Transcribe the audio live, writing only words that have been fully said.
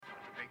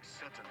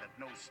certain that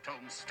no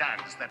stone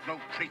stands, that no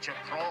creature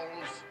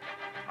crawls,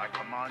 I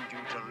command you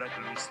to let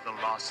loose the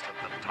last of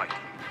the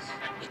Titans.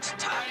 It's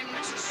time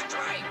to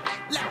strike.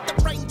 Let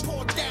the rain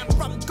pour down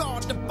from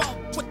God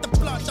above. With the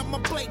blood on my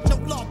blade, no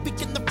law,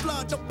 begin the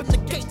flood, open the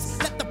gates.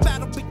 Let the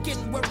battle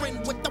begin, we're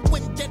in with the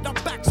wind at our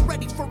backs,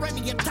 ready for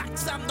any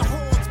attacks. I'm the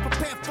hordes,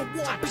 prepare for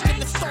war, begin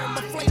the storm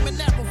of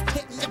flaming arrows,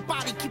 hitting your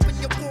body, keeping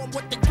you warm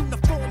with the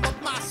uniform of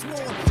my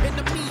sworn.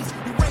 Enemies,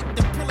 you rape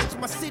and pillage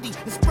my city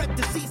and spread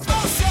disease.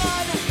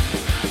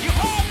 You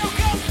have no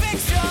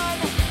conviction.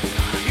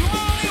 You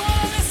only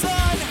want to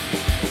listen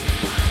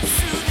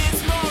to this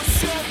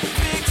motion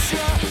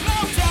picture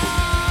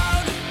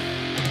meltdown.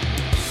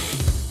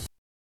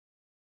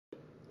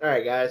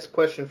 Alright guys,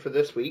 question for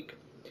this week.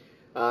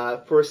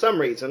 For some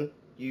reason,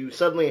 you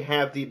suddenly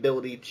have the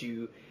ability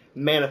to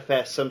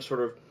manifest some sort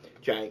of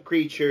giant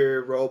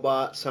creature,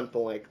 robot,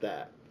 something like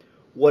that.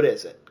 What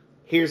is it?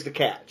 Here's the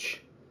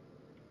catch.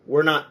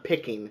 We're not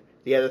picking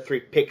the other three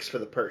picks for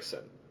the person.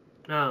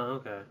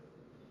 Oh, okay.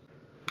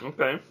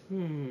 Okay.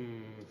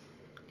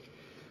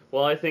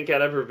 Well, I think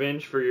out of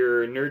revenge for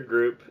your nerd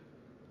group,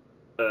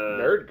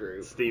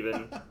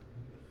 Steven,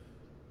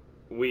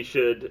 we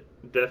should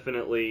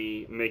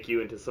definitely make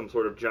you into some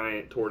sort of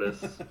giant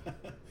tortoise.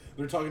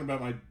 They're talking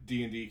about my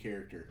D&D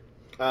character,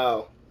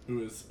 Oh,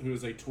 who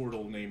is a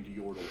turtle named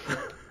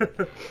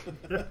Yordle.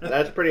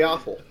 that's pretty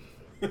awful.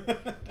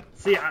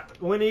 See,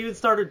 when he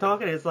started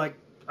talking, it's like,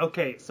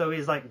 okay, so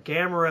he's like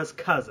Gamera's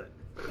cousin.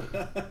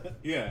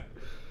 Yeah.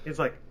 It's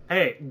like,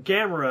 hey,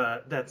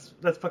 Gamera,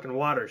 that's fucking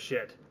water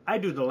shit. I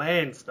do the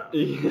land stuff.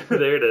 Yeah,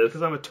 there it is.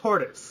 Because I'm a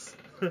tortoise.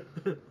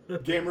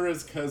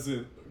 Gamera's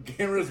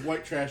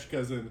white trash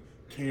cousin,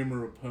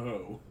 Camera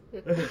Poe.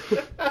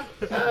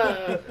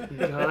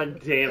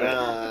 God damn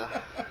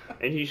it.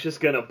 And he's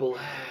just gonna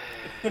blast.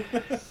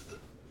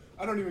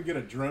 I don't even get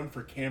a drum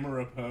for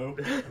Camera Poe.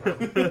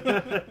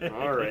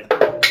 Alright.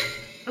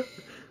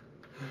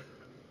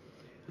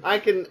 I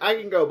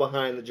can go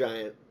behind the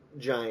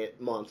giant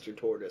monster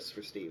tortoise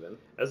for Steven.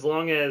 As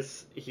long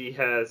as he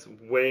has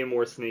way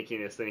more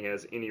sneakiness than he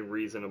has any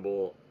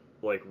reasonable,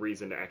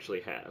 reason to actually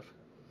have.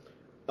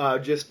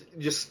 Just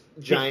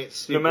giant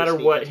super No matter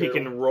sneaky what, he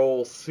turtle. can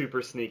roll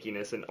super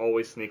sneakiness and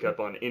always sneak up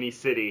on any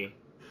city,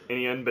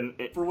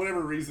 For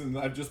whatever reason,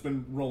 I've just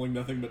been rolling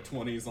nothing but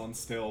 20s on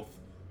stealth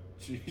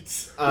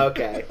cheats.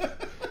 Okay.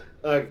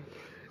 God,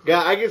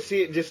 I can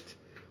see it just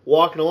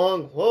walking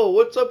along. Whoa,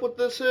 what's up with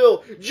this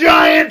hill?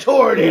 Giant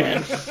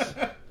tortoise!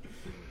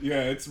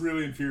 Yeah, it's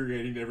really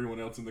infuriating to everyone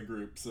else in the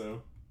group,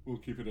 so we'll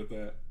keep it at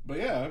that. But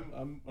yeah,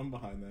 I'm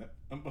behind that.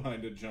 I'm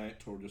behind a giant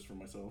tortoise for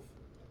myself.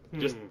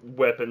 Just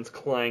weapons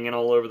clanging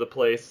all over the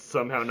place,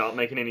 somehow not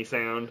making any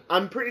sound.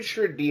 I'm pretty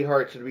sure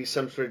D-Hearts would be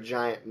some sort of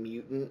giant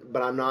mutant,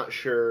 but I'm not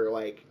sure,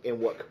 in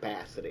what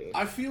capacity.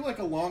 I feel like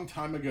a long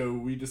time ago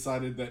we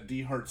decided that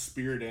D-Heart's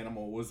spirit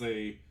animal was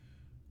a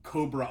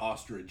cobra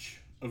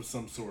ostrich of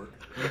some sort.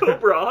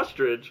 Cobra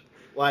ostrich?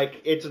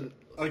 It's an...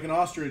 Like an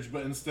ostrich,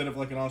 but instead of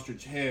an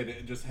ostrich head,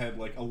 it just had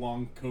a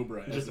long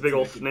cobra. Just a big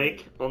old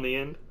snake on the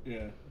end?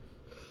 Yeah.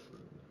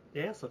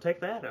 Yeah, so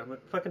take that. I'm a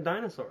fucking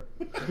dinosaur.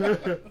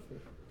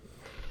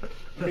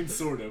 I mean,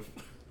 sort of.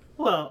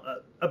 Well,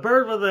 a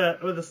bird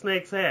with a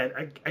snake's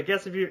head. I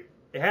guess it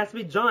has to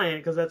be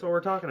giant because that's what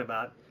we're talking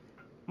about.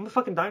 I'm a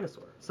fucking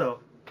dinosaur, so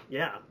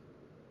yeah.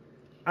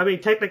 I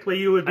mean, technically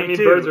you would be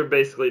too. Birds are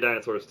basically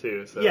dinosaurs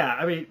too. So.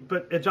 Yeah,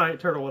 but a giant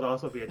turtle would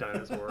also be a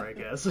dinosaur, I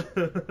guess.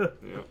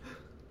 Yeah.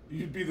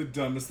 You'd be the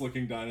dumbest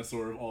looking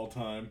dinosaur of all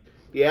time.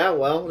 Yeah,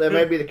 well, that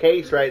might be the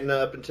case right now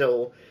up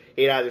until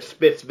it either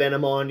spits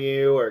venom on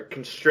you or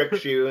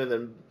constricts you and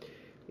then...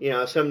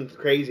 something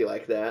crazy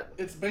like that.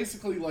 It's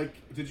basically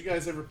did you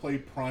guys ever play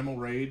Primal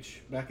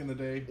Rage back in the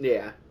day?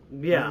 Yeah.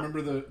 Yeah.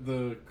 Remember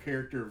the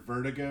character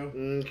Vertigo?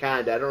 Kinda.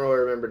 I don't really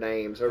remember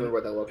names. I remember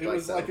what that looked like. It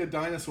was like a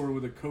dinosaur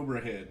with a cobra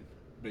head,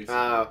 basically.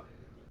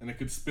 And it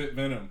could spit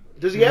venom.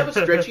 Does he have a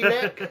stretchy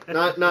neck?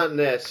 Not in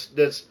this.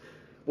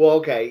 Well,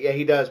 okay, yeah,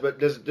 he does. But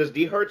does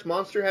D-Heart's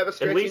monster have a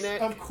stretchy neck?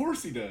 Of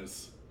course he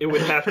does. It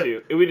would have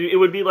to. It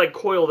would be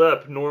coiled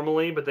up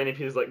normally, but then if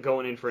he's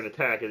going in for an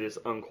attack, it just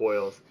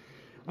uncoils.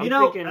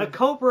 A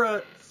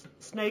cobra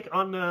snake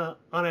on a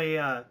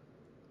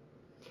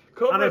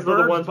Cobras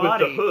are the ones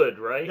body, with the hood,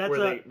 right?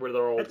 Where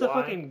they're all That's wide. a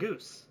fucking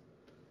goose.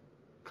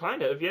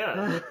 Kind of,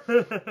 yeah.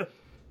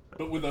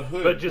 But with a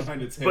hood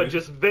behind its head. But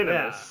just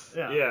venomous.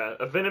 Yeah.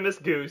 A venomous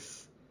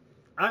goose.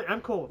 I'm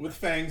cool with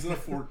fangs and a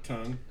forked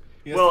tongue.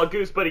 A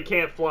goose, but he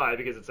can't fly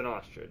because it's an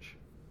ostrich.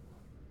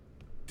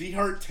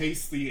 D-Heart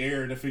tastes the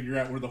air to figure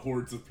out where the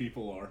hordes of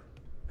people are.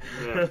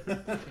 Yeah.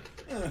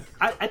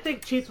 I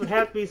think Cheats would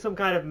have to be some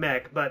kind of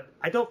mech, but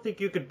I don't think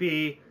you could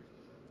be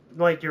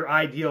your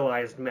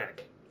idealized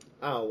mech.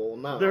 Oh, well,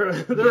 no.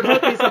 There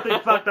might be something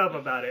fucked up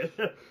about it.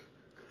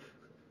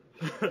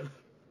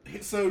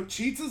 So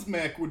Cheats'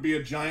 mech would be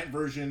a giant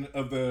version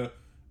of the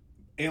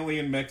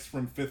alien mechs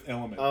from Fifth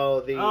Element.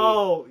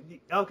 Oh,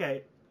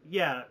 okay.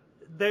 Yeah.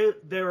 They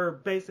were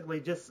basically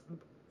just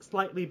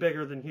slightly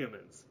bigger than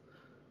humans.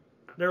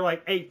 They're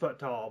 8 foot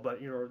tall,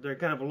 but they're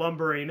kind of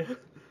lumbering.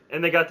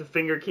 And they got the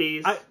finger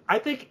keys. I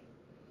think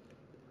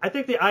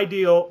the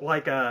ideal,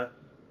 like, the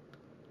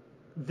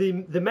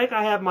mech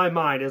I have in my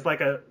mind is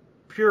like a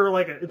pure,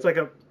 it's like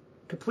a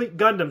complete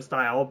Gundam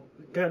style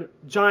kind of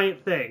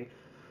giant thing,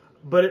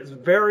 but it's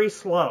very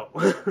slow.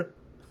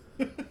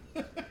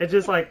 It's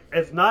just like,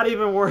 it's not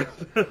even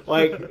worth it.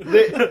 Like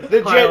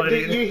the jet,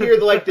 you hear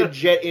the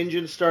jet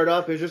engine start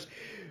up. It's just,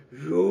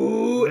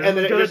 ooh, and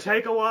then it's gonna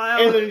take a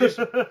while, and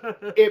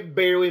then it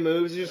barely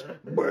moves. It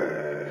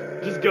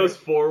just goes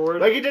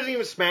forward. Like it doesn't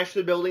even smash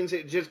the buildings.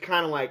 It just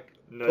kind of like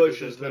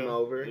pushes them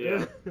over.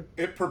 Yeah.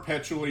 It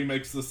perpetually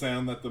makes the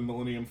sound that the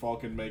Millennium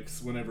Falcon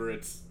makes whenever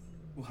its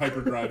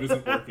hyperdrive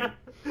isn't working.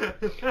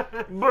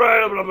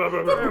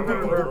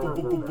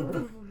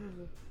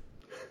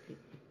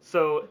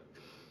 So,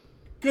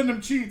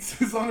 Gundam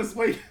Cheats is on his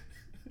way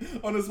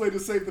to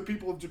save the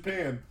people of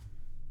Japan.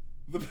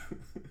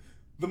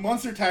 The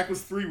monster attack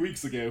was 3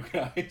 weeks ago,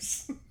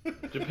 guys.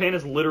 Japan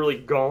is literally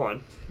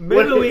gone.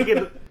 Maybe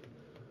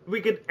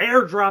we could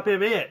airdrop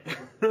him in.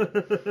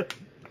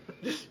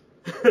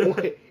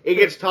 It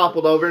gets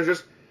toppled over and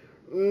just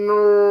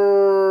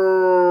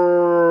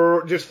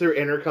through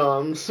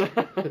intercoms.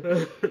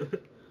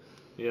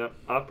 Yeah,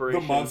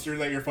 operation. The monster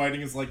that you're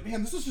fighting is like,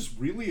 man, this is just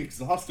really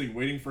exhausting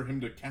waiting for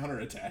him to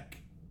counterattack.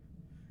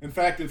 In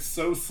fact, it's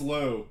so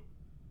slow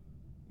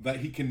that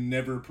he can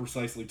never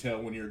precisely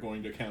tell when you're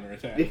going to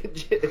counterattack.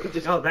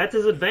 Oh, that's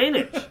his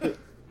advantage.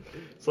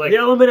 It's like the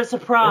element of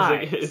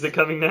surprise. Is it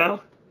coming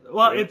now?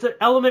 Well, it's an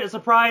element of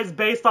surprise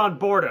based on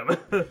boredom.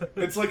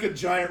 It's like a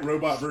giant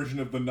robot version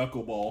of the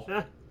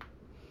knuckleball.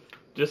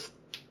 Just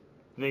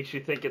makes you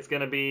think it's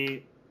gonna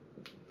be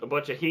a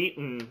bunch of heat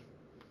and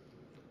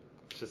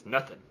it's just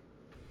nothing.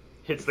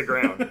 Hits the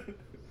ground.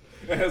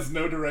 It has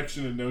no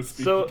direction and no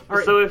speed. So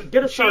if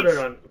get us started Cheats,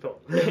 on Phil.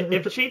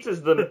 if Cheats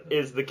is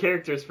the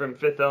characters from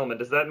Fifth Element,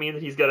 does that mean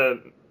that he's got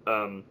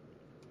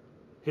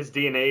his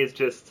DNA is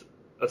just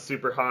a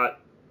super hot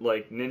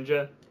like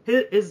ninja?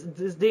 His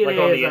DNA Like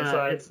on the is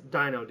inside? it's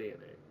Dino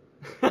DNA.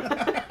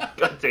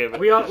 God damn it.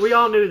 We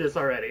all knew this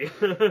already.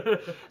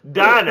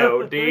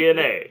 Dino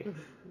DNA.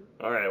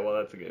 All right, well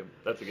that's a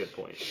good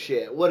point.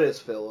 Shit, what is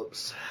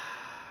Phillips?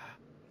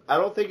 I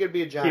don't think it'd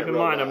be a giant Keep in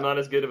robot. mind, I'm not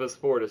as good of a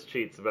sport as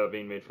Cheats about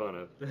being made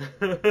fun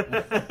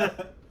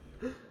of.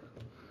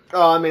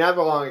 Oh, I mean, I've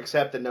long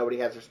accepted nobody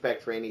has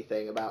respect for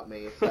anything about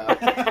me. So,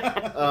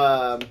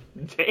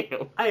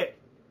 Damn.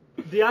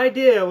 The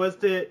idea was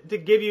to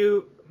give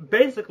you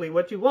basically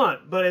what you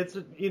want, but it's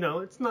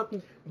it's not.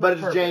 but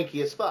it's perfect.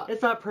 janky as fuck.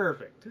 It's not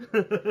perfect.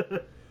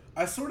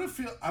 I sort of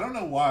feel, I don't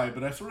know why,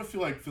 but I sort of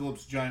feel like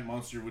Philip's giant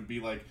monster would be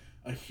like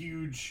a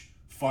huge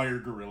fire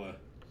gorilla.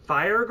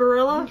 Fire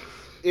gorilla?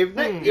 If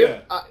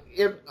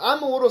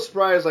I'm a little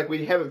surprised, like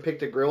we haven't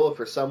picked a gorilla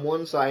for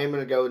someone, so I am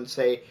going to go and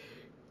say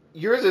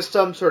yours is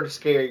some sort of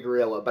scary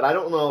gorilla, but I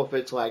don't know if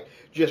it's like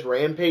just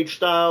Rampage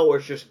style or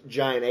it's just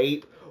giant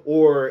ape,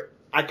 or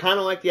I kind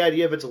of like the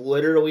idea if it's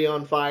literally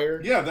on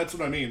fire. Yeah, that's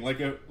what I mean. Like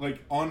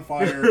on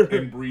fire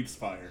and breathes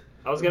fire.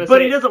 I was gonna say,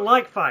 but he doesn't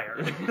like fire.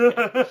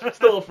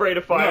 Still afraid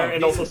of fire No,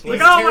 and he's- also he's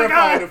swimming. Oh my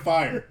terrified God! of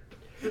fire.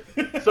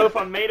 So if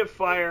I'm made of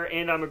fire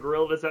and I'm a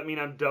gorilla, does that mean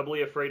I'm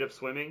doubly afraid of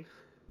swimming?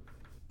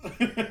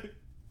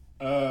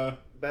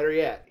 Better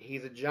yet,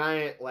 he's a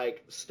giant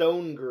like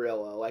stone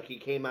gorilla, like he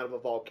came out of a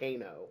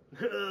volcano.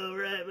 Oh,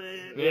 right,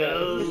 man. Yeah.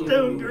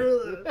 Stone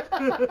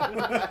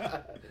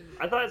gorilla.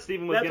 I thought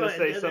Steven was That's gonna why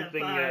say that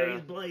something, fire,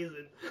 he's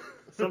blazing.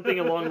 something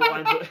along the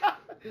lines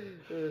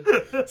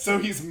of. So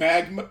he's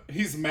magma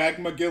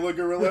Gilla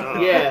gorilla.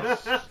 Oh. Yeah.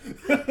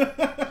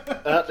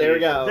 There we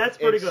go. That's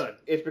pretty It's- good.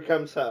 It's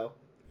become so.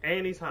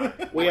 And he's high.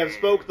 We have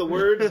spoke the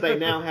words, they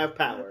now have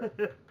power.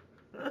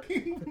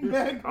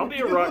 I'll be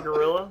a rock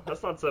gorilla.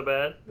 That's not so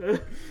bad.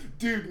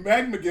 Dude,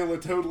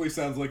 Magmagilla totally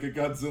sounds like a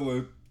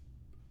Godzilla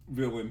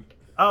villain.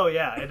 Oh,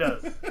 yeah, it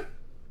does.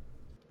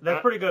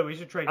 That's pretty good. We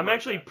should trade. I'm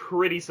actually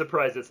pretty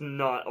surprised it's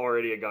not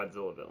already a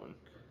Godzilla villain.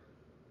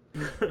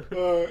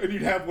 And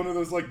you'd have one of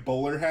those like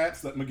bowler hats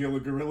that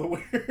Magilla Gorilla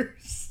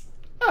wears.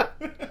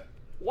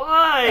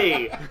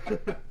 Why?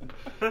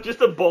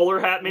 Just a bowler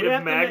hat made We of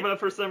have to magma make-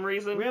 for some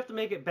reason? We have to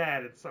make it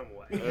bad in some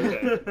way.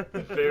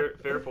 Okay.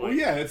 Fair point. Well,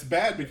 yeah, it's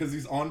bad because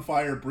he's on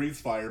fire, breathes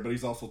fire, but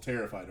he's also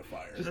terrified of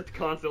fire. Just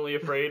constantly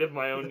afraid of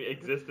my own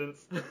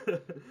existence.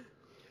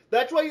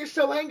 That's why you're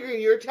so angry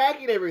and you're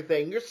attacking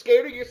everything. You're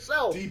scared of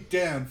yourself. Deep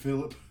down,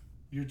 Philip,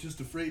 you're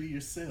just afraid of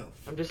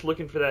yourself. I'm just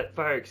looking for that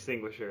fire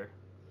extinguisher.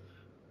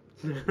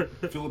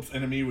 Philip's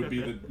enemy would be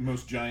the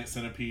most giant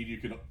centipede you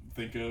could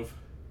think of.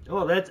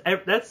 Well, that's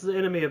the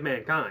enemy of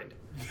mankind.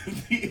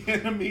 The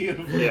enemy of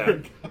Yeah,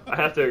 mankind. I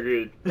have to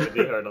agree with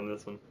D-Hard on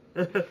this one.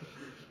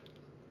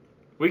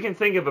 We can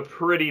think of a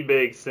pretty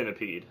big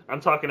centipede.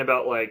 I'm talking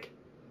about, like,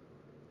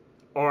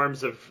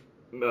 arms of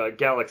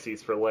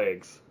galaxies for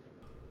legs.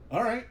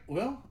 All right,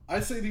 well,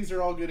 I say these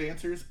are all good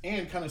answers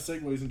and kind of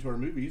segues into our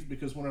movies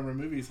because one of our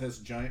movies has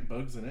giant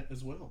bugs in it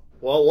as well.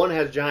 Well, one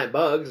has giant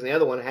bugs and the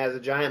other one has a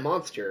giant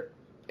monster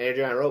and a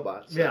giant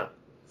robot. So. Yeah.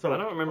 So I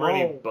don't remember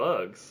any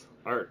bugs.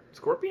 Are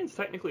scorpions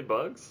technically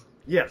bugs?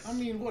 Yes. I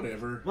mean,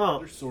 whatever. Well,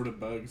 they're sort of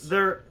bugs.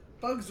 They're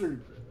Bugs are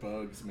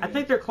bugs, man. I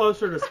think they're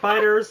closer to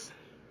spiders,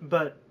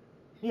 but,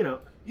 you know.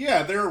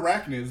 Yeah, they're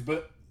arachnids,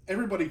 but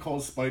everybody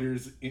calls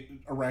spiders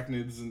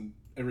arachnids and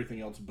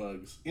everything else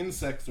bugs.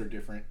 Insects are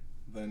different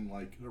than,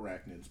 like,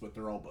 arachnids, but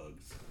they're all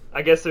bugs.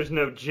 I guess there's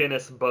no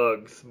genus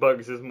bugs.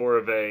 Bugs is more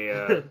of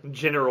a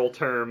general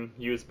term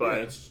used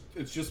by... Yeah,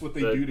 it's just what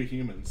they do to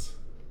humans.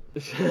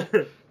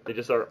 They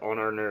just are on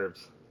our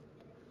nerves.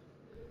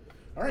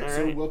 All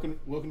right, welcome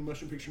to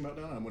Motion Picture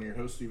Meltdown. I'm one of your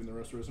hosts, Stephen the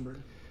Roast Rosenberg.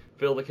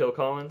 Phil the Kill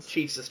Collins.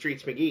 Cheats the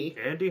Streets McGee.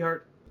 Andy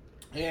Hart.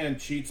 And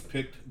Cheats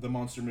picked the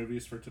monster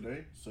movies for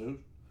today, so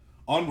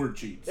onward,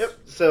 Cheats. Yep.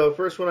 So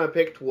first one I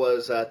picked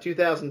was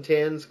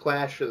 2010's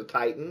Clash of the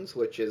Titans,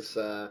 which is,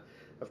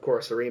 of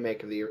course, a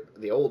remake of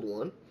the old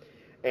one.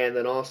 And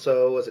then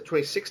also, was it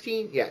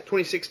 2016? Yeah,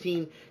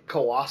 2016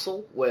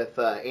 Colossal with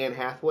Anne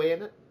Hathaway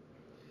in it.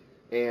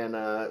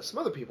 And some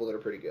other people that are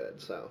pretty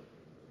good, so.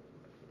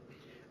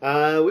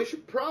 We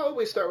should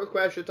probably start with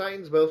Clash of the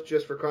Titans, both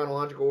just for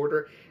chronological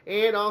order,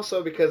 and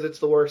also because it's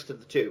the worst of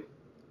the two.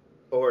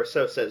 Or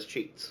so says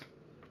Cheats.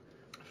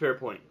 Fair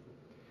point.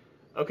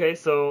 Okay,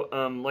 so,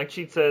 like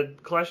Cheats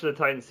said, Clash of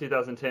the Titans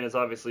 2010 is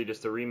obviously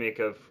just a remake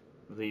of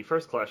the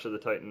first Clash of the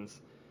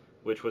Titans,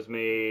 which was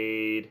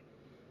made...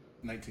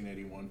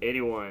 1981.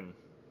 81.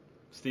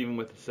 Stephen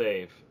with the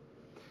save.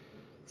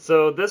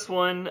 So this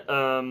one,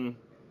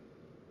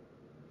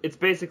 it's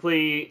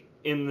basically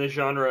in the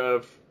genre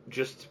of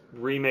just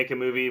remake a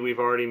movie we've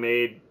already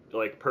made,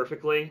 like,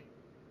 perfectly.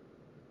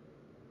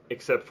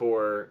 Except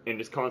for, and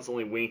just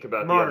constantly wink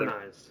about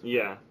Modernized. the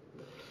other... Yeah.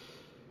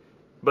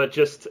 But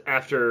just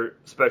after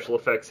special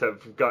effects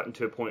have gotten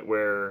to a point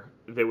where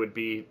they would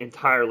be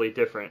entirely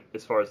different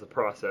as far as the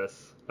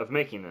process of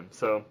making them.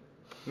 So,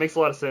 makes a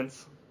lot of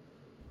sense.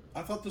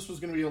 I thought this was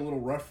going to be a little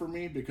rough for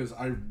me because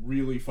I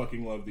really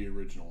fucking love the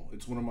original.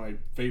 It's one of my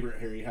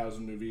favorite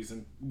Harryhausen movies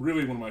and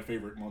really one of my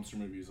favorite monster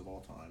movies of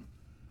all time.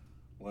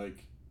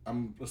 Like,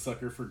 I'm a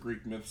sucker for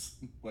Greek myths,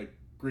 like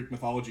Greek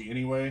mythology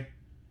anyway,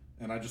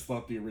 and I just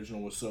thought the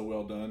original was so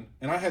well done.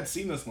 And I had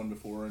seen this one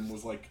before and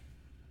was like,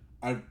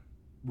 I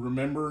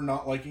remember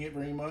not liking it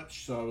very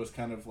much, so I was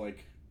kind of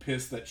like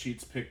pissed that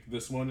Cheats picked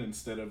this one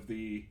instead of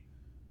the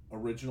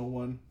original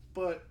one,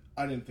 but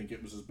I didn't think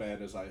it was as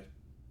bad as I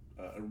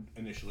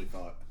initially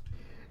thought.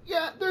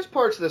 Yeah, there's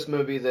parts of this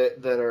movie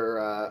that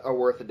are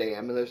worth a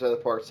damn, and there's other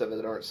parts of it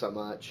that aren't so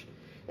much.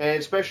 And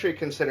especially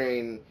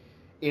considering,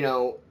 you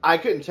know, I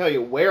couldn't tell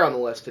you where on the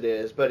list it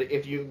is, but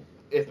if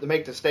to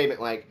make the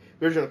statement like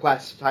the original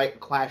Clash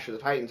of the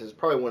Titans is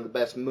probably one of the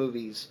best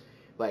movies,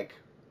 like,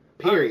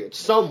 period,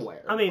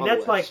 somewhere. I mean, on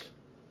that's the list.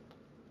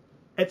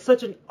 like, it's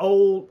such an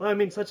old, I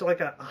mean, such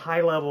like a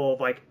high level of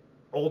like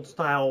old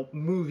style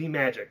movie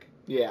magic.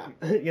 Yeah.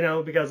 You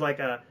know, because like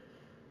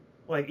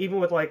even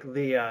with like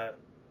the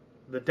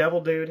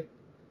devil dude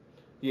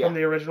from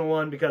the original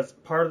one, because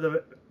part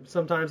of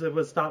sometimes it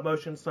was stop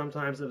motion,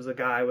 sometimes it was a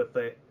guy with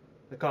the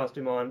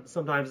costume on,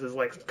 sometimes it's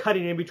like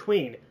cutting in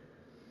between,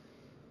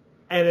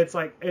 and it's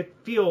like it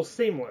feels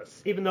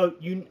seamless, even though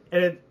you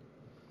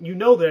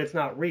know that it's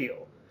not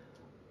real,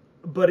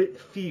 but it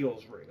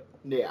feels real.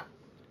 Yeah.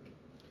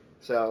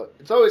 So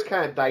it's always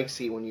kind of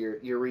dicey when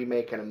you're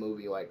remaking a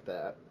movie like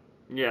that.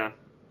 Yeah,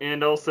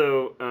 and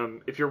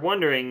also if you're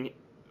wondering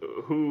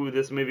who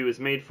this movie was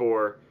made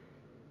for,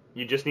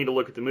 you just need to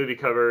look at the movie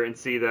cover and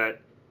see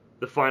that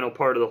the final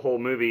part of the whole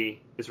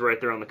movie is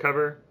right there on the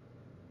cover.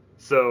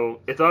 So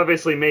it's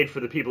obviously made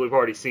for the people who've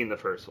already seen the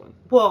first one.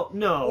 Well,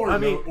 no, Or I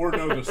mean,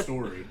 know the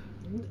story.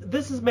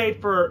 this is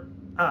made for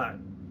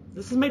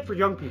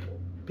young people,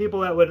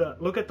 people that would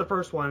look at the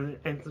first one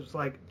and it's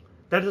like,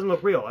 that doesn't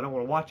look real, I don't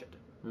want to watch it.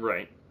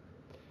 Right.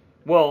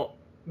 Well,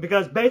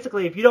 because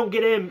basically, if you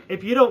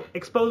don't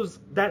expose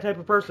that type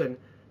of person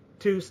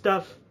to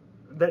stuff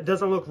that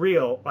doesn't look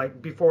real,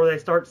 like before they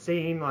start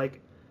seeing, like,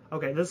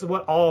 okay, this is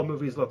what all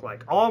movies look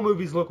like. All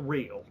movies look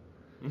real.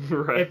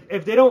 right.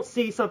 If they don't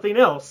see something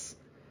else,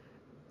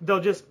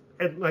 they'll just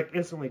like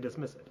instantly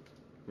dismiss it.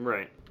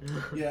 Right.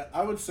 Yeah,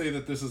 I would say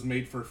that this is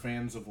made for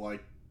fans of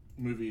like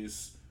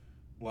movies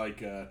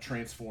like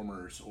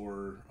Transformers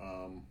or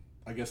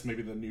I guess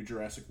maybe the new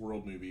Jurassic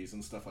World movies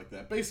and stuff like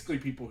that. Basically,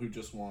 people who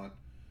just want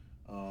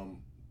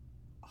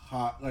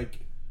hot, like,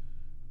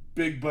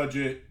 big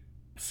budget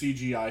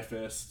CGI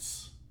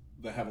fests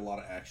that have a lot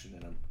of action in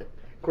them.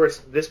 Of course,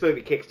 this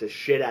movie kicks the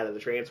shit out of the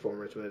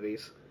Transformers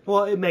movies.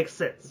 Well, it makes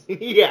sense.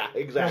 Yeah,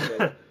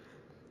 exactly.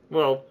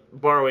 Well,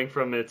 borrowing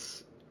from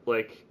its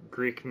like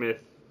Greek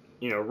myth,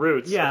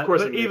 roots. Yeah, of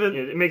course, but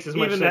it makes as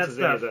much even sense that as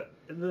any of stuff,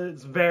 that.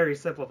 it's very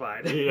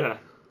simplified. Yeah.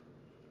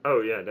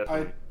 Oh yeah,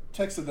 definitely. I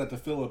texted that to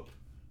Philip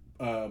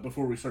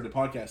before we started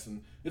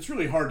podcasting. It's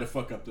really hard to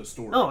fuck up this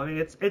story. Oh, I mean,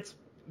 it's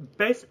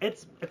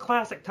a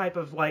classic type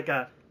of like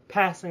a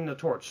passing the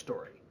torch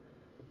story.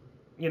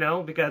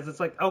 Because it's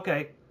like,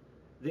 okay,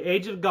 the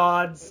age of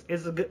gods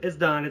is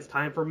done. It's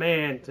time for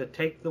man to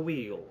take the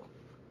wheel.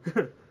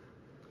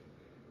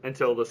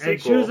 Until the sequel.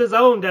 And choose his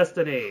own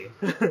destiny.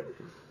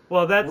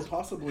 Well, that's... Or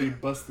possibly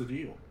bust the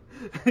deal.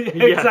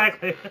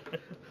 Exactly.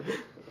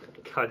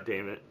 God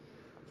damn it.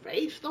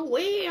 Face the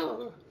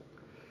wheel.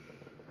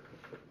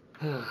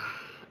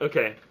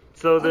 Okay,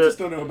 so I just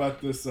don't know about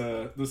this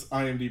this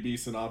IMDb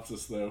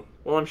synopsis though.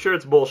 well, I'm sure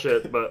it's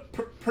bullshit, but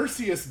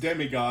Perseus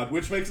Demigod,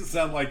 which makes it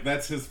sound like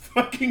that's his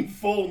fucking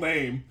full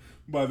name,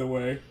 by the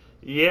way.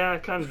 yeah,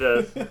 it kind of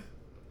does.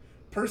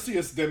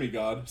 Perseus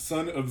Demigod,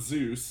 son of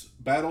Zeus,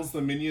 battles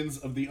the minions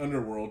of the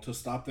underworld to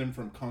stop them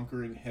from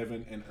conquering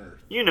heaven and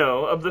earth. You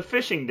know, of the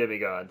fishing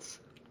demigods.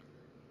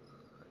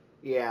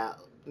 Yeah,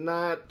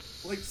 not.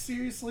 Like,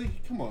 seriously?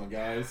 Come on,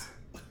 guys.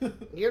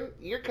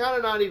 You're kind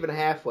of not even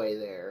halfway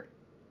there.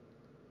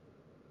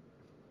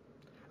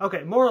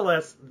 Okay, more or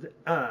less,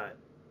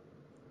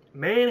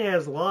 man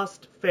has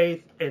lost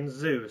faith in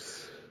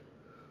Zeus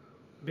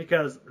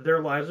because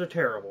their lives are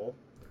terrible.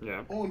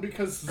 Yeah. Oh, and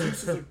because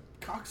Zeus is a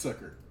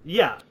cocksucker.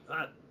 Yeah,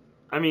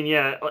 I mean,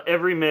 yeah,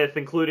 every myth,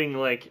 including,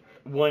 like,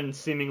 one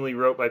seemingly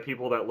wrote by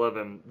people that love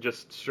him,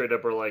 just straight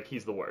up are like,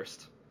 he's the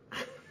worst.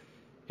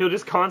 He'll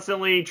just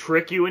constantly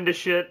trick you into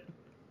shit.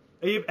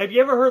 have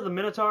you ever heard of the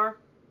Minotaur?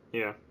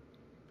 Yeah.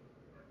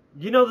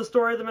 You know the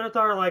story of the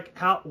Minotaur, like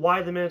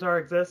why the Minotaur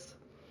exists?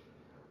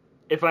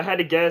 If I had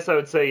to guess, I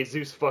would say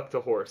Zeus fucked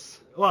a horse.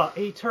 Well,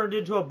 he turned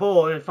into a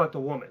bull and then fucked a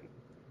woman.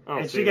 Oh,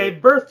 And see, she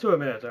gave birth to a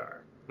Minotaur.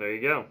 There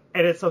you go.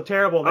 And it's so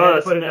terrible they Oh, had to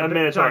it's put it in a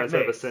minotaur giant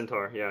instead of a mace.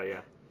 centaur. Yeah,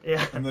 yeah.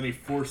 Yeah. And then he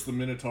forced the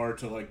Minotaur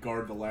to, like,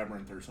 guard the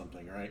labyrinth or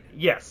something, right?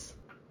 Yes.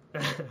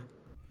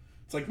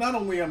 It's like, not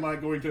only am I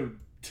going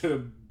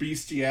to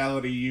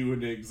bestiality you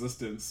into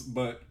existence,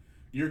 but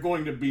you're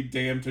going to be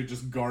damned to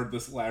just guard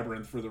this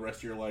labyrinth for the rest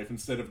of your life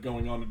instead of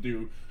going on to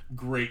do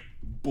great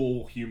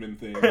bull human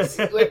things.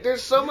 Like,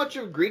 there's so much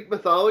of Greek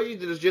mythology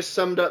that is just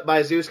summed up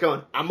by Zeus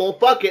going, "I'm gonna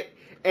fuck it,"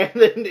 and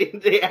then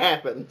it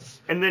happens.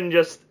 And then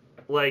just,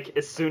 like,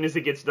 as soon as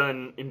it gets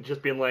done, and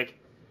just being like,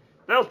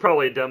 that was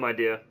probably a dumb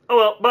idea. Oh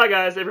well, bye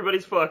guys,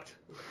 everybody's fucked.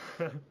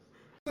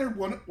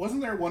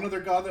 Wasn't there one other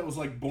god that was,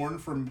 like, born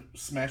from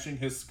smashing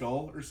his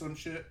skull or some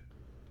shit?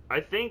 I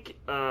think,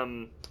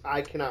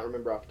 I cannot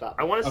remember off the top.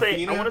 I want to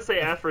Athena? say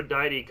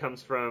Aphrodite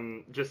comes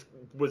from,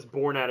 was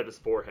born out of his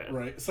forehead.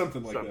 Right,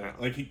 something like Somehow.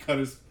 that. Like, he cut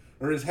his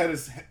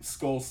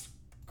skull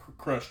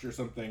crushed or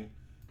something,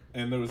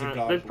 and there was a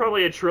god. There's born.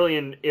 probably a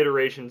trillion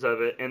iterations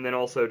of it, and then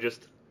also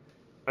just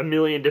a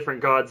million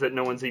different gods that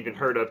no one's even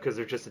heard of because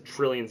there's just a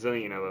trillion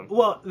zillion of them.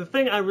 Well, the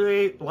thing I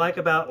really like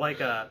about, like,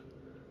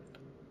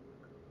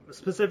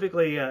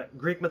 specifically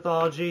Greek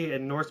mythology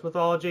and Norse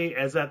mythology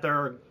is that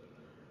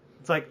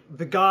it's like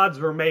the gods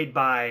were made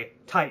by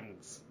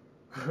titans.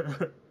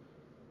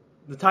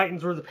 The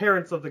titans were the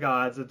parents of the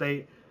gods that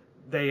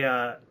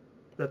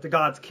that the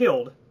gods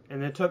killed,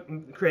 and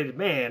then created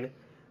man.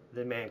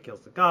 Then man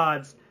kills the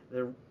gods,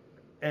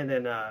 and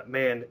then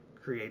man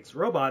creates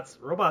robots.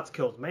 Robots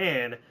kills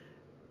man.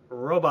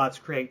 Robots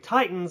create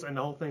titans, and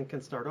the whole thing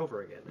can start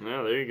over again.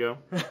 Yeah, there you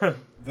go.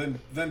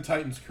 Then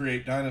Titans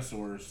create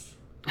dinosaurs,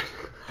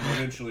 and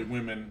eventually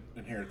women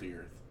inherit the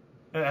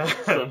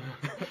earth. So,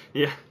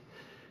 yeah.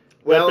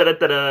 Well,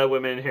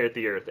 Women inherit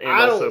the earth. And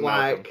I also don't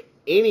Malcolm. like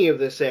any of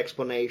this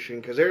explanation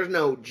because there's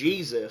no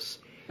Jesus.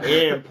 And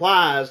it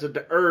implies that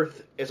the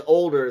Earth is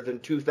older than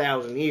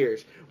 2,000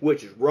 years,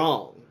 which is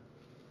wrong.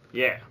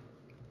 Yeah.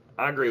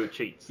 I agree with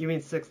Cheats. You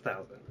mean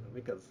 6,000?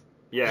 Because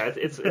Yeah,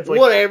 it's like...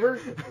 Whatever.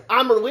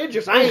 I'm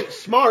religious. I ain't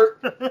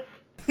smart.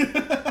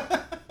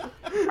 I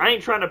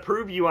ain't trying to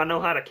prove you I know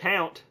how to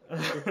count.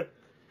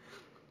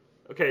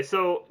 Okay,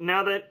 so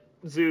now that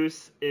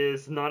Zeus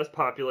is not as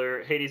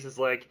popular, Hades is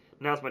like,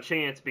 now's my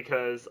chance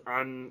because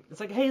it's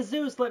like, hey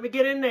Zeus, let me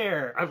get in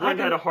there. I've learned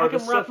how to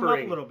harvest I can rough them up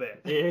suffering. a little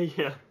bit.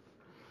 Yeah.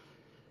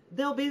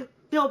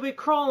 They'll be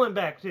crawling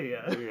back to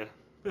you.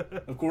 Yeah.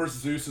 Of course,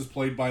 Zeus is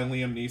played by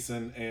Liam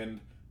Neeson, and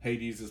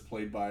Hades is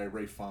played by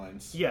Ray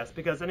Fiennes. Yes,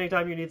 because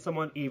anytime you need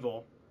someone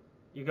evil,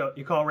 you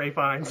call Ray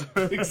Fiennes.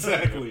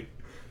 Exactly.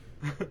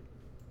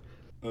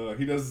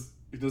 He does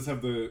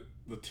have the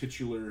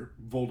titular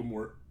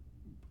Voldemort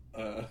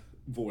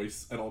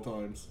voice at all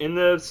times. In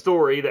the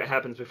story that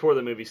happens before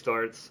the movie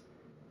starts,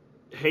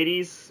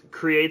 Hades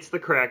creates the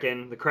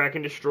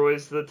Kraken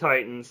destroys the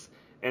Titans,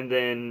 and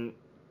then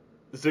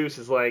Zeus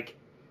is like,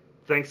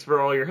 thanks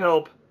for all your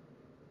help,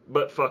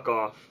 but fuck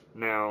off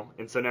now.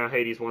 And so now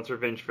Hades wants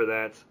revenge for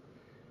that.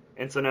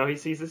 And so now he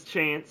sees his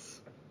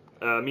chance.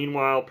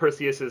 Meanwhile,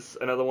 Perseus is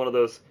another one of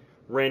those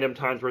random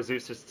times where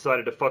Zeus just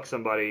decided to fuck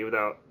somebody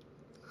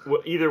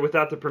either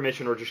without the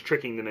permission or just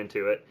tricking them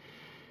into it.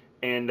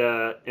 And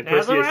Perseus,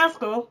 As a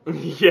rascal.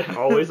 Yeah,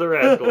 always a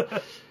rascal.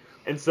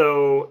 And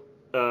so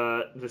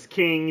this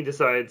king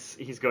decides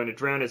he's going to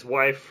drown his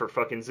wife for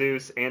fucking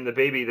Zeus and the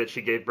baby that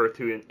she gave birth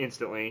to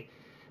instantly.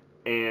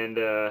 And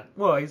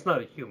Well, he's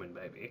not a human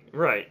baby.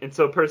 right, and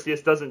so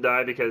Perseus doesn't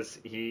die because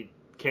he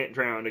can't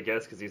drown, I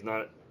guess, because he's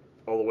not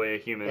all the way a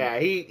human. Yeah,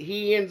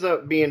 he ends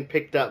up being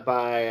picked up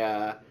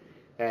by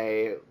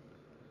a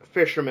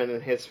fisherman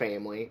and his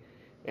family.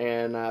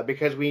 And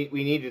because we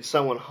needed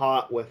someone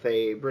hot with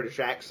a British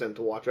accent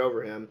to watch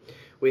over him,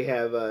 we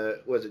have,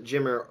 was it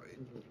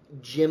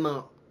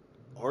Gemma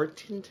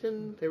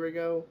Arterton? There we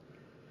go.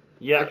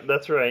 Yeah,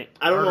 that's right.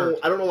 I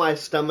don't know why I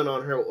stumble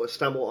on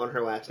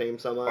her last name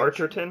so much.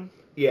 Archerton?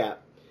 Yeah,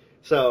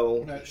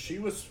 So She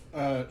was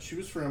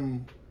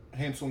from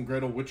Hansel and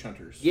Gretel Witch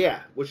Hunters.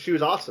 yeah, which she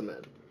was awesome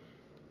in.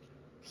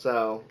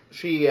 So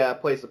she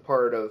plays the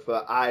part of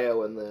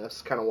Io in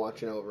this, kind of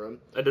watching over him.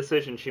 A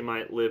decision she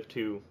might live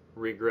to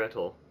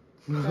regrettle.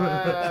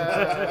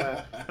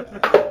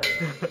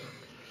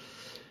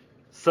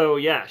 So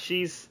yeah,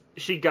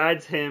 she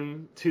guides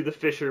him to the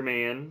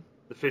fisherman.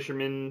 The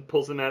fisherman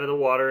pulls him out of the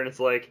water, and it's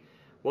like,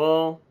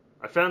 well,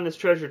 I found this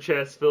treasure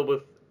chest filled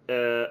with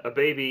a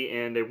baby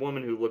and a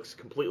woman who looks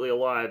completely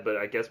alive, but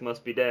I guess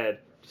must be dead.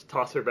 Just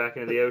toss her back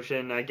into the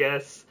ocean, I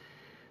guess.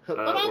 But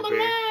I'm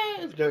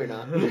alive! No, you're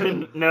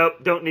not. Nope,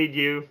 don't need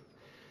you.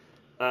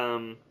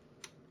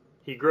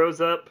 He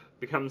grows up,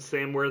 becomes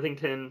Sam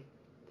Worthington,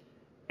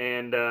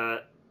 and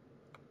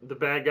the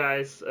bad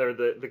guys, or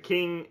the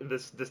king,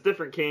 this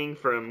different king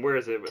from, where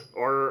is it?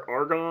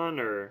 Argon,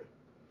 or?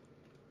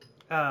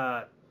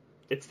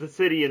 It's the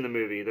city in the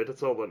movie.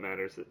 That's all that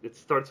matters. It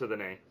starts with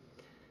an A.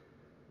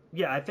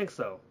 Yeah, I think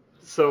so.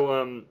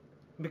 So,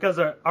 Because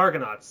they're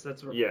Argonauts.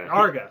 That's Yeah.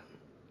 Arga.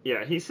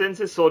 yeah, he sends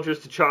his soldiers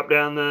to chop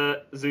down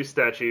the Zeus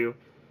statue.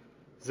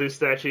 Zeus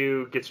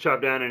statue gets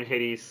chopped down, and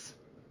Hades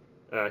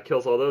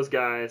kills all those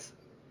guys.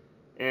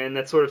 And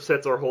that sort of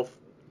sets our whole,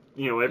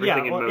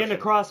 everything in motion. In the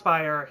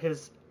crossfire,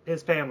 his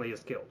family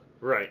is killed.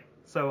 Right.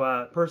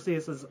 So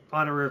Perseus is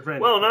on a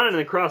revenge. Well, not in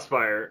the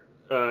crossfire.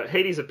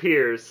 Hades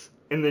appears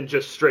and then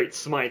just straight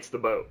smites the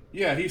boat.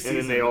 Yeah, he sees And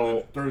then him they all-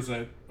 and throws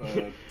a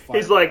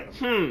He's like,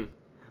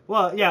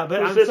 Well, yeah, but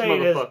Who's I'm this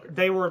saying is motherfucker?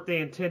 they weren't the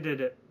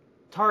intended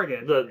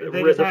target. the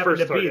they just the happened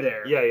first to be target.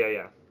 there.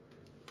 Yeah.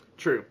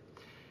 True.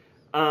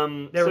 They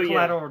were so,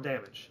 collateral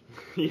damage.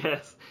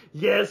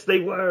 Yes, they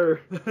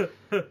were.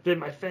 They're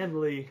my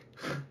family.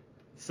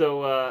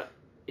 So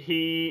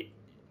he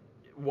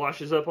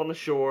washes up on the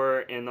shore,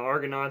 and the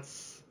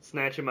Argonauts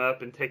snatch him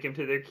up and take him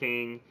to their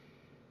king.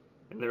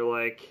 And they're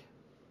like,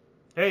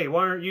 Hey,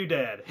 why aren't you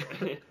dead?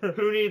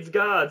 "Who needs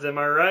gods? Am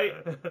I right?"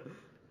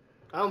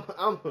 I'm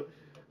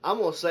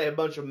gonna say a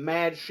bunch of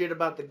mad shit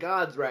about the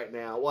gods right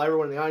now, while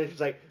everyone in the audience is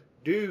like,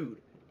 dude,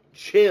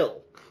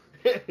 chill.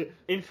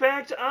 In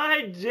fact,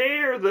 I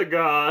dare the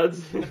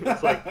gods.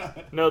 It's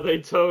like, no, they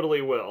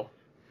totally will.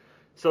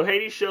 So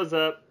Hades shows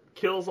up,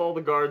 kills all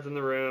the guards in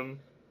the room,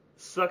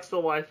 sucks the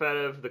life out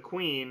of the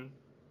queen,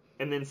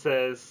 and then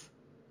says,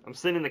 "I'm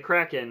sending the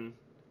Kraken.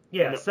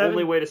 Yeah, and the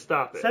only way to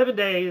stop it." 7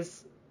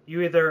 days,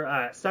 you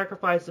either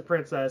sacrifice the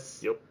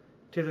princess Yep.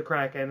 to the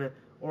Kraken,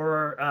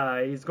 or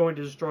he's going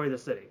to destroy the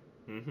city.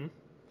 Mm-hmm.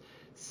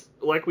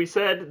 Like we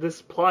said,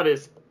 this plot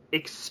is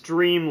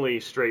extremely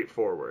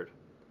straightforward,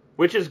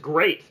 which is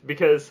great,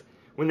 because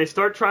when they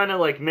start trying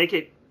to make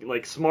it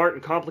smart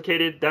and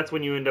complicated, that's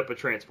when you end up with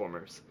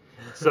Transformers.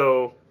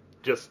 So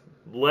just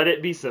let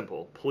it be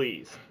simple,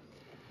 please.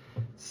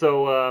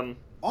 So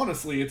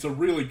Honestly, it's a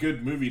really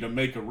good movie to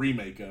make a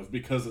remake of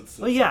because it's.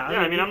 Well, yeah,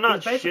 I mean, I'm not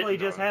it basically shitting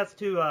just on it. has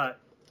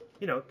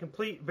to,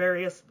 complete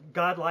various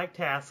godlike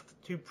tasks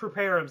to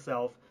prepare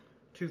himself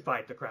to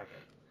fight the Kraken.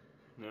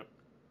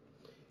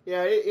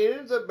 Yeah, it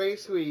ends up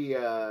basically,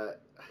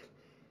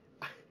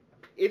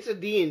 it's a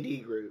D&D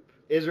group,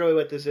 is really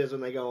what this is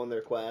when they go on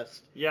their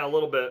quest. yeah, a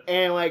little bit.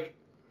 And,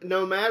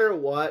 no matter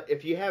what,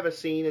 if you have a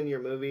scene in your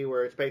movie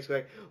where it's basically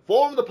like,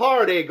 form the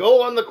party,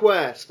 go on the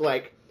quest,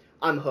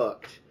 I'm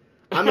hooked.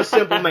 I'm a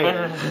simple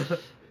man.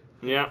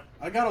 Yeah.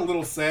 I got a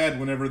little sad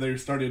whenever they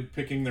started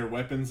picking their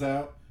weapons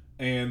out,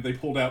 and they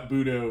pulled out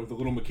Budo, the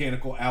little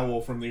mechanical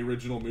owl from the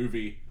original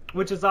movie.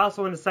 Which is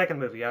also in the second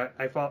movie. I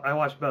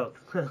watched both.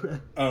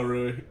 Oh,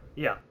 really?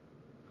 Yeah.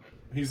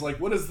 He's like,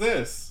 "What is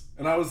this?"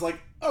 And I was like,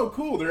 "Oh,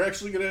 cool, they're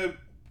actually gonna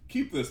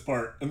keep this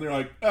part." And they're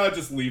like,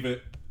 just leave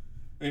it.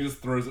 And he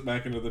just throws it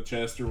back into the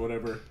chest or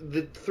whatever.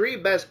 The three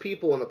best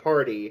people in the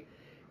party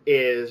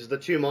is the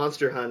two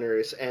monster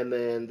hunters and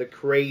then the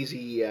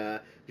crazy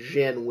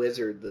Gen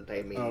wizard that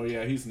they meet. Oh,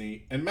 yeah, he's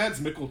neat. And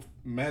Mads Mikkelsen?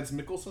 Is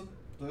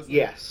that his name?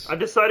 Yes. I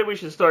decided we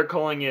should start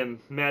calling him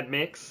Mad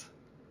Mix,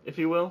 if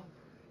you will.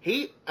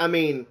 I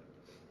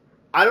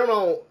don't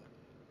know.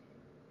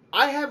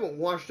 I haven't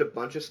watched a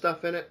bunch of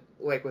stuff in it,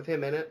 with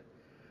him in it,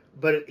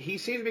 but he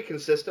seems to be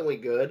consistently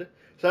good.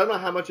 So I don't know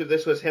how much of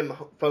this was him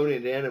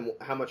phoning it in and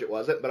how much it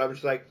wasn't, but I was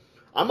just like,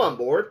 I'm on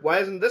board. Why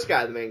isn't this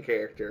guy the main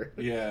character?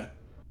 Yeah.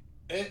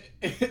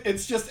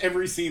 It's just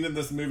every scene in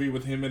this movie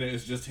with him in it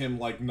is just him,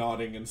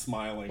 nodding and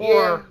smiling.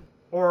 Yeah.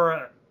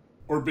 Or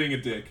being a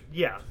dick.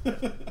 yeah.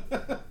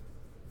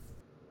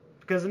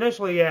 Because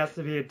initially he has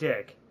to be a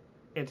dick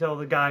until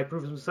the guy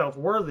proves himself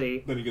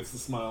worthy. Then he gets the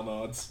smile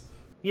nods.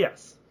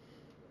 Yes.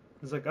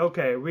 He's like,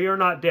 okay, we are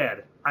not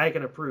dead. I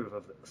can approve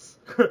of this.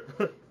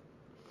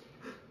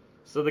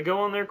 So they go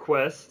on their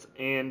quest,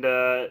 and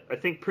I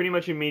think pretty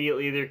much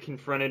immediately they're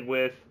confronted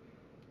with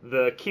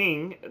the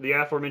king, the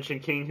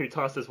aforementioned king who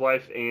tossed his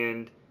wife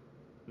and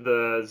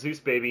the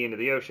Zeus baby into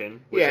the ocean.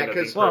 which Yeah, ended up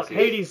being 'cause- Well, Perseus.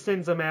 Hades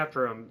sends him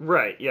after him,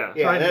 Right, yeah.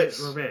 Yeah, trying to get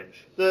that's-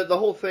 revenge. The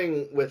whole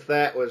thing with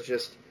that was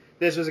just,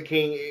 this was a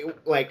king,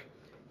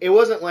 it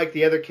wasn't like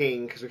the other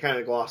king, because we kind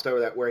of glossed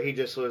over that, where he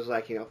just was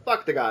like,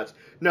 fuck the gods.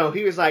 No,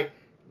 he was like,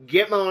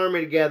 get my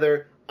army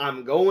together,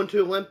 I'm going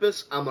to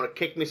Olympus. I'm going to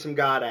kick me some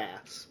god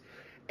ass.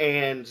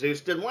 And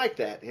Zeus didn't like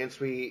that. Hence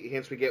we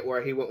get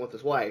where he went with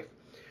his wife.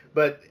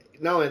 But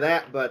not only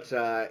that, but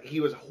he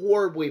was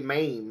horribly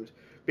maimed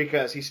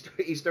because he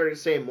started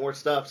saying more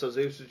stuff. So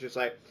Zeus was just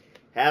like,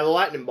 have a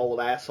lightning bolt,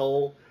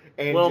 asshole.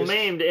 And well, just,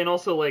 maimed and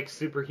also like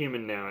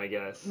superhuman now, I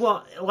guess.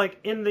 Well, like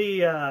in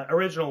the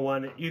original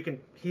one,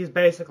 he's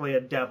basically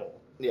a devil.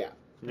 Yeah.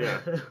 Yeah.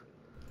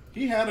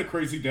 He had a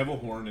crazy devil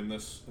horn in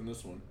this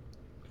one.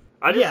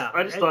 I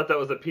just thought that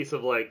was a piece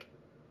of like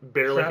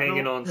barely Shrapnel?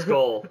 hanging on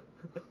skull.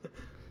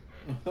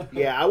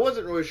 Yeah, I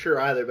wasn't really sure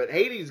either, but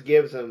Hades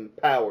gives him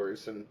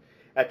powers, and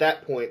at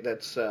that point,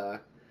 that's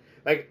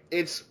like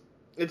it's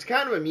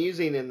kind of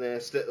amusing in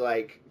this that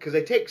like because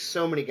they take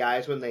so many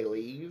guys when they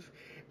leave,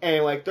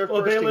 and like their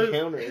first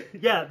encounter.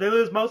 Yeah, they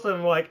lose most of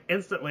them like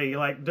instantly,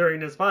 like during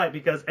this fight,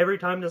 because every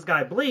time this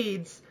guy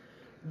bleeds,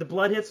 the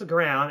blood hits the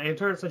ground and it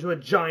turns into a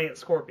giant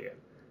scorpion.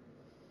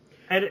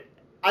 And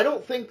I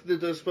don't think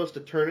that they're supposed to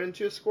turn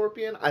into a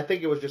scorpion. I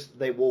think it was just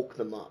they woke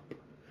them up,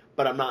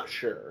 but I'm not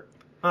sure.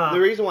 The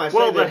reason why I say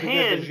well, that the is because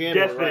hand the Jinn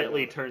were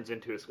definitely right. turns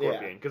into a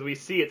scorpion because we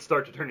see it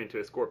start to turn into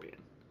a scorpion.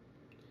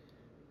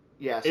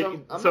 Yeah,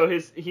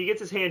 He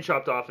gets his hand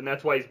chopped off, and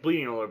that's why he's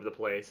bleeding all over the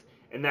place.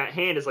 And that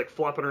hand is like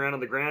flopping around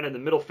on the ground, and the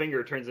middle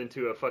finger turns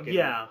into a fucking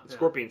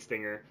scorpion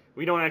stinger.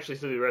 We don't actually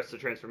see the rest of the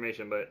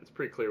transformation, but it's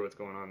pretty clear what's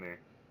going on there.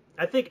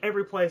 I think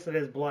every place that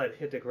his blood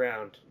hit the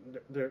ground,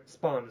 there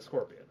spawned a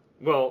scorpion.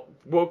 Well,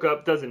 woke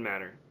up doesn't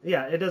matter.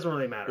 Yeah, it doesn't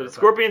really matter. The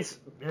scorpions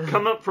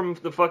come up from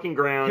the fucking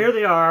ground. Here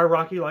they are,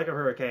 rocky like a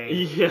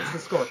hurricane. Yeah. It's the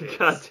scorpions.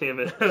 God damn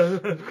it.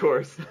 Of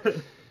course.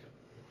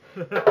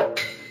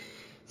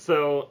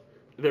 So,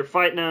 they're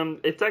fighting them.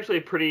 It's actually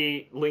a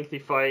pretty lengthy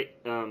fight.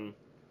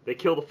 They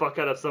kill the fuck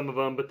out of some of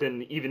them, but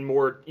then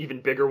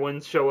even bigger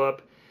ones show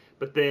up.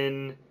 But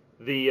then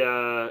the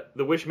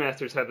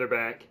Wishmasters have their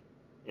back,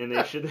 and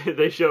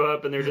they show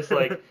up, and they're just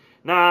like,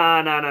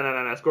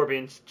 nah,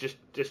 Scorpions, just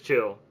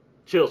chill.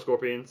 Chill,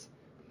 Scorpions.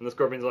 And the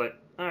Scorpion's like,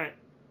 alright.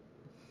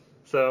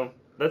 So,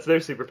 that's their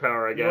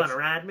superpower, I guess. You wanna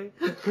ride me?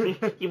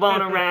 You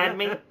wanna ride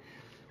me?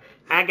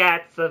 I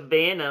got some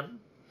venom.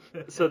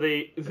 So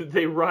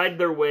they ride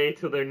their way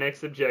to their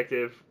next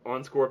objective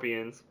on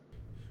Scorpions.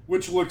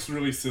 Which looks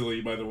really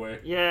silly, by the way.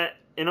 Yeah,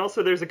 and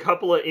also there's a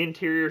couple of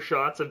interior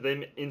shots of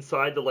them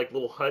inside the like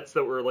little huts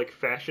that were like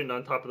fashioned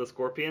on top of the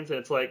Scorpions, and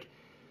it's like,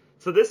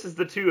 so this is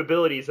the two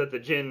abilities that the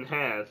Jinn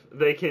have.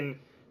 They can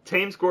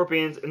tame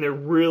Scorpions, and they're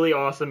really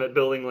awesome at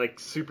building like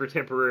super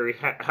temporary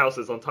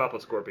houses on top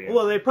of Scorpions.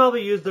 Well, they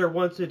probably use their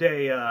once a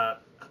day,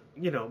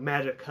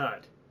 magic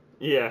hut.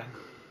 Yeah.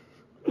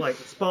 Like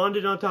spawned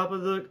it on top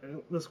of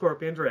the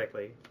Scorpion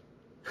directly.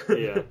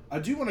 Yeah. I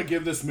do want to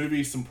give this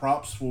movie some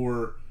props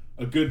for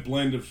a good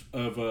blend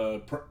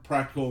of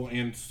practical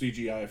and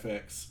CGI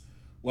effects.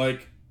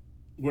 Like,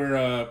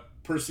 where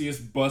Perseus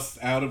busts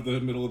out of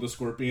the middle of the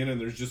Scorpion and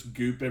there's just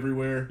goop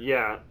everywhere.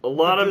 Yeah. A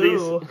lot of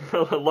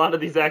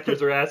these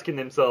actors are asking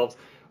themselves,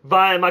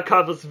 why am I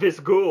covers this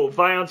ghoul?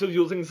 Why aren't you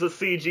using the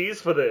CGs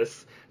for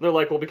this? And they're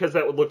like, well, because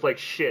that would look like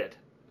shit.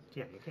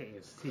 Yeah, you can't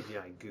use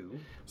CGI goo.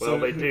 Well,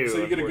 they do. So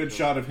you get a good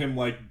shot of him,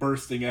 like,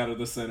 bursting out of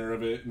the center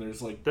of it, and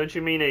there's, like... Don't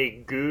you mean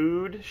a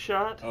good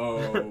shot?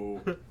 Oh.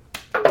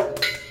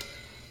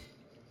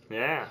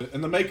 Yeah.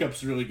 And the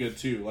makeup's really good,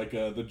 too. Like,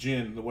 the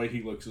Jinn, the way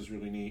he looks is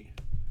really neat.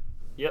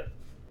 Yep.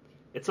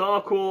 It's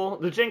all cool.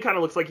 The Jinn kind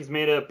of looks like he's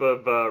made up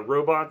of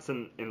robots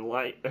and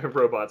light.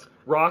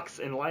 Rocks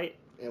and light.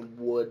 And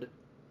wood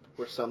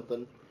or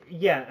something.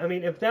 Yeah, I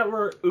mean, if that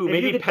were... Ooh,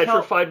 maybe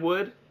petrified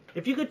wood?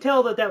 If you could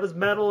tell that was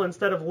metal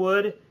instead of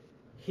wood,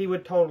 he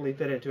would totally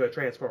fit into a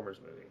Transformers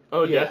movie.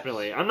 Oh, Yes.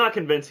 definitely. I'm not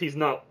convinced he's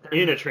not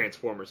in a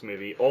Transformers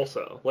movie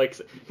also. Like,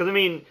 because, I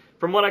mean,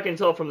 from what I can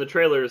tell from the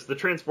trailers, the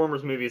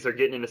Transformers movies are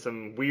getting into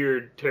some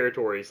weird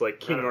territories, like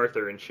King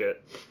Arthur and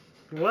shit.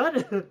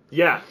 What?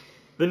 Yeah.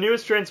 The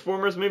newest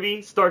Transformers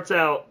movie starts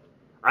out...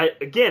 I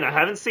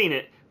haven't seen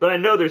it, but I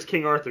know there's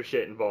King Arthur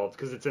shit involved,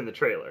 because it's in the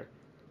trailer.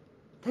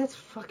 That's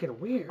fucking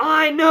weird.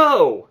 I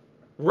know!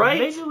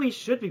 Right? Maybe we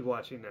should be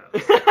watching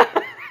those.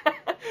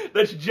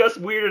 That's just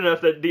weird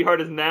enough that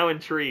D-Hart is now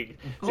intrigued.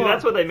 See,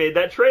 that's what they made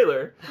that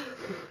trailer.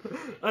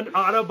 An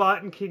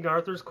Autobot in King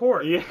Arthur's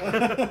court.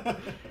 Yeah.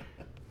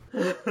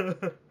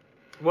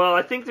 Well,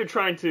 I think they're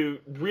trying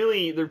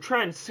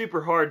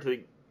super hard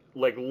to,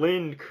 like,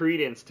 lend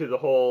credence to the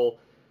whole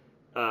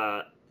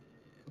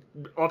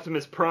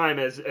Optimus Prime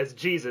as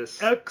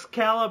Jesus.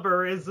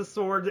 Excalibur is the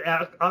sword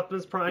that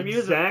Optimus Prime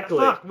uses. Exactly.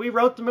 Fuck, we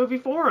wrote the movie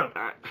for him.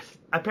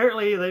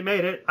 Apparently they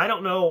made it. I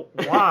don't know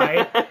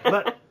why,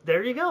 but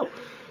there you go.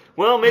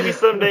 Well, maybe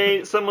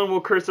someday someone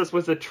will curse us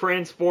with a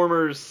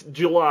Transformers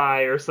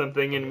July or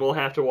something, and we'll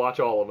have to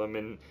watch all of them,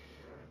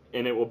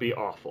 and it will be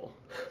awful.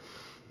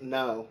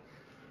 No.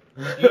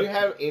 Do you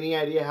have any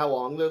idea how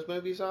long those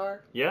movies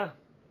are? Yeah.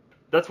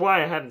 That's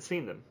why I haven't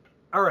seen them.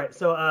 All right,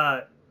 so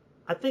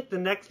I think the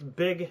next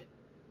big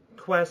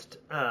quest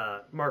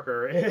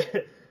marker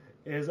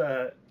is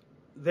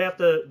they have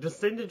to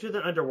descend into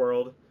the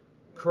underworld,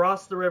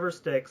 cross the river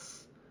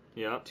Styx,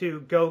 Yeah.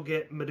 to go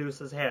get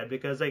Medusa's head,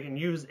 because they can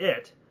use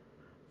it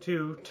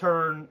to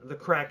turn the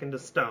Kraken to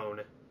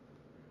stone.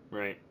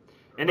 Right.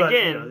 And But,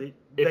 again, you know, they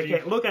if you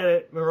can't look at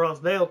it, or else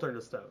they'll turn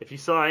to stone. if you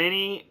saw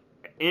any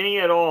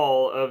at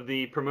all of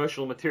the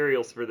promotional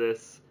materials for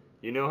this,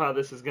 you know how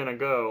this is gonna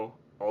go.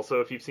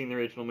 Also, if you've seen the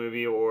original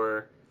movie,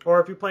 or Or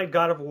if you played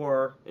God of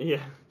War.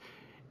 yeah,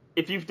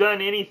 if you've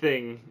done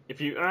anything,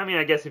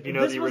 I guess if you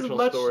know This the was original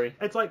much, story.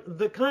 It's like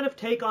the kind of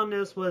take on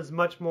this was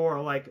much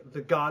more like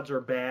the gods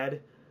are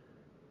bad,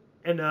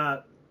 and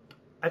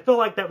I feel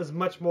like that was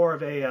much more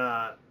of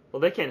a. Well,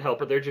 they can't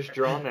help it; they're just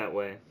drawn that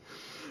way.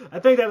 I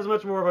think that was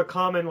much more of a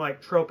common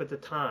like trope at the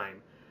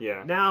time.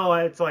 Yeah. Now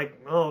it's like,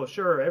 oh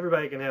sure,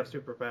 everybody can have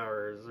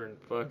superpowers and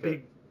Fuck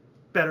be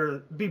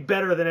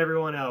better than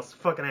everyone else.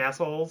 Fucking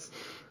assholes.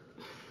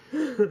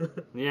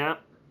 Yeah.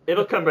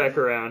 It'll come back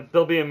around.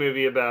 There'll be a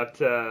movie about.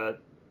 Well,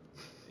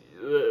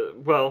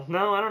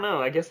 no, I don't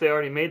know. I guess they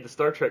already made the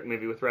Star Trek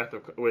movie with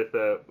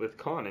with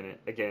Khan in it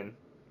again.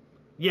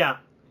 Yeah,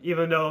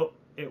 even though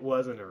it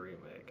wasn't a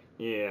remake.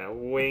 Yeah,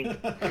 wink.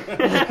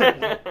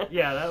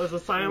 Yeah, that was a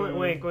silent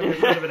wink when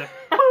you're of it.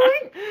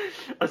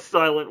 A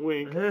silent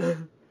wink.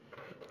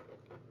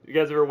 You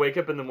guys ever wake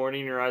up in the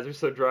morning and your eyes are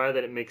so dry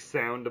that it makes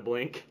sound to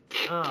blink?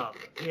 Oh,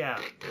 yeah.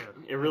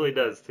 It really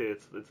does too.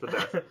 It's the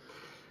best.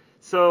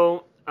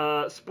 So,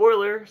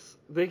 spoilers,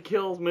 they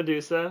kill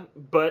Medusa,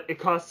 but it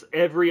costs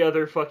every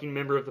other fucking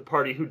member of the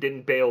party who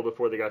didn't bail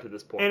before they got to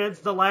this point. And it's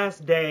the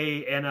last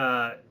day, and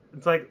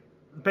it's like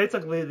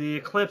basically the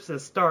eclipse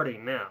is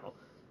starting now.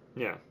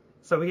 Yeah.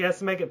 So he has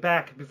to make it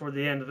back before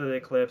the end of the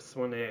eclipse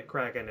when the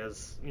Kraken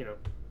is,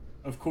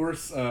 Of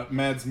course,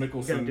 Mads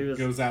Mikkelsen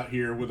goes out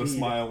here with a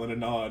smile and a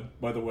nod,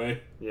 by the way.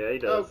 Yeah, he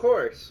does. Oh, of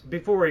course.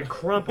 before he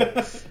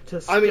crumples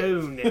to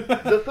stone.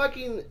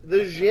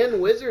 The Jin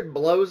wizard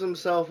blows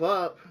himself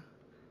up.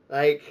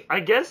 Like,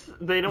 I guess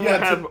they don't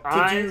have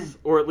eyes,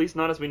 or at least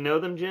not as we know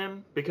them,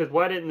 Jim, because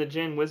why didn't the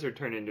Jin wizard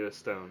turn into a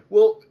stone?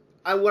 well,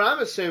 what I'm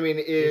assuming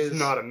is He's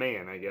not a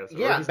man, I guess.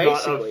 Yeah, or he's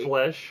basically. not of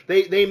flesh.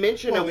 They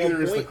mention Well, at one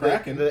neither is the point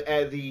Kraken. that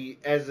as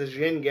the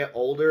Jin get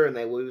older and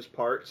they lose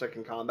parts, like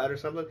in combat or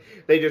something,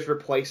 they just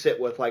replace it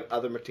with like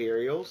other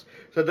materials.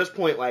 So at this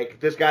point,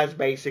 like this guy's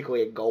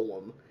basically a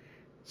golem.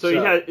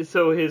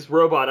 So his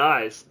robot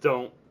eyes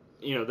don't.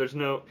 There's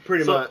no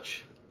Pretty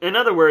much. In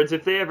other words,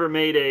 if they ever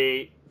made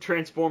a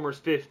Transformers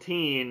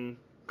 15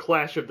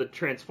 Clash of the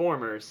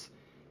Transformers,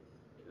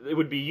 it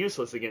would be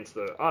useless against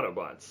the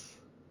Autobots.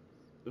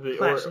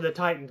 Clash of the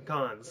Titan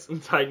Cons.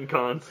 Titan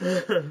Cons.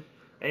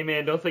 Hey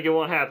man, don't think it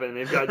won't happen.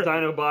 They've got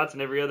Dinobots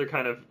and every other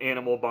kind of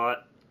animal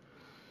bot.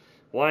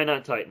 Why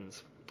not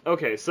Titans?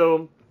 Okay,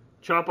 so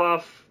chop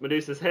off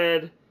Medusa's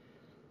head.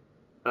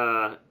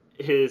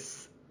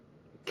 His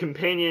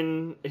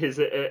companion, his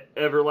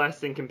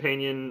everlasting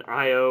companion,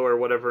 Io, or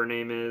whatever her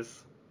name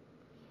is,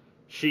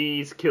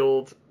 she's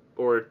killed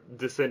or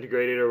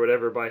disintegrated or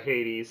whatever by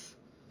Hades.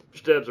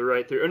 Stabs her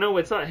right through. Oh, no,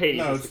 it's not Hades.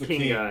 No, it's the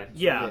king guy.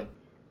 Yeah.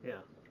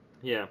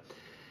 Yeah.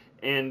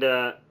 And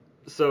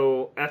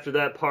so after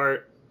that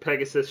part,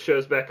 Pegasus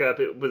shows back up.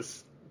 It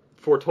was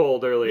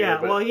foretold earlier. Yeah,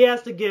 but well, he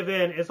has to give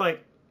in. It's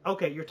like,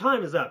 okay, your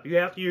time is up. You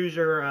have to use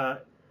your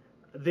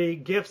the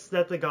gifts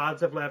that the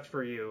gods have left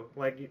for you,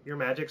 like your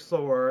magic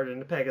sword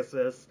and the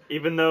Pegasus.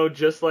 even though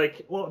just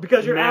like Well,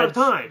 because you're out of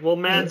time. Well,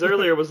 Mads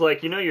earlier was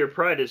like, your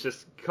pride is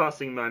just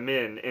costing my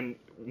men, and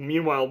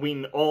meanwhile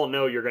we all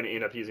know you're going to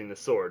end up using the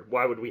sword.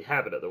 Why would we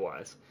have it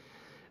otherwise?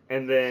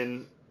 And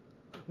then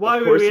Why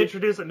of would course we he-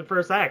 introduce it in the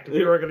first act if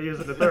you were going to use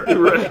it in the third?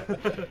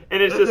 Right.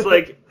 And it's just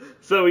like,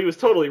 so he was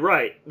totally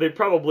right. They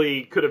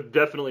probably could have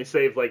definitely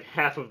saved like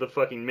half of the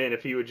fucking men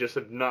if he would just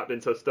have not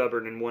been so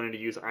stubborn and wanted to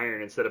use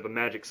iron instead of a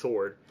magic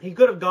sword. He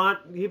could have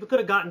gotten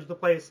to the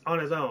place on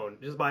his own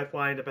just by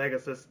flying to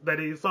Pegasus that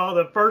he saw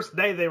the first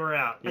day they were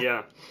out.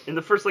 Yeah, in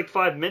the first like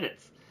 5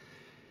 minutes.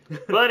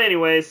 But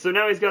anyways, so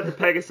now he's got the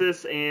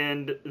Pegasus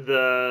and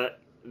the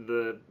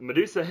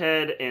Medusa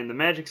head and the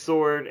magic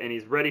sword, and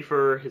he's ready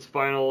for his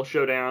final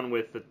showdown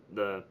with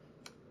the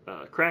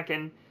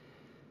Kraken.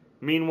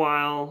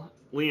 Meanwhile,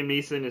 Liam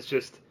Neeson is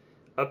just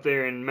up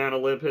there in Mount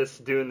Olympus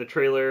doing the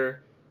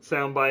trailer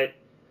soundbite,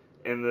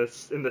 and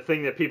the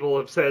thing that people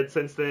have said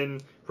since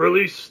then,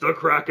 "Release the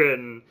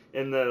Kraken,"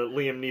 in the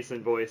Liam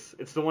Neeson voice.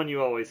 It's the one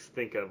you always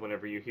think of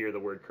whenever you hear the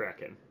word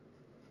Kraken,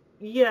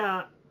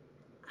 Yeah,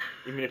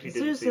 even if you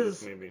didn't Zeus see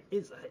this movie.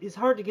 is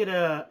hard to get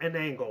an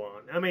angle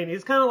on. I mean,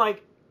 he's kind of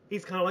like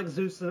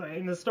Zeus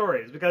in the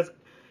stories because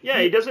Yeah,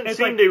 he doesn't it's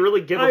seem like, to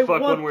really give a I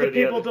fuck want one way or the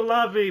people other. to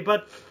love me,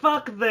 but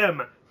fuck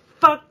them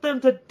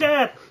to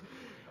death.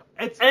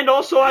 And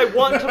also, I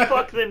want to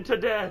fuck them to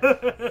death.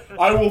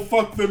 I will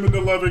fuck them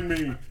into loving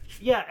me.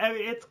 Yeah, I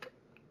mean,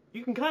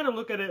 you can kind of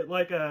look at it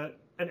like an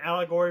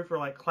allegory for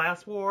like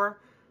class war,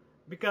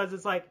 because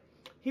it's like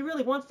he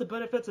really wants the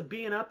benefits of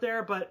being up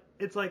there, but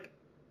it's like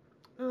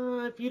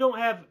if you don't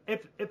have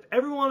if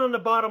everyone on the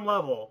bottom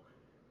level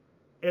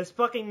is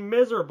fucking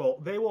miserable,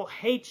 they will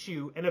hate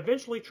you and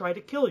eventually try to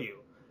kill you.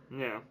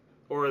 Yeah,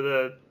 or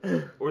the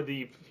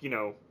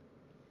the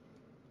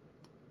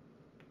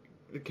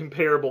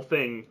comparable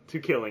thing to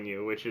killing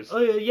you, which is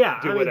Yeah,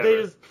 do I mean whatever.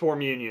 they just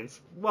Form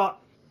unions. well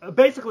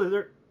basically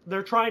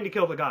they're trying to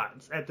kill the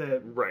gods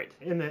Right.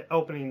 in the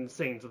opening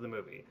scenes of the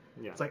movie.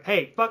 Yeah. It's like,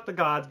 hey, fuck the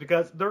gods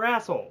because they're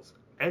assholes,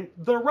 and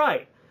they're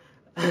right.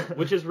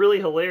 Which is really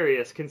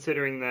hilarious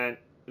considering that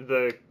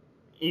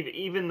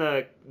even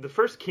the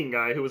first king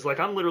guy who was like,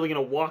 I'm literally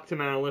gonna walk to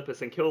Mount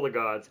Olympus and kill the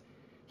gods,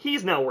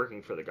 he's now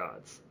working for the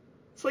gods.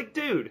 It's like,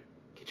 dude,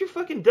 get your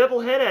fucking devil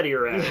head out of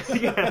your ass.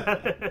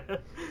 Yeah.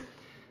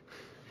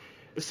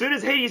 As soon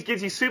as Hades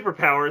gives you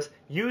superpowers,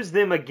 use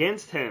them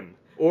against him.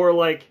 Or,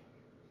 like,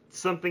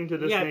 something to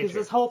this Yeah, nature. because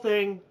this whole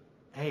thing,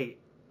 hey,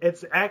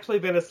 it's actually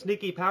been a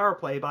sneaky power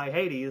play by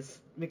Hades,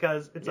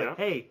 because it's Yeah. like,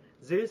 hey,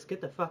 Zeus,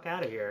 get the fuck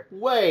out of here.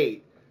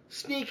 Wait,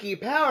 sneaky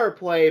power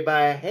play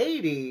by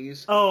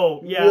Hades?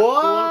 Oh, yeah.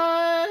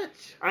 What?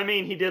 I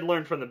mean, he did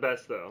learn from the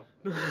best, though.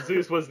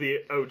 Zeus was the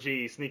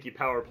OG sneaky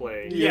power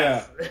play.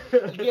 Yeah.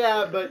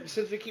 Yeah, but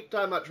since we keep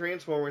talking about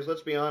Transformers,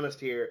 let's be honest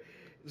here.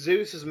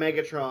 Zeus is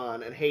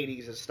Megatron and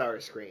Hades is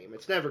Starscream.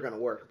 It's never gonna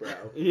work, bro.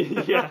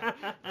 Yeah,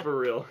 for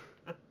real.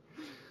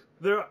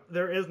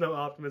 There is no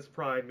Optimus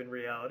Prime in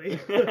reality.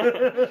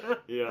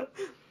 Yeah.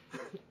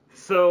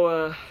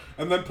 So,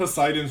 And then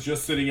Poseidon's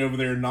just sitting over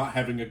there not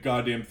having a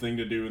goddamn thing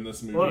to do in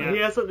this movie. Well, Yeah. he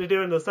has something to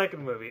do in the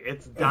second movie.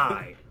 It's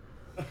die.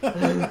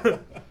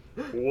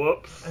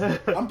 whoops.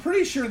 I'm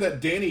pretty sure that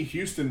Danny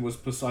Houston was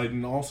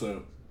Poseidon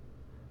also.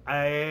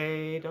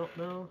 I don't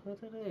know who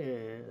that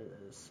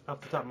is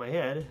off the top of my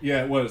head.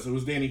 Yeah, it was. It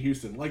was Danny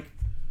Houston. Like,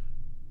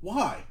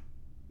 why?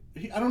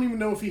 I don't even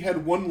know if he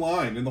had one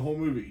line in the whole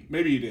movie.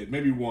 Maybe he did.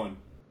 Maybe one.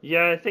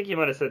 Yeah, I think he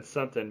might have said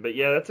something, but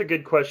yeah, that's a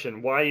good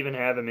question. Why even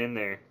have him in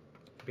there?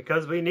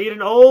 Because we need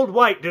an old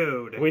white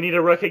dude. We need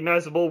a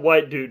recognizable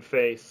white dude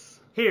face.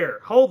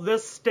 Here, hold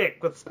this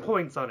stick with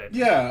points on it.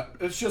 Yeah,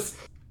 it's just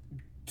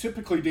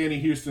typically Danny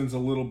Houston's a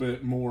little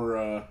bit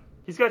more.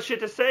 He's got shit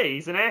to say.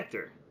 He's an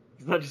actor.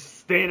 He's not just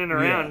standing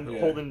around Yeah.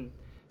 holding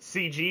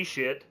CG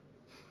shit.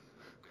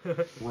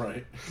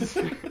 Right.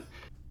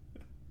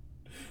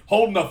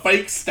 Holding a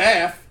fake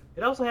staff.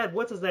 It also had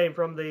what's his name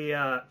from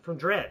the from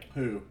Dredd,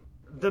 Who?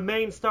 the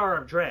main star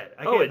of Dredd.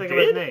 I Oh, can't it think of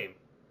his did? name.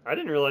 I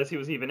didn't realize he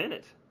was even in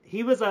it.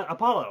 He was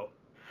Apollo.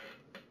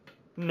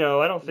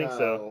 No, I don't think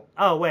so.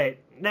 Oh wait,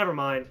 never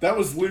mind. That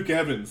was Luke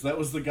Evans. That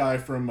was the guy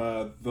from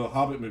the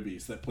Hobbit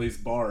movies that plays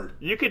Bard.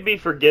 You could be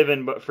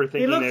forgiven but for He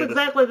thinking looks they're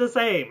exactly the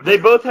same. They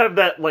both have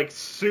that, like,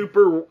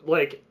 super,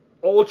 like,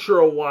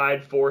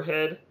 ultra-wide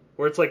forehead,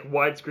 where it's, like,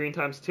 widescreen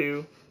times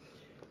 2.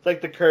 It's like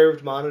the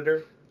curved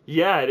monitor.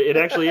 Yeah, it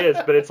actually is,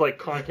 but it's, like,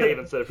 concave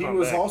instead of He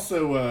convex. was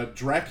also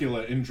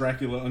Dracula in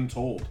Dracula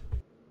Untold.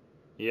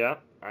 Yeah,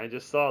 I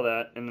just saw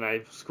that, and then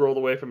I scrolled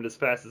away from it as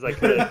fast as I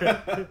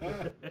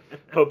could,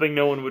 hoping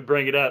no one would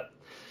bring it up.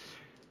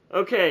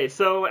 Okay,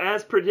 so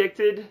as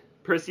predicted,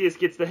 Perseus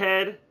gets the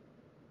head,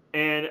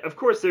 and of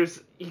course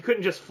he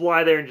couldn't just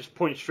fly there and just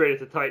point straight at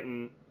the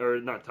Titan, or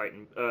not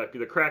Titan,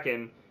 the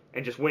Kraken,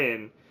 and just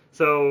win.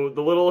 So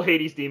the little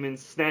Hades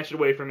demons snatch it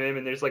away from him,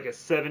 and there's like a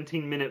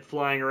 17-minute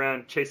flying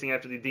around chasing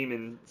after the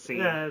demon scene.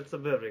 Yeah, it's a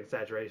bit of an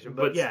exaggeration,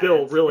 But but yeah,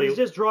 still, really- he's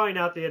just drawing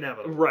out the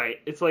inevitable. Right.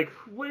 It's like,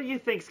 what do you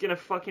think's gonna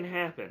fucking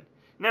happen?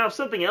 Now, if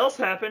something else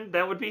happened,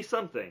 that would be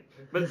something.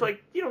 But it's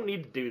like, you don't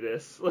need to do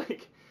this.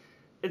 Like,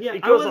 Yeah,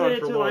 it I goes wasn't on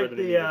into for longer like than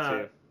it needed the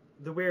to.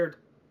 the weird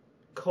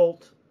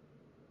cult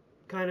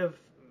kind of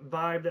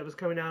vibe that was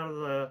coming out of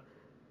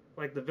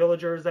the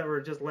villagers that were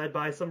just led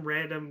by some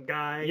random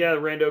guy. Yeah,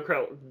 the rando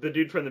crowd, the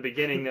dude from the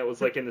beginning that was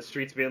like in the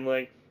streets being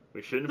like,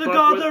 we shouldn't the fuck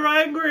gods with, are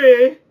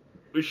angry.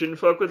 we shouldn't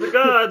fuck with the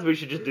gods. We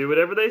should just do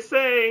whatever they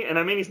say. And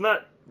I mean, he's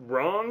not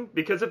wrong,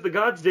 because if the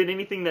gods did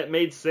anything that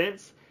made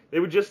sense,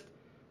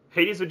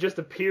 Hades would just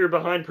appear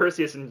behind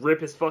Perseus and rip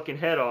his fucking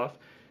head off,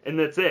 and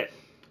that's it.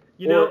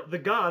 You know, the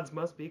gods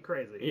must be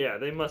crazy. Yeah,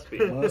 they must be.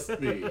 Must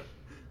be.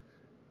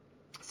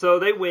 So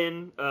they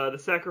win. The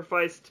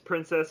sacrificed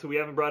princess, who we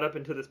haven't brought up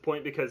until this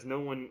point because no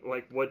one,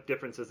 like, what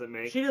difference does it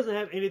make? She doesn't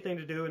have anything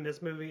to do in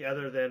this movie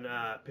other than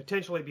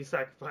potentially be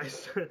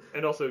sacrificed.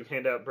 And also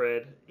hand out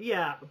bread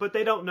Yeah, but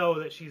they don't know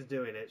that she's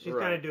doing it. She's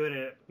Right. kind of doing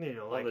it,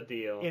 on the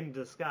deal. in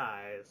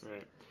disguise.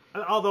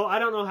 Right. Although I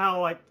don't know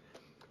how, like,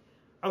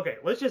 okay,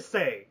 let's just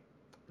say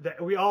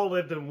that we all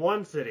lived in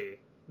one city.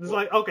 It's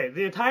like, okay,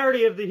 the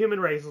entirety of the human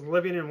race is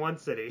living in one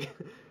city.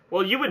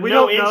 Well, you would We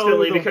know don't know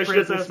instantly who the because she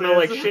doesn't princess smell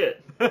like is.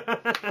 shit.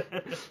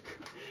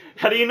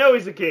 How do you know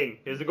he's a king?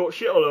 He's got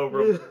shit all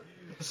over him.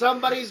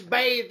 Somebody's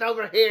bathed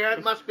over here.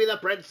 It must be the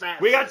princess.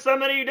 We got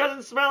somebody who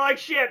doesn't smell like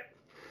shit.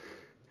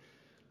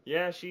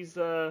 Yeah, she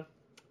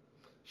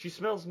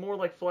smells more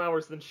like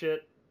flowers than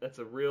shit. That's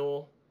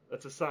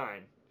a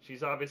sign.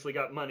 She's obviously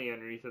got money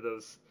underneath of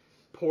those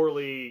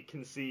poorly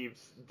conceived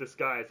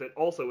disguise that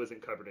also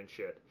isn't covered in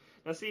shit.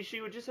 Now see, she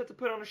would just have to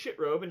put on a shit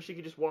robe and she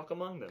could just walk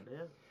among them. Yeah.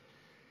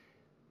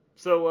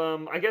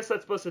 So, I guess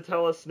that's supposed to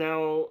tell us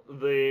now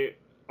the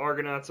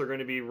Argonauts are going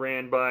to be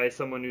ran by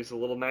someone who's a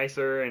little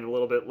nicer and a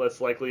little bit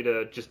less likely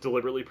to just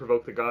deliberately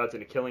provoke the gods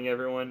into killing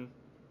everyone.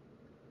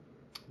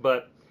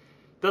 But,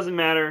 doesn't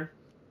matter.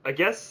 I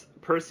guess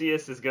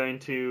Perseus is going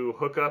to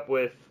hook up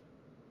with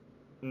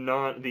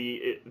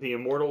the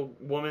immortal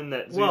woman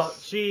that Zeus... Well,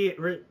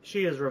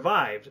 she is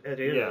revived at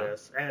the end Yeah. of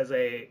this as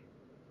a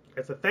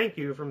thank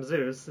you from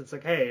Zeus. It's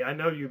like, hey, I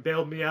know you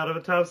bailed me out of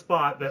a tough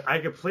spot that I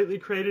completely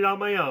created on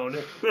my own.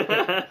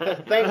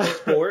 Thanks,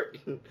 sport.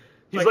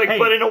 He's like, like, hey.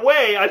 but in a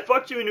way, I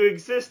fucked you into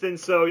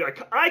existence, so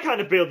I kind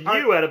of bailed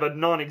you out of a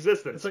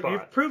non-existent It's like, spot.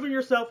 you've proven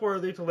yourself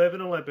worthy to live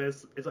in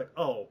Olympus. It's like,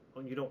 oh,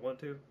 well, you don't want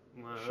to?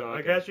 I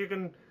Shocking. guess you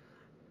can,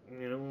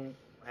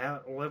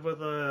 live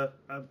with a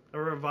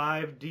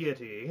revived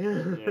deity.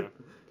 Yeah.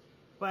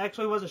 But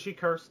actually, wasn't she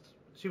cursed?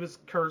 She was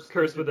cursed.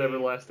 Cursed into with being-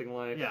 everlasting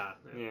life. Yeah.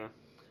 Yeah.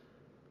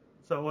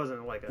 So it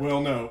wasn't like a... Well,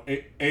 no,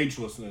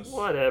 agelessness.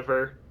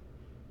 Whatever.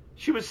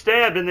 She was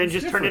stabbed and then It's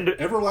just different. turned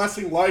into...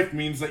 Everlasting life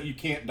means that you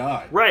can't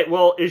die. Right,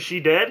 well, is she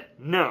dead?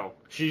 No.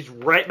 She's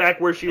right back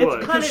where she was.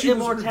 It's kind of she was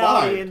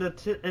immortality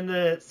revived. in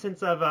the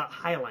sense of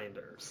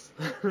Highlanders.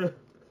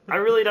 I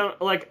really don't...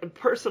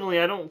 personally,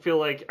 I feel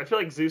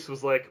like Zeus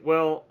was like,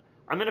 well,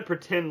 I'm going to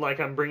pretend like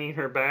I'm bringing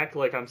her back,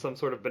 like I'm some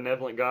sort of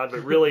benevolent god,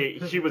 but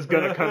really, she was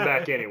going to come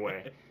back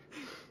anyway.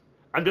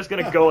 I'm just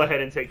going to go ahead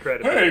and take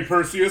credit. for Hey, it.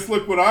 Perseus,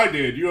 look what I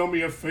did. You owe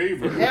me a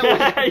favor. Yeah,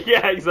 well,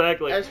 Yeah,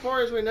 exactly. as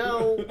far as we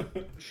know,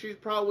 she's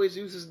probably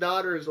Zeus's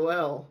daughter as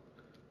well.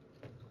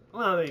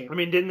 Well, I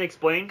mean, didn't they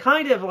explain?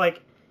 kind of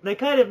like they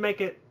kind of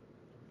make it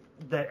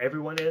that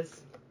everyone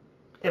is,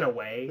 in a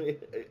way.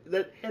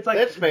 It's like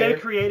That's fair. they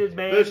created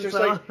man. But it's just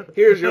so... like,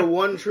 here's your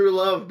one true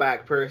love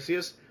back,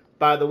 Perseus.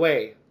 By the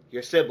way,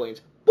 your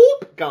siblings,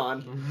 boop,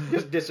 gone.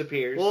 Just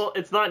disappears. Well,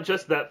 it's not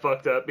just that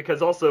fucked up,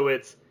 because also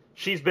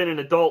she's been an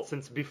adult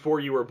since before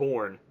you were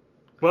born.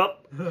 Well,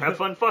 have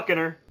fun fucking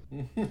her.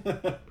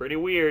 Pretty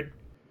weird.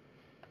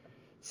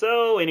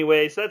 So,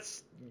 anyways,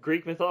 that's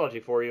Greek mythology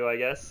for you, I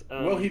guess.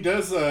 Well, he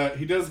does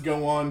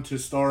go on to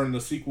star in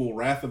the sequel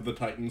Wrath of the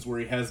Titans, where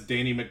he has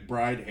Danny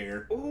McBride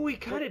hair. Oh, he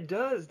kind of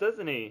does,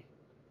 doesn't he?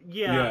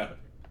 Yeah.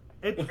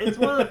 It's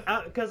one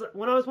of because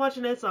when I was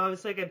watching this, I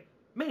was thinking,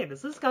 man,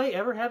 does this guy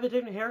ever have a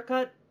different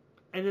haircut?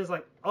 And it's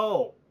like,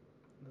 oh,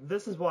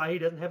 this is why he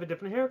doesn't have a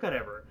different haircut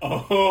ever.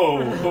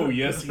 Oh,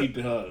 yes, he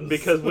does.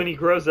 Because when he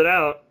grows it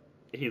out,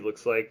 he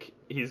looks like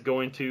he's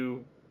going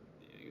to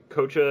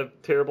coach a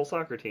terrible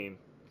soccer team.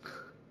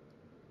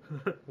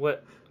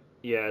 What?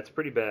 Yeah, it's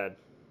pretty bad.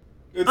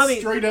 it's I mean,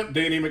 straight up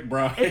Danny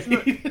McBride. It's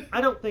not,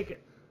 I don't think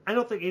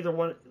either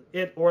one,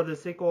 it or the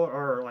sequel,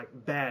 are like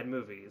bad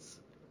movies.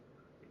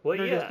 Well,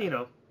 They're yeah.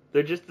 just,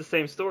 They're just the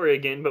same story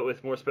again, but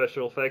with more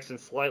special effects and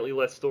slightly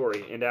less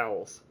story and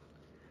owls.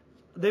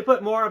 they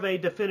put more of a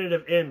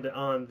definitive end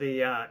on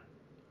the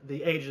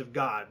Age of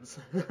Gods.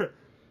 Well,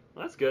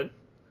 that's good.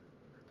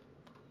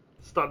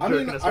 Stop I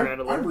jerking mean, us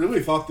around a I little.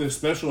 really thought the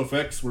special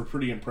effects were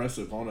pretty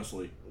impressive,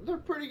 honestly. They're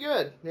pretty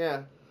good,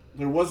 yeah.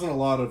 There wasn't a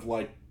lot of,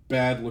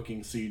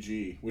 bad-looking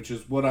CG, which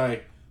is what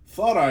I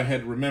thought I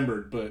had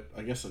remembered, but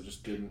I guess I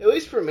just didn't. At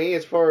least for me,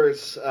 as far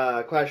as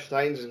Clash of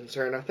Titans is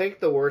concerned, I think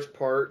the worst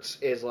parts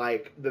is,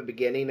 the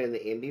beginning and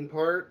the ending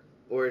part,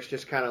 where it's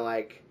just kind of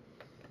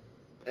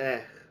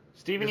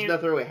Steven, just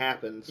nothing really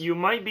happens. you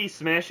might be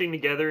smashing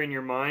together in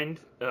your mind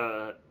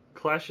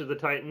Clash of the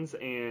Titans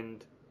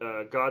and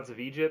Gods of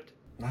Egypt.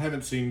 I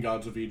haven't seen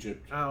Gods of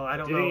Egypt. Oh, I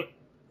don't Did know.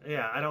 he-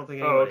 Yeah, I don't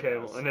think. Oh, Anybody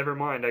okay. does. Well, never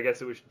mind. I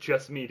guess it was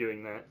just me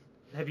doing that.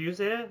 Have you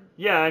seen it?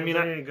 Yeah, I Was mean, it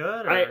I any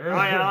good? Or?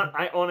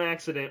 I on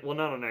accident, well,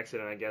 not on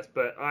accident, I guess,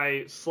 but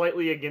I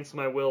slightly against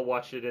my will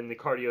watched it in the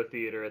cardio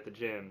theater at the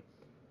gym.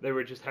 They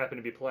were just happened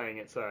to be playing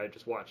it, so I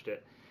just watched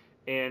it.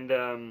 And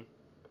I'm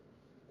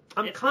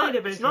it's kind not,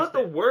 of it's not the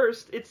interested.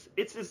 worst.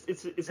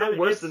 It's I not mean,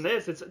 worse it's- than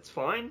this. It's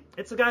fine.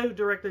 It's the guy who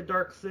directed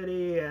Dark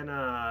City and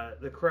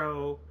The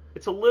Crow.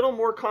 It's a little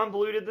more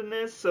convoluted than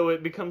this, so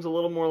it becomes a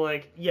little more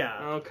like, Yeah.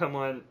 oh come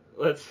on,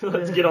 let's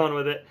get on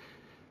with it.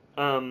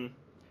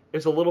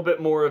 There's a little bit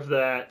more of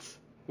that.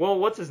 Well,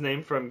 what's his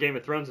name from Game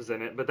of Thrones is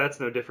in it, but that's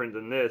no different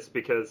than this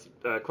because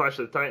Clash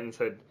of the Titans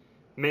had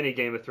many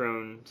Game of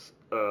Thrones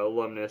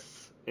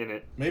alumnus in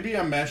it. Maybe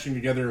I'm mashing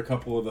together a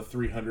couple of the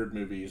 300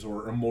 movies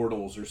or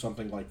Immortals or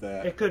something like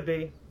that. It could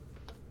be.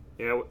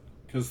 Yeah,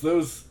 Because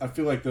those, I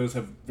feel like those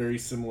have very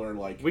similar,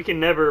 we can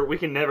never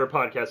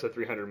podcast with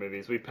 300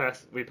 movies. We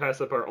pass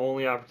up our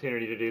only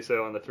opportunity to do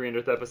so on the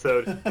 300th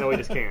episode. No, we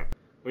just can't.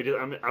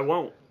 I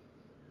won't.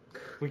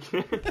 We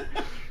can't.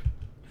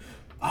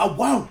 I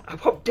won't! I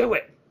won't do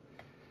it.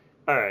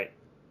 All right.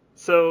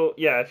 So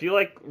yeah, if you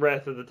like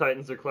Wrath of the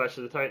Titans or Clash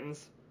of the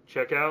Titans,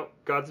 check out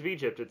Gods of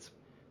Egypt. It's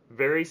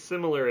very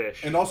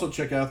similar-ish. And also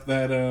check out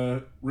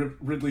that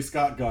Ridley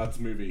Scott Gods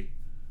movie.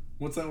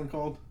 What's that one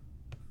called?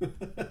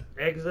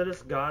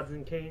 Exodus, Gods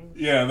and Kings.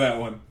 Yeah, that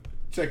one.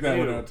 Check that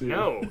one Ew, out too.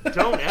 no,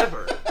 don't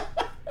ever.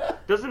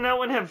 Doesn't that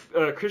one have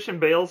Christian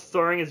Bale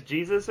starring as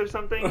Jesus or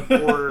something?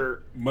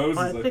 Or Moses,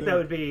 I think that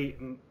would be.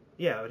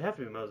 Yeah, it would have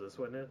to be Moses,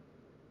 wouldn't it?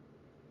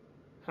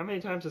 how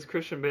many times has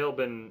Christian Bale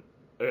been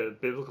a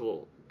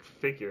biblical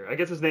figure? I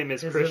guess his name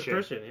is It's Christian.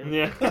 Christian,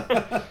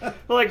 Yeah.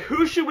 Like,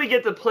 who should we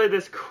get to play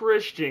this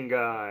Christian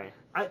guy?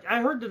 I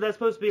heard that that's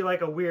supposed to be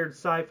like a weird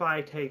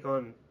sci-fi take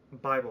on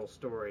Bible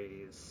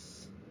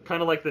stories.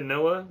 Kind of like the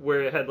Noah,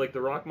 where it had like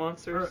the rock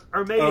monsters.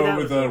 Or maybe Oh, that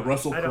with was the one.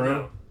 Russell I don't Crowe?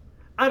 know.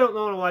 I don't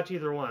want to watch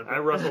either one. I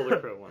Russell the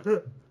Crowe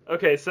one.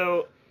 Okay,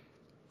 so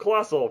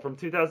Colossal from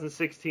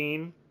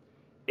 2016.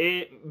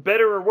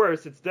 Better or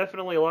worse, it's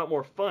definitely a lot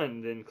more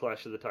fun than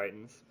Clash of the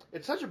Titans.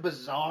 It's such a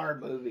bizarre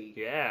movie.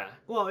 Yeah.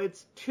 Well,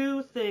 it's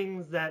two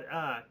things that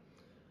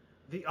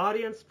the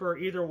audience for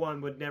either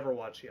one would never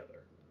watch the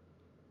other.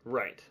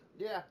 Right.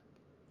 Yeah.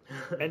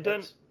 And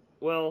done,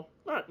 well,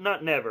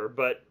 not never,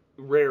 but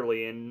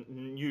rarely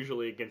and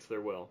usually against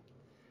their will.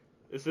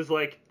 This is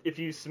like if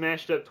you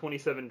smashed up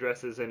 27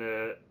 dresses in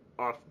a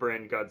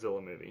off-brand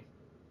Godzilla movie.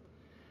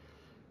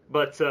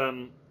 But,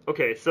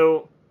 okay,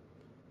 so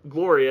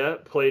Gloria,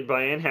 played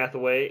by Anne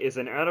Hathaway, is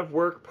an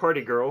out-of-work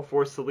party girl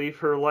forced to leave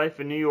her life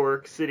in New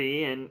York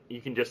City, and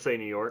you can just say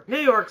New York. New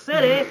York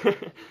City!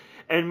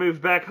 And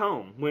move back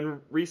home. When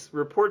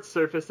reports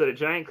surface that a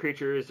giant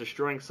creature is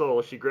destroying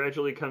Seoul, she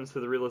gradually comes to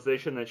the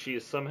realization that she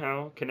is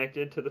somehow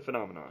connected to the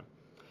phenomenon.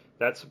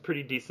 That's a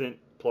pretty decent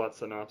plot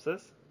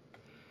synopsis.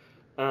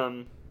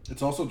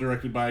 It's also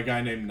directed by a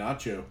guy named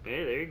Nacho.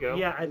 Hey, there you go.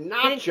 Yeah, I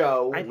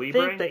Nacho.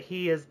 think that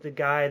he is the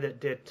guy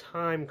that did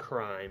Time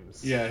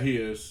Crimes. Yeah, he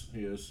is.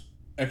 He is.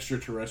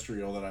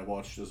 Extraterrestrial that I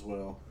watched as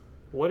well.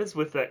 What is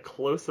with that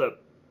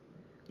close-up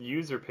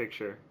user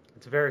picture?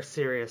 It's a very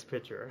serious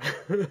picture.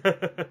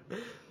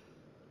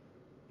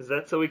 Is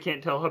that so we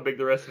can't tell how big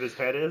the rest of his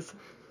head is?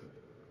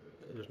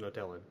 There's no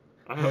telling.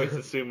 I always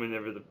assume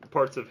whenever the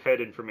parts of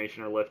head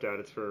information are left out,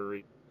 it's for a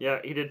reason. Yeah,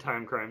 he did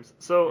Time Crimes.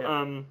 So,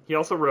 Yeah. He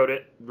also wrote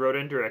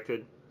and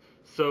directed.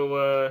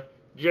 So,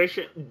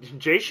 Jason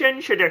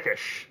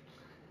Sudeikis.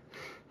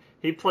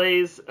 He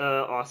plays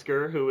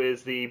Oscar, who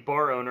is the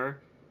bar owner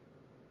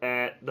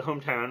at the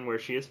hometown where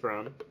she is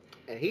from.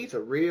 And he's a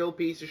real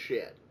piece of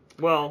shit.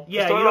 Well,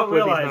 Yeah, to start you don't off with,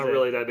 he's realize not it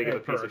really that big of a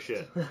at piece of first.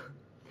 shit.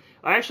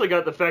 I actually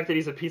got the fact that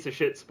he's a piece of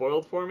shit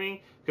spoiled for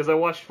me, because I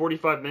watched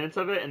 45 minutes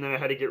of it, and then I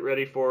had to get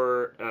ready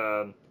for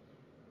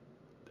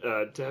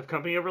to have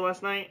company over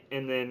last night,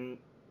 and then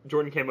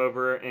Jordan came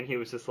over, and he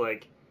was just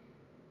like,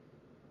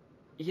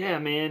 yeah,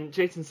 man,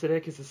 Jason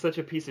Sudeikis is such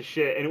a piece of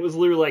shit, and it was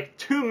literally like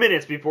 2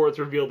 minutes before it's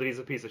revealed that he's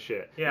a piece of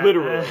shit. Yeah.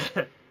 Literally.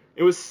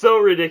 It was so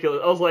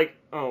ridiculous. I was like,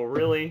 oh,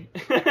 really?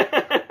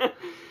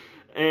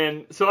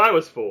 And so I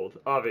was fooled,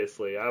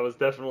 obviously. I was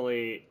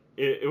definitely...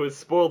 It was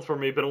spoiled for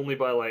me, but only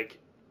by, like,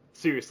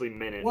 seriously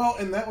minutes. Well,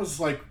 and that was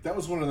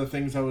one of the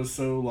things I was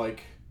so,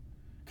 like,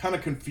 kind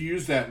of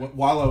confused at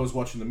while I was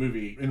watching the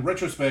movie. In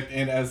retrospect,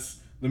 and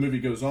as the movie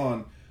goes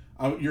on,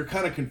 you're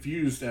kind of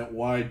confused at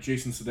why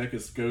Jason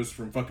Sudeikis goes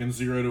from fucking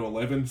 0 to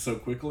 11 so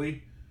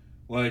quickly.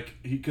 Like,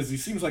 because he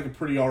seems like a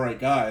pretty alright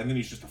guy, and then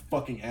he's just a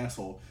fucking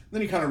asshole. And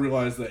then you kind of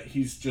realize that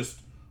he's just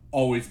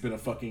always been a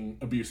fucking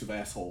abusive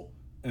asshole.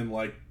 And,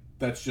 like,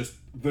 that's just...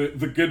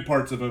 The good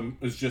parts of him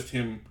is just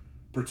him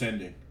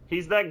pretending.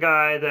 He's that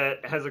guy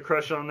that has a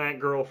crush on that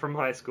girl from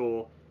high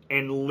school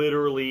and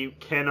literally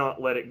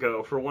cannot let it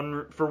go. For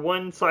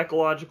one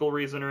psychological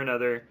reason or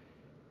another,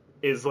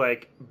 is,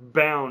 like,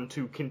 bound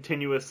to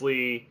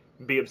continuously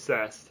be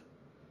obsessed.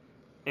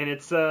 And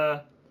it's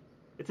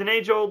an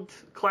age-old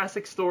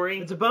classic story.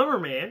 It's a bummer,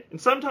 man.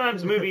 And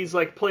sometimes movies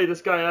like play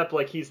this guy up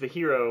like he's the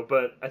hero,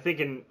 but I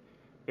think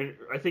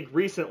I think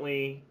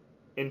recently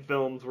in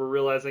films we're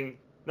realizing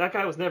that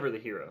guy was never the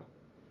hero.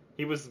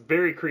 He was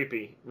very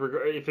creepy,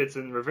 if it's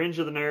in Revenge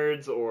of the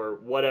Nerds or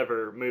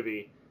whatever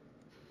movie.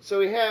 So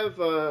we have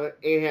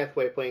Anne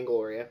Hathaway playing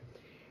Gloria,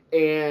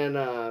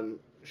 and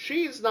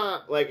she's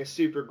not like a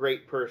super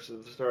great person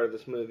at the start of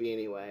this movie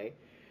anyway.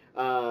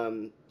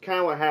 Kind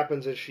of what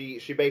happens is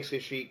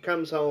she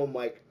comes home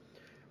like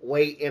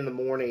late in the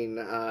morning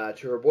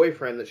to her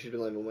boyfriend that she's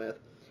been living with,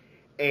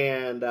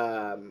 and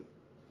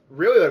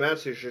really what it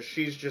amounts to is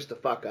she's just a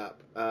fuck up.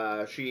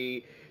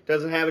 She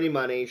doesn't have any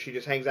money. She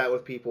just hangs out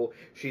with people.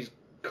 She's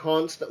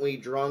constantly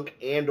drunk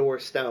and or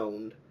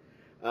stoned,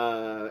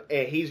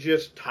 and he's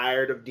just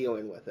tired of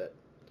dealing with it.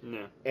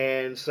 No.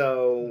 And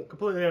so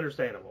Completely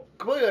understandable.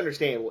 completely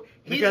understandable.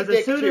 He's Because a dick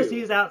as soon as too.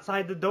 he's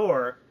outside the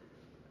door,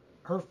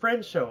 her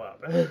friends show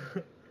up. And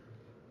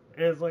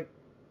it's like,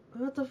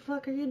 what the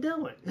fuck are you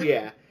doing?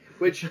 Yeah,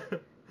 which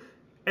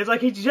It's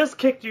like he just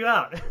kicked you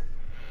out.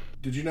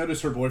 Did you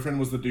notice her boyfriend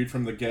was the dude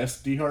from The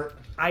Guest, D-Hart?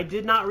 I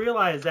did not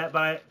realize that,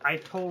 but I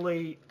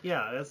totally,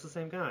 yeah, that's the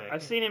same guy.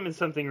 I've seen him in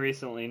something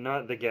recently,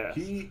 not The Guest.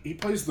 He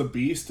plays the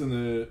Beast in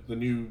the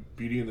new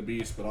Beauty and the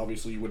Beast, but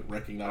obviously you wouldn't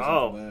recognize him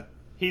Oh. from that.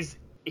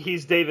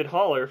 He's David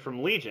Haller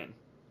from Legion.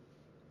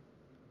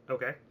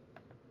 Okay.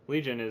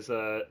 Legion is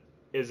a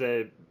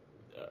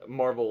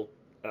Marvel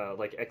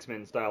like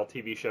X-Men style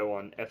TV show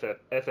on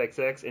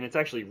FXX, and it's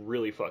actually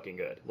really fucking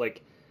good.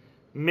 Like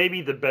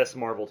maybe the best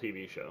Marvel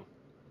TV show.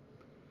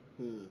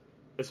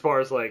 As far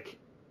as like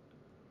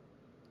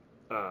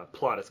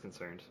plot is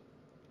concerned.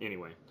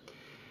 Anyway.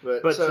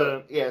 But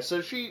so-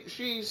 so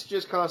she's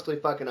just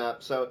constantly fucking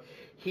up. So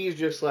he's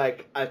just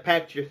like, I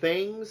packed your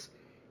things,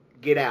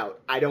 get out.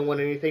 I don't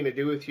want anything to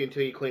do with you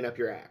until you clean up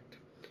your act.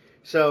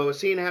 So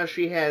seeing how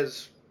she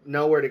has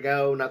nowhere to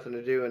go, nothing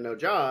to do, and no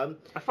job,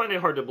 I find it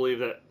hard to believe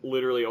that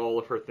literally all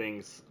of her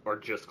things are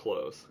just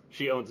clothes.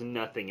 She owns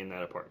nothing in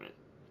that apartment.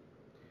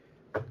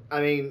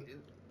 I mean,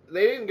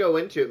 they didn't go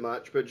into it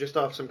much, but just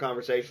off some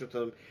conversation with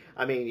them,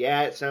 I mean,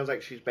 yeah, it sounds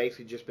like she's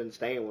basically just been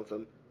staying with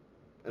them,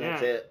 and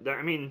that's it.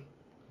 I mean,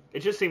 it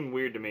just seemed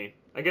weird to me.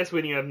 I guess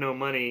when you have no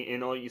money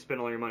and you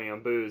spend all your money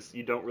on booze,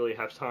 you don't really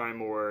have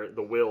time or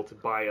the will to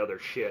buy other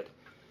shit.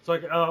 It's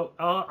like, oh,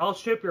 I'll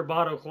ship your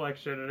bottle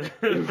collection.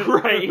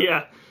 Right?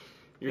 Yeah.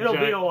 It'll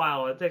be a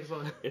while.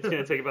 It's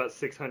gonna take about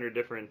 600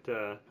 different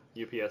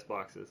UPS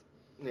boxes.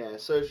 Yeah,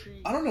 so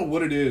she... I don't know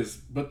what it is,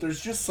 but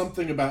there's just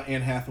something about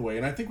Anne Hathaway,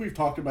 and I think we've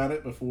talked about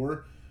it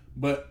before,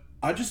 but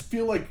I just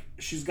feel like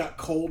she's got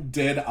cold,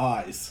 dead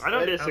eyes. I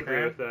don't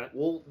disagree with that.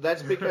 Well,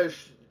 that's because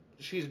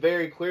she's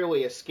very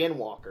clearly a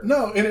skinwalker.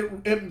 No,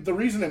 and the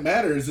reason it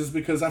matters is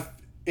because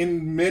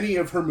in many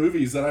of her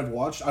movies that I've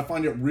watched, I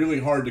find it really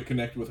hard to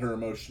connect with her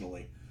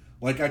emotionally.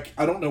 Like,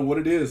 I don't know what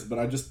it is, but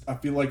I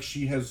feel like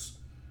she has,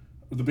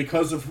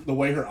 because of the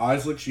way her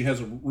eyes look, she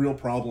has a real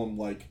problem,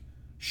 like,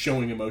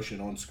 showing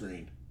emotion on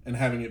screen and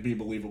having it be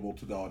believable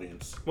to the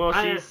audience. Well,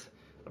 she's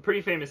a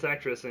pretty famous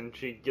actress, and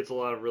she gets a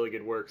lot of really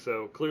good work,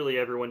 so clearly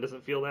everyone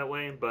doesn't feel that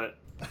way, but...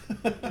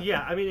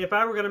 Yeah, I mean, if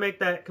I were going to make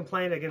that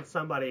complaint against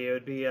somebody, it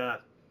would be,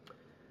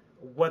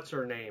 what's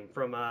her name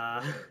from,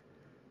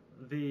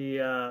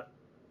 the,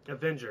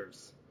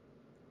 Avengers.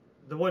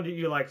 The one that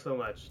you like so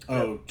much.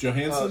 Oh,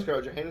 Johansson?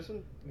 Scarlett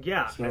Johansson?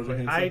 Yeah. Scarlett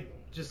Johansson? I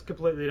just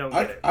completely don't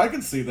get it. I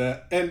can see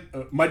that. And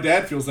my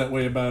dad feels that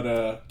way about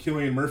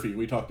Cillian Murphy,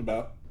 we talked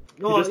about.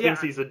 He just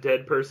thinks he's a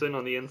dead person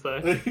on the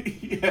inside.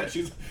 Yeah,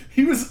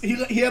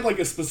 he had like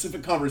a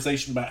specific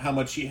conversation about how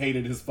much he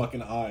hated his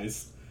fucking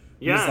eyes.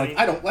 Yeah, he's like,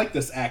 I don't like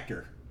this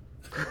actor.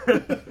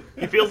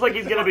 He feels like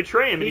he's gonna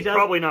betray him, and he's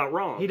probably not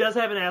wrong. He does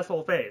have an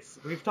asshole face.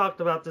 We've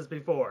talked about this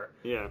before.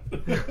 Yeah.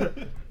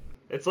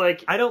 It's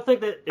like, I don't think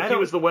that if he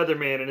was the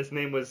weatherman and his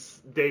name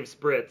was Dave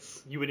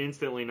Spritz, you would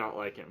instantly not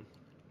like him.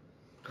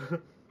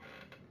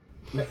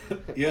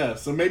 Yeah,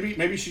 so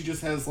maybe she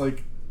just has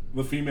like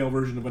the female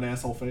version of an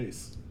asshole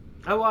face.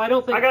 Well, I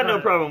don't think I got no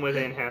problem with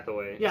Anne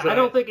Hathaway. Yeah, so I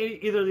don't think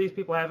either of these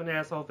people have an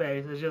asshole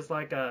face. It's just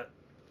like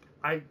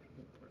I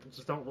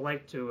just don't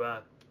relate to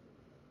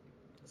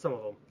some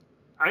of them.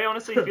 I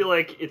honestly feel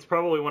like it's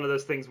probably one of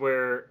those things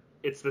where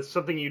it's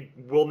something you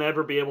will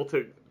never be able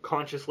to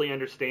consciously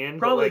understand.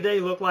 Probably they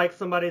look like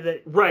somebody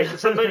that... Right,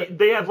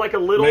 they have like a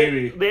little...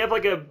 Maybe. They have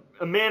like a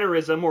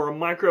mannerism or a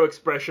micro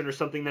expression or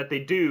something that they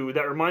do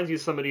that reminds you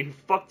of somebody who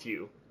fucked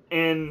you.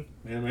 And...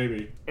 Yeah,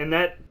 maybe. And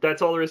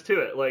that's all there is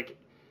to it. Like,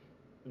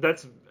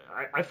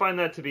 I find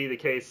that to be the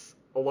case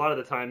a lot of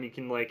the time. You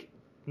can, like,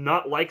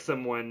 not like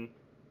someone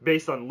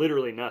based on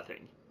literally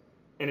nothing.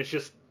 And it's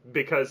just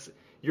because...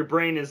 Your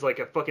brain is like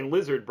a fucking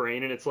lizard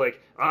brain, and it's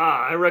like,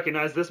 I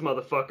recognize this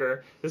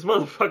motherfucker. This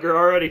motherfucker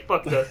already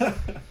fucked us.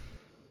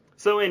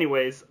 So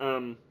anyways,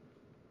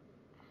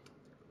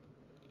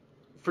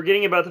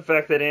 forgetting about the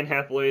fact that Anne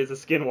Hathaway is a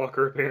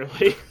skinwalker,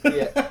 apparently,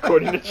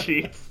 according to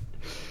Cheats.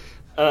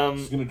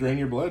 She's gonna drain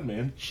your blood,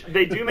 man.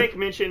 They do make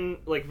mention,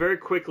 like, very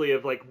quickly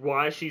of, like,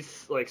 why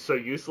she's, like, so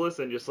useless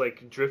and just,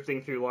 like,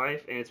 drifting through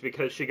life, and it's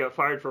because she got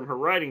fired from her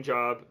writing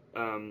job,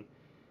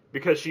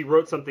 because she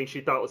wrote something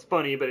she thought was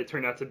funny, but it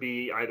turned out to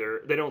be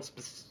either, they don't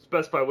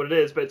specify what it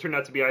is, but it turned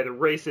out to be either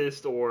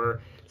racist or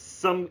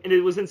and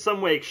it was in some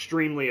way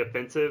extremely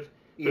offensive,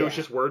 but it was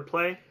just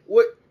wordplay.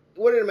 What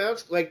it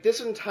amounts, like,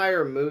 this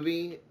entire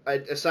movie,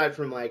 aside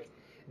from, like,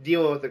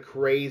 dealing with the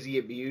crazy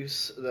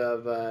abuse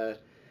of,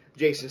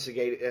 Jason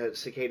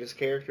Sudeikis'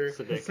 character.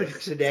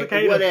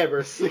 Sudeikis.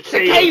 Whatever.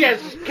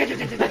 Cicadas!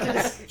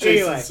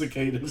 Anyway.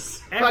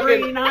 Cicadas.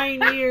 Every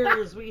 9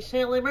 years we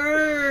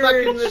celebrate.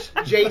 Fucking this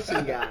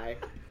Jason guy.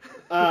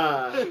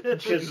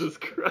 Jesus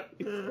Christ.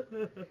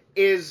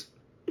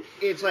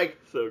 It's like...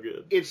 So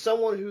good. It's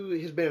someone who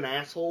has been an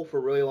asshole for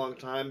a really long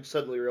time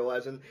suddenly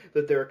realizing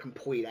that they're a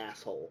complete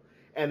asshole.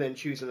 And then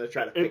choosing to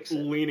try to fix it.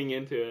 Leaning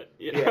into it.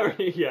 Yeah.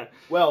 Yeah.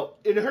 Well,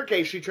 in her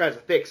case, she tries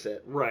to fix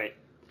it. Right.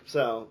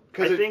 So,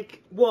 I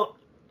think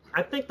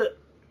that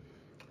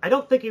I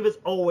don't think he was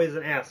always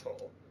an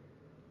asshole.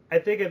 I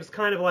think it was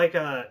kind of like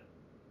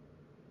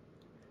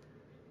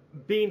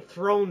being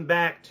thrown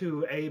back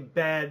to a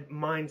bad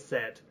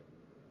mindset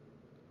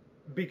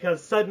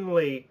because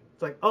suddenly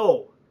it's like,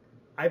 oh,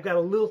 I've got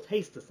a little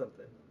taste of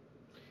something.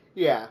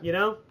 Yeah. You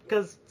know?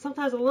 Because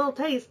sometimes a little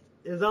taste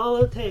is all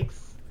it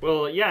takes.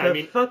 Well, yeah,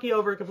 to fuck you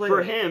over completely.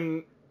 For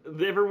him,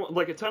 everyone,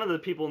 like, a ton of the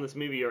people in this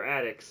movie are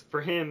addicts.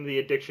 For him, the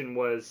addiction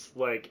was,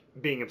 like,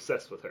 being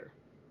obsessed with her.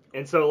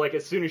 And so, like,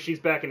 as soon as she's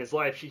back in his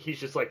life, he's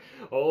just like,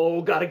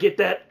 oh, gotta get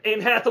that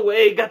Anne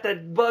Hathaway, got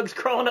that bugs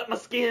crawling up my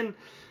skin.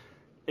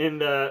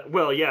 And,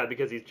 well, yeah,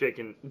 because he's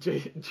Jason.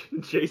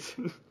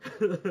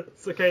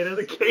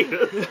 Cicadas.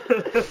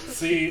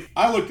 See,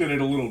 I looked at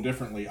it a little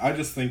differently. I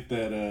just think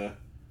that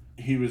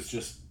he was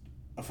just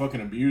a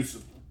fucking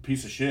abusive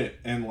piece of shit.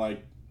 And,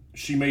 like,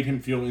 she made him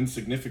feel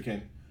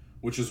insignificant,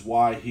 which is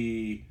why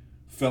he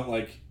felt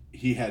like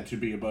he had to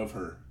be above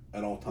her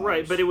at all times.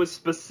 Right, but it was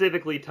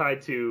specifically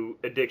tied to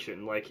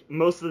addiction. Like,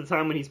 most of the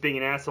time when he's being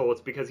an asshole,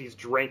 it's because he's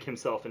drank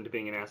himself into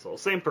being an asshole.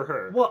 Same for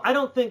her. Well, I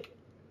don't think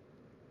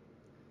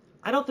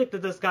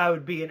that this guy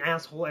would be an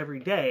asshole every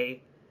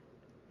day.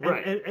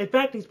 Right. And in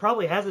fact, he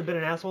probably hasn't been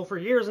an asshole for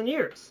years and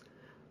years.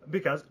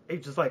 Because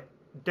it's just like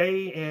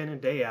day in and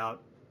day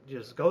out,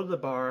 just go to the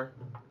bar,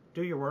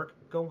 do your work,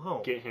 go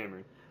home. Get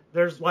hammered.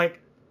 There's like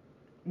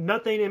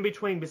nothing in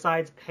between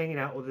besides hanging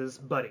out with his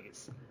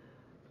buddies.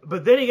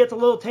 But then he gets a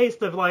little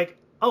taste of like,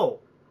 oh,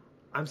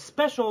 I'm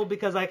special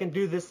because I can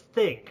do this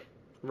thing.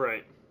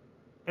 Right.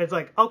 And it's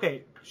like,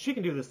 okay, she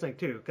can do this thing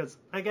too, because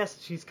I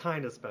guess she's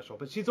kind of special,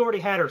 but she's already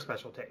had her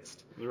special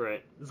taste.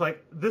 Right. It's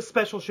like, this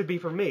special should be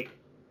for me.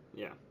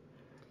 Yeah.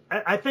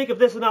 I think if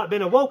this had not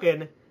been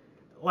awoken,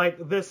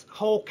 like, this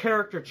whole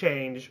character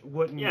change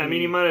wouldn't Yeah, I be...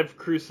 mean, he might have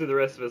cruised through the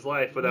rest of his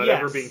life without Yes.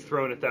 ever being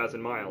thrown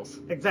 1,000 miles.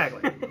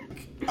 Exactly.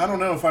 I don't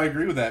know if I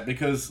agree with that,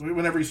 because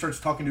whenever he starts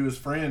talking to his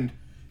friend,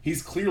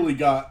 he's clearly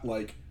got,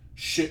 like,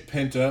 shit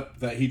pent up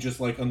that he just,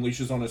 like,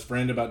 unleashes on his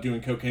friend about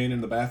doing cocaine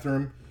in the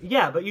bathroom.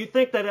 Yeah, but you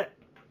think that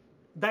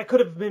that could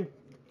have been...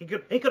 He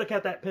could have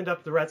kept that pinned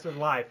up the rest of his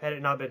life had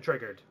it not been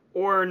triggered.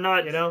 Or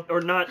not, You know?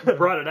 or not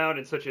brought it out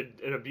in such an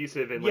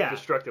abusive and like, Yeah.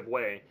 destructive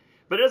way.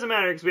 But it doesn't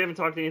matter because we haven't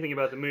talked anything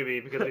about the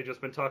movie because we've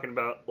just been talking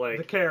about like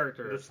The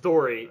character. the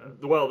story.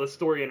 Well, the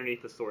story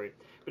underneath the story.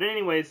 But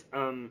anyways,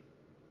 Anne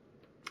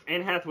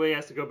Hathaway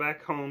has to go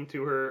back home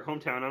to her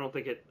hometown. I don't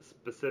think it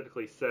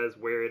specifically says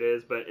where it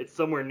is, but it's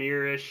somewhere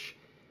nearish.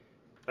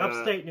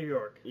 Upstate New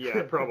York.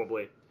 Yeah,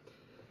 probably.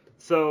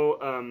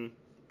 So,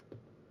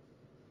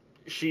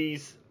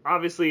 she's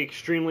obviously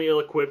extremely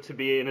ill-equipped to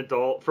be an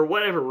adult for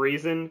whatever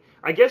reason.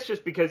 I guess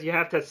just because you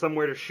have to have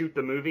somewhere to shoot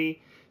the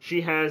movie. She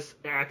has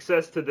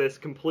access to this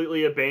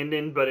completely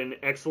abandoned but in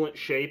excellent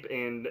shape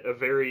and a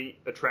very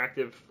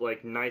attractive,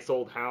 like, nice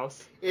old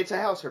house. It's a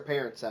house her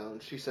parents own.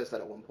 She says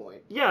that at one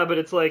point. Yeah, but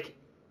it's like,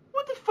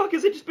 what the fuck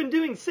has it just been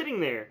doing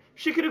sitting there?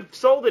 She could have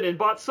sold it and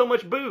bought so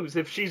much booze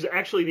if she's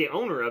actually the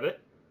owner of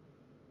it.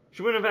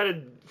 She wouldn't have had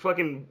to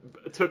fucking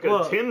took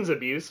a Tim's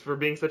abuse for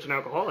being such an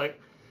alcoholic.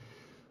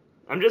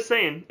 I'm just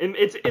saying, and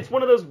it's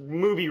one of those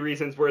movie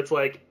reasons where it's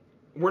like,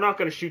 we're not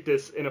going to shoot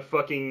this in a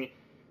fucking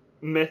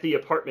methy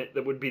apartment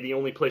that would be the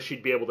only place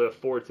she'd be able to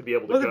afford to be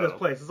able to Look go. at this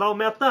place. It's all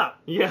methed up.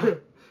 Yeah.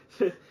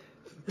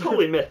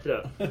 Totally methed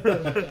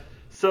up.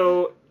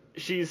 So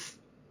she's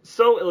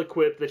so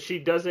ill-equipped that she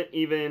can't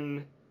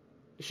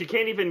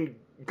even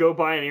go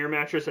buy an air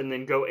mattress and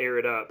then go air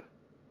it up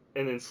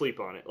and then sleep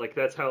on it. Like,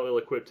 that's how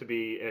ill-equipped to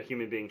be a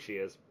human being she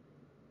is.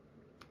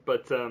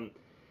 But,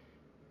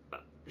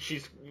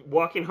 she's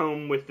walking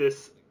home with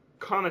this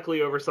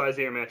comically oversized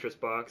air mattress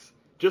box.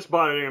 Just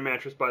bought an air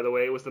mattress, by the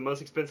way. It was the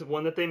most expensive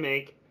one that they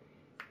make.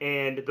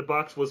 And the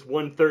box was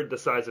 1/3 the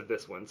size of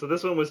this one. So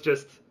this one was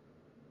just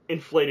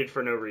inflated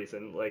for no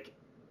reason. Like,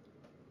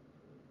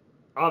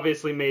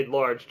 obviously made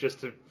large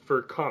just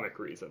for comic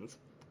reasons.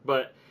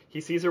 But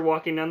he sees her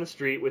walking down the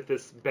street with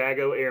this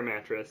Bago air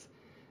mattress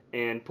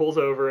and pulls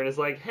over and is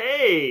like,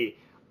 "Hey,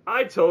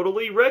 I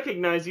totally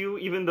recognize you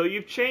even though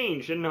you've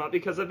changed and not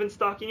because I've been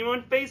stalking you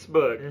on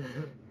Facebook."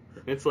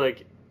 It's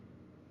like,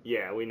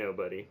 yeah, we know,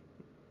 buddy.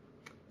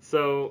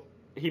 So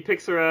he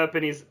picks her up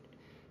and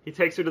he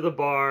takes her to the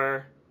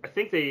bar. I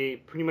think they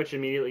pretty much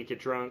immediately get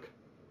drunk.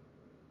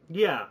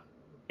 Yeah.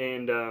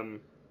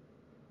 And,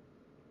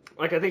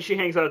 like, I think she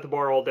hangs out at the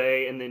bar all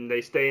day, and then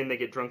they stay and they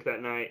get drunk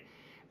that night.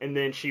 And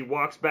then she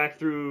walks back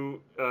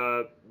through,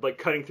 like,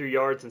 cutting through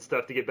yards and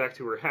stuff to get back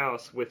to her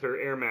house with her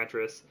air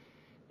mattress,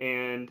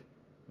 and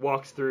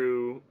walks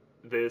through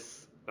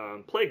this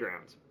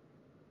playground.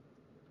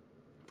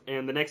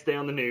 And the next day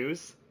on the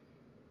news,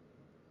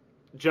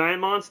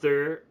 giant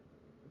monster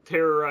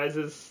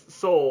terrorizes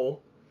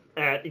Seoul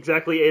at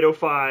exactly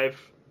 8:05.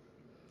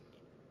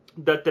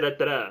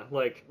 Da-da-da-da-da.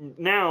 Like,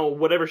 now,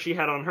 whatever she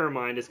had on her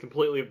mind is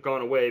completely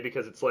gone away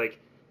because it's, like,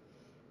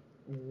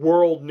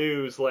 world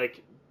news.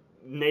 Like,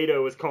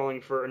 NATO is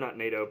calling for, not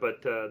NATO,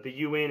 but the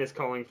UN is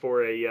calling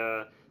for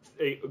a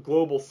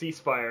global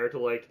ceasefire to,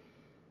 like,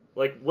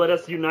 let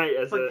us unite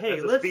as Like, hey,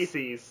 as a let's-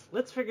 species.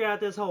 Let's figure out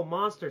this whole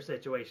monster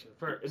situation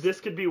first. This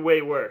could be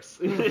way worse.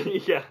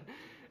 Yeah,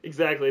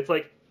 exactly. It's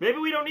like, maybe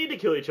we don't need to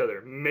kill each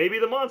other. Maybe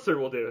the monster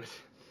will do it.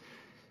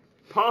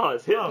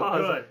 Pause. Hit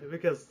pause. Good,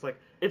 because it's like,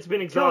 It's been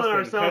killing exhausting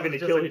ourselves having to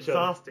is kill just each other.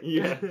 exhausting.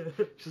 Yeah,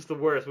 it's just the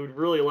worst. We'd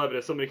really love it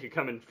if somebody could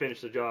come and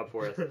finish the job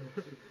for us.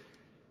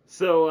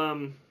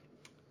 So,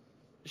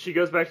 she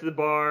goes back to the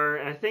bar,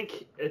 and I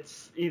think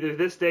it's either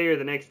this day or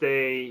the next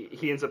day,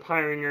 he ends up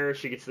hiring her.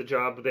 She gets the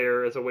job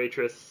there as a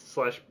waitress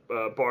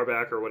 /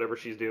 barback or whatever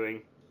she's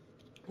doing.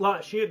 well,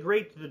 she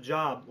agreed to the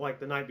job like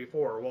the night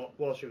before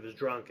while she was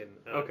drunk, and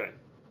Okay.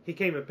 he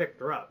came and picked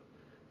her up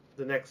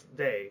the next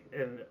day,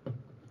 and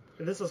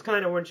this is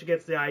kind of when she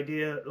gets the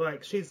idea,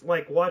 like, she's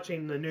like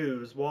watching the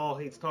news while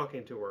he's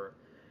talking to her,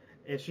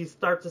 and she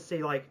starts to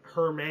see like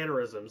her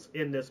mannerisms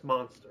in this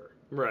monster.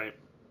 Right.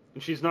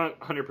 And she's not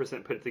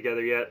 100% put it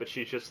together yet, but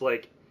she's just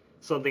like,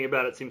 something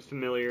about it seems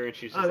familiar, and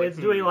she's just I mean, like, it's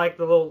doing like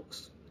the little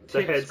The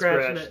tick head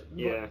scratching scratch, it,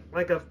 yeah.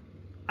 like a,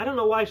 I don't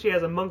know why she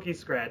has a monkey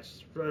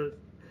scratch.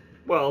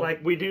 Well,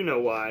 like- we do know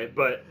why,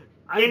 but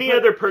I- any but-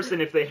 other person,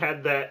 if they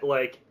had that,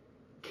 like,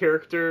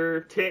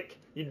 character tick,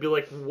 you'd be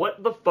like,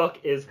 what the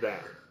fuck is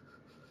that?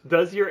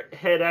 Does your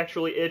head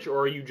actually itch, or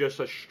are you just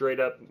a straight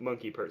up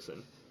monkey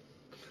person?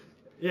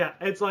 Yeah,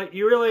 it's like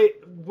you really,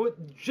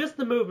 just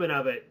the movement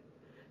of it,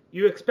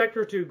 you expect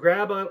her to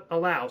grab a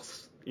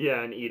louse,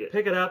 Yeah, and eat it.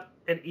 pick it up,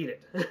 and eat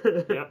it.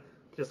 Yep.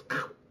 Just.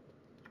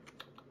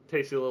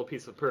 Tasty little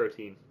piece of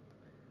protein.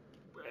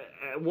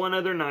 One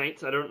other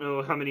night, I don't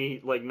know how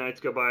many like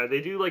nights go by.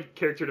 They do like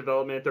character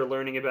development. They're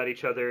learning about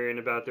each other and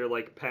about their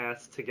like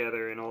past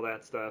together and all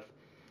that stuff.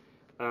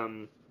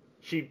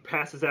 She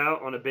passes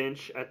out on a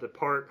bench at the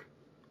park,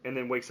 and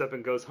then wakes up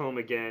and goes home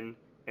again,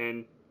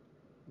 and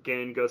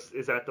again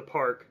is at the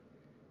park,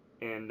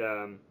 and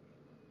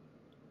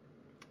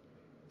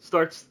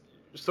starts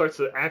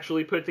to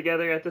actually put it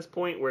together at this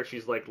point where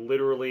she's like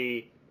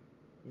literally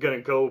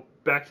gonna go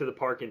back to the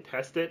park and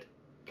test it,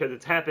 because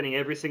it's happening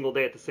every single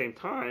day at the same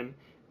time,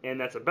 and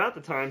that's about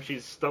the time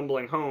she's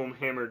stumbling home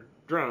hammered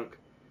drunk,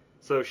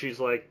 so she's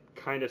like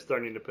kind of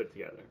starting to put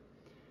together.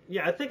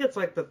 Yeah, I think it's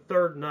like the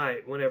third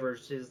night whenever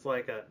she's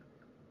like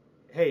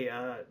hey,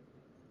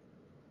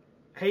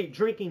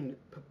 drinking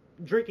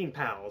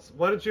pals,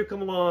 why don't you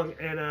come along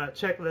and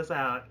check this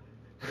out?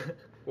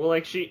 Well,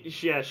 like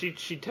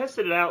she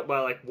tested it out by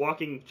like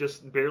walking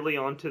just barely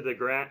onto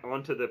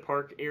the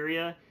park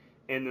area,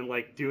 and then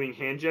like doing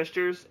hand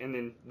gestures, and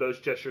then those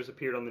gestures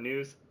appeared on the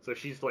news. So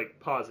she's like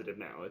positive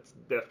now. It's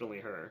definitely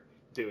her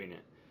doing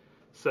it.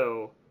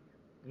 So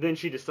then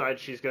she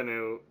decides she's going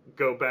to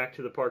go back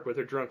to the park with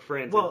her drunk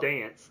friends and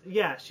dance.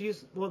 Yeah, this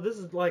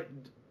is like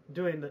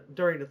during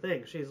the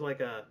thing. She's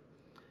like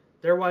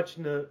they're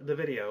watching the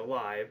video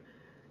live,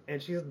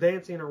 and she's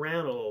dancing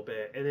around a little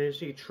bit, and then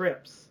she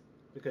trips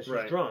because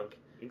she's drunk.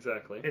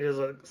 Exactly. It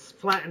just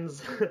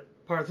flattens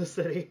part of the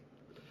city.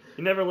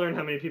 You never learn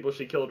how many people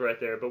she killed right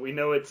there, but we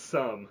know it's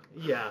some.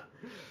 Yeah.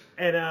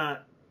 And,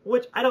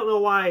 which I don't know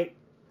why,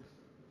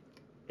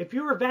 if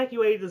you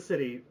evacuated the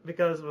city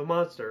because of a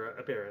monster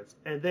appearance,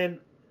 and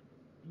then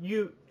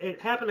it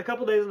happened a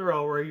couple days in a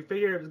row where you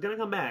figured it was going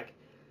to come back,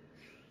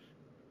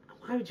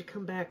 why would you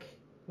come back?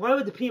 Why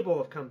would the people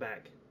have come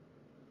back?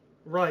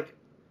 Like,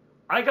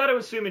 I gotta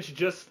assume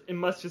it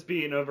must just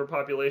be an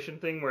overpopulation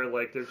thing where,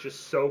 like, there's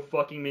just so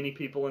fucking many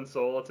people in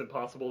Seoul, it's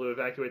impossible to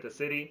evacuate the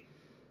city.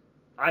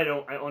 I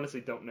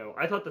honestly don't know.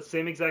 I thought the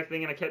same exact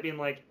thing, and I kept being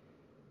like,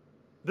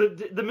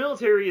 the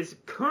military is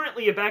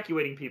currently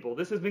evacuating people.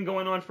 This has been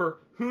going on for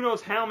who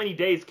knows how many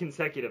days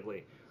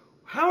consecutively.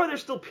 How are there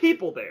still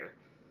people there?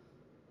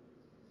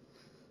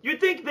 You'd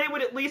think they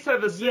would at least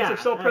have a sense of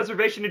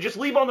self-preservation and just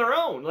leave on their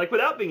own, like,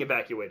 without being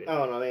evacuated.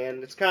 Oh no,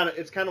 man! It's kind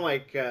of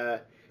like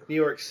New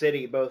York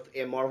City, both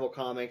in Marvel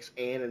Comics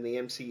and in the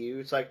MCU.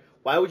 It's like,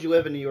 why would you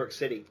live in New York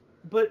City?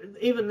 But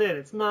even then,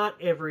 it's not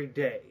every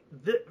day.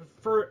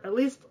 For at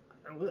least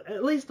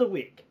a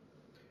week.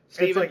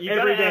 Steven, it's like you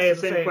every gotta day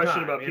ask the same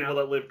question time, about people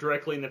that live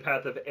directly in the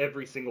path of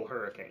every single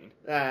hurricane.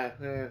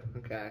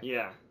 Okay.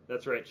 Yeah,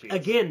 that's right, Chief.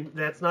 Again,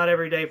 that's not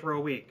every day for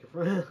a week.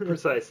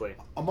 Precisely.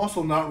 I'm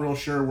also not real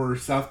sure where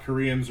South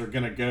Koreans are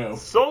gonna go.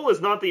 Seoul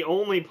is not the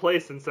only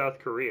place in South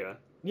Korea.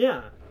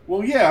 Yeah.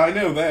 Well, yeah, I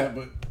know that,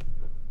 but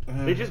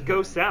they just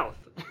go south.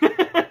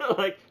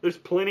 Like, there's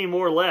plenty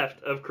more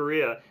left of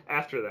Korea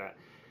after that.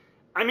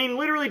 I mean,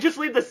 literally, just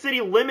leave the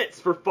city limits,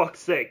 for fuck's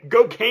sake.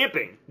 Go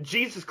camping.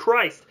 Jesus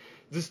Christ.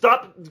 Just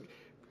stop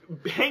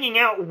hanging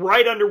out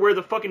right under where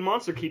the fucking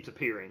monster keeps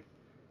appearing.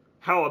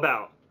 How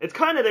about? It's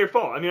kind of their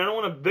fault. I mean, I don't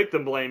want to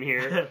victim blame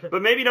here,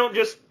 but maybe don't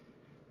just...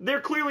 They're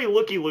clearly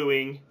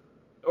looky-looing,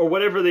 or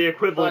whatever the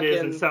equivalent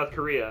is in South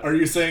Korea. Are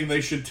you saying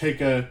they should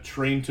take a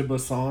train to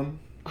Busan?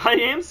 I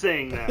am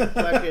saying that.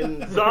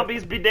 Fucking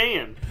Zombies be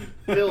damned.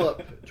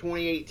 Philip,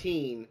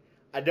 2018.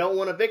 I don't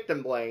want to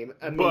victim blame.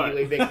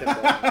 Immediately victim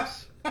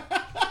blames.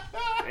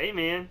 Hey,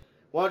 man.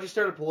 Why don't you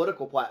start a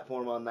political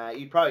platform on that?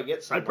 You'd probably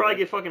get somewhere. I'd probably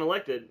get fucking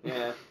elected.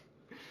 Yeah.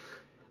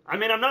 I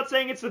mean, I'm not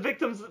saying it's the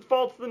victims'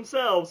 fault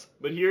themselves,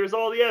 but here's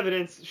all the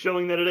evidence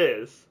showing that it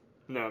is.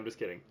 No, I'm just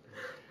kidding.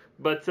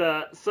 But,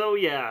 so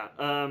yeah,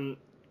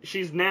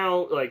 she's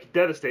now, like,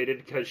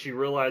 devastated because she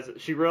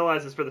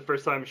realizes for the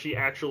first time she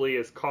actually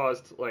has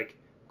caused, like,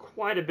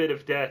 quite a bit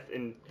of death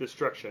and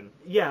destruction.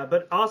 Yeah,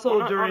 but also Well,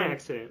 not on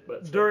accident,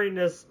 but still. during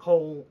this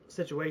whole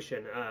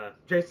situation,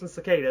 Jason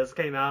Cicadas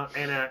came out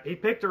and he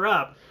picked her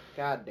up.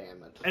 God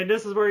damn it. And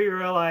this is where you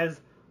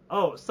realize,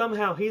 oh,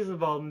 somehow he's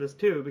involved in this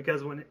too,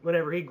 because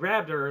whenever he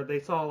grabbed her, they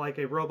saw like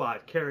a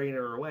robot carrying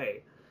her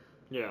away.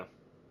 Yeah.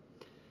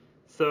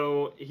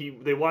 So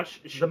they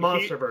watch The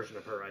monster version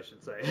of her, I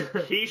should say.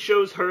 He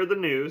shows her the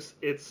news.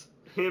 It's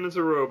him as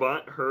a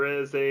robot, her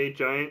as a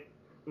giant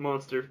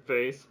monster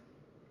face.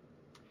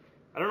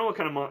 I don't know what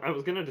kind of I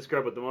was gonna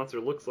describe what the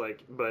monster looks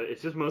like, but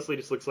it just mostly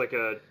just looks like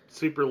a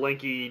super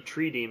lanky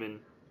tree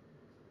demon.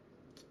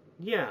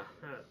 Yeah.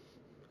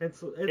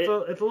 It's a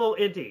little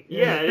inty.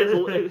 Yeah,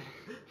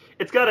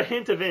 it's got a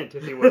hint of int,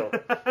 if you will.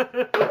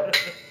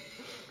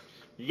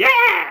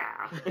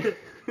 Yeah!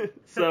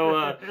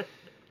 So,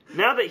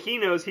 now that he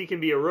knows he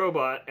can be a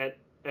robot at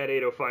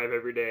 8:05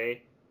 every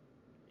day,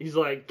 he's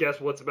like,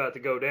 guess what's about to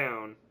go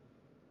down?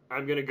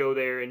 I'm gonna go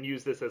there and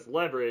use this as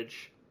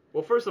leverage.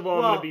 Well, first of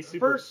all, I'm gonna be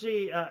super... First,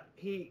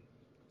 he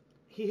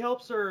he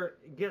helps her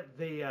get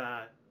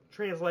the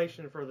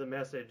translation for the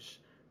message.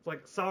 It's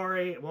like,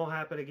 sorry, it won't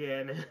happen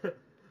again,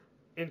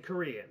 in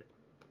Korean.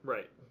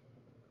 Right.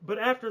 But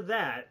after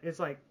that, it's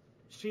like,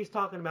 she's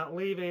talking about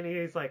leaving, and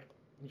he's like,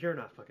 you're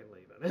not fucking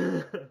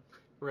leaving.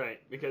 Right,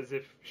 because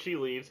if she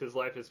leaves, his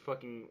life is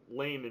fucking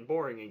lame and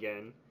boring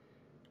again.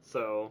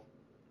 So,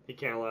 he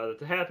can't allow that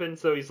to happen.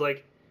 So he's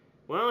like,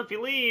 well, if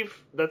you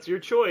leave, that's your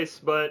choice,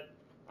 but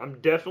I'm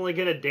definitely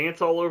going to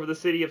dance all over the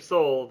city of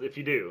Seoul if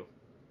you do.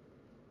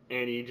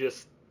 And he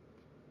just,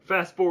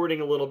 fast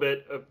forwarding a little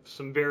bit of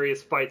some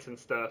various fights and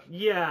stuff.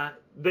 Yeah.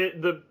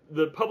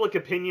 The public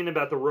opinion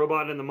about the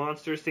robot and the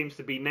monster seems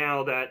to be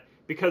now that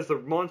because the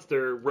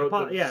monster wrote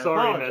the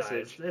sorry apologize.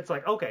 message. It's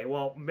like, okay,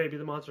 well, maybe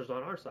the monster's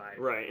on our side.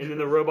 Right, and then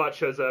the robot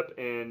shows up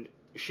and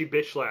she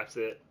bitch slaps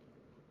it.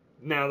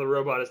 Now the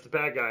robot is the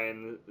bad guy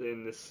in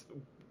this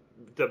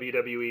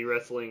WWE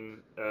wrestling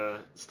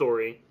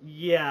story.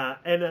 Yeah,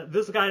 and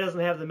this guy doesn't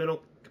have the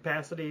mental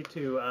capacity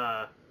to...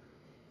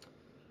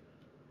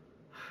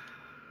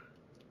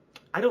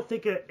 I don't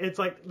think it's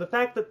like the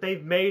fact that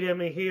they've made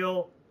him a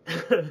heel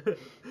in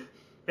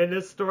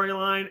this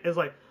storyline is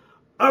like,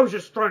 I was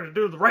just trying to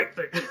do the right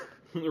thing.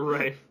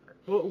 Right.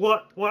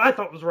 What I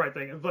thought was the right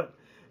thing, but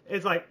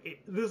it's like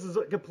this is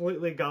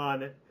completely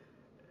gone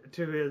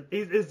to his.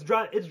 It's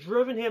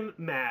driven him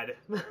mad.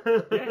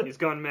 Yeah, he's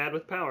gone mad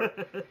with power.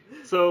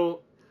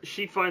 So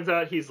she finds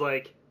out he's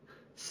like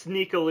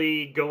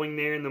sneakily going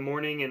there in the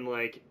morning and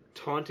like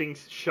taunting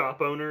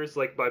shop owners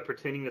like by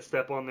pretending to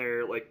step on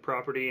their like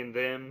property and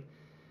them.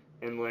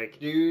 And, like,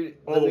 dude,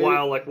 all the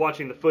while, like,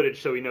 watching the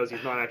footage so he knows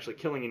he's not actually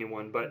killing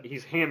anyone, but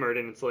he's hammered,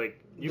 and it's like,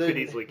 you could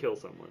easily kill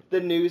someone. The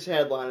news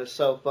headline is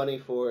so funny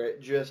for it.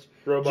 Just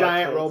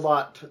Robot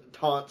robot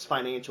taunts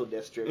financial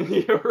district.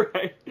 You're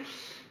right.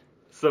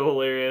 So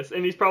hilarious.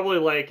 And he's probably,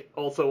 like,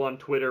 also on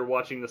Twitter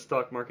watching the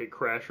stock market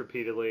crash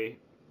repeatedly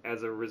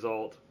as a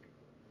result.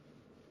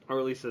 Or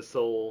at least the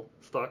Seoul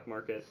stock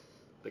market,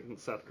 the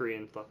South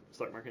Korean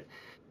stock market.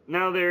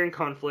 Now they're in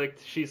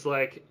conflict. She's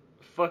like,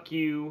 fuck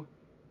you.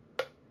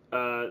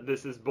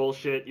 This is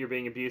bullshit, you're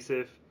being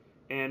abusive.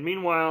 And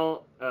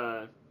meanwhile,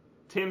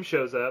 Tim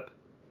shows up.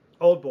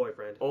 Old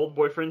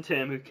boyfriend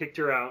Tim, who kicked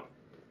her out.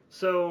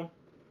 So,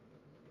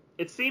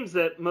 it seems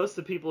that most of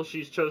the people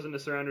she's chosen to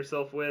surround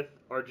herself with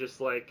are just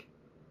like...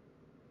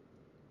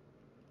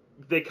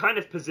 They kind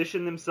of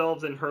position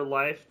themselves in her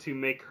life to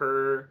make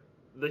her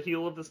the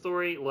heel of the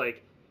story.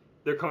 Like,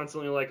 they're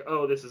constantly like,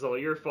 oh, this is all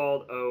your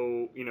fault.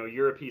 Oh, you know,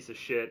 you're a piece of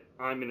shit.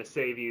 I'm gonna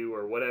save you,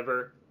 or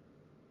whatever.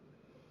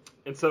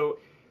 And so...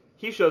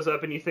 He shows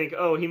up and you think,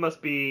 oh, he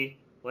must be,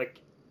 like,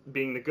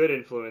 being the good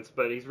influence,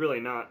 but he's really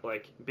not,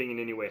 like, being in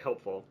any way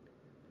helpful.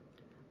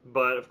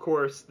 But, of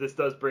course, this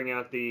does bring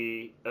out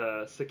the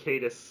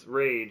Cicadas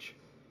rage.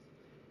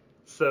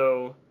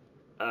 So,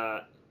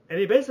 and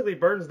he basically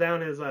burns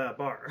down his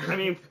bar. I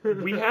mean,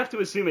 we have to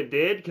assume it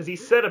did, because he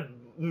set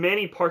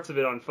many parts of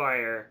it on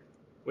fire.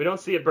 We don't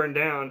see it burn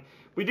down.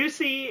 We do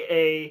see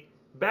a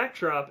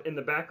backdrop in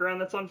the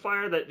background that's on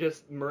fire that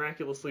just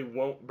miraculously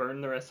won't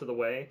burn the rest of the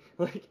way.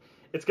 Like...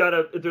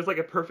 There's like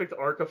a perfect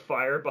arc of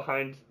fire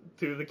behind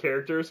two of the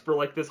characters for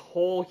like this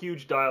whole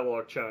huge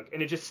dialogue chunk,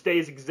 and it just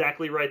stays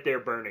exactly right there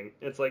burning.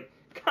 It's like,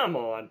 come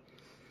on.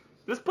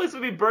 This place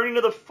would be burning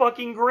to the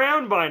fucking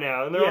ground by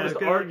now, and they're all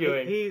just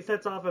arguing. He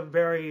sets off a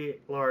very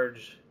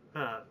large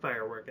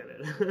firework in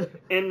it.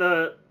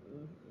 And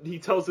he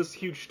tells this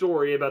huge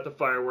story about the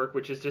firework,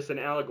 which is just an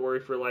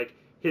allegory for like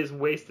his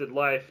wasted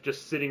life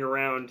just sitting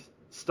around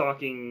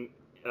stalking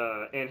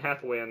Anne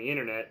Hathaway on the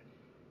internet.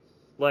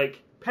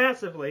 Like...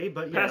 Passively,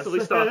 but yes. Passively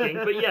stalking,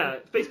 but yeah,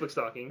 Facebook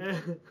stalking,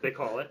 they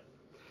call it.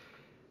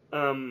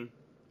 And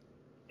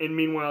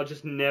meanwhile,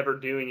 just never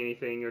doing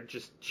anything or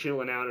just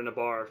chilling out in a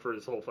bar for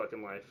his whole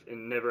fucking life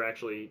and never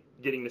actually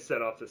getting to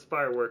set off this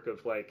firework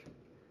of, like,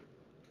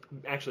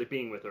 actually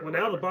being with her. Well,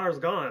 now the bar's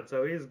gone,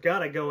 so he's got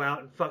to go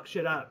out and fuck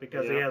shit up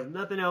because he has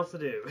nothing else to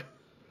do.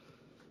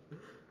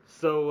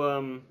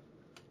 So,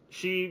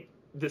 she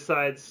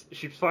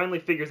finally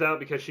figures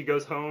out because she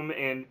goes home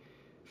and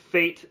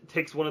Fate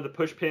takes one of the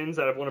push pins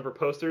out of one of her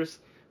posters,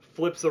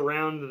 flips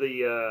around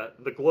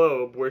the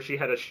globe where she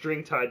had a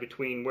string tied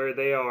between where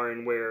they are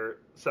and where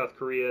South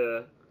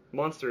Korea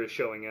monster is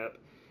showing up.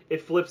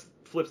 It flips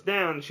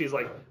down, and she's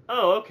like,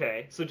 oh,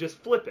 okay, so just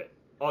flip it.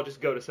 I'll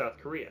just go to South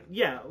Korea.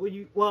 Yeah,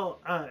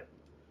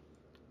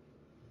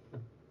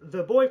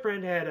 the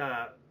boyfriend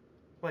had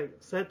like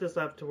set this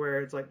up to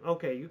where it's like,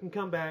 okay, you can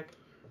come back,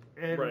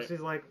 and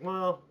she's like,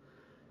 well...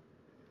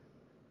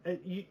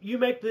 She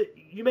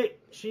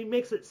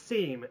makes it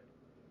seem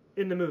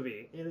in the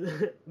movie.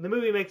 The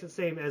movie makes it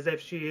seem as if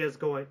she is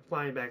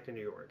flying back to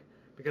New York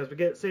because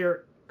we see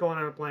her going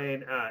on a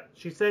plane.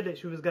 She said that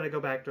she was going to go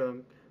back to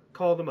him,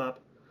 called him up.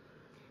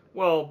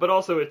 Well, but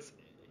also it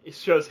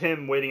shows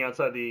him waiting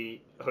outside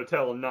the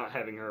hotel and not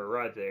having her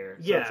arrive there.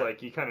 So it's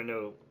like you kind of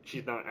know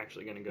she's not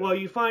actually going to go. Well,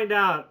 you find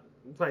out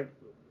it's like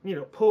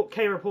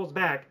camera pulls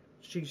back.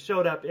 She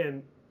showed up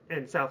in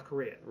South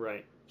Korea.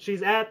 Right.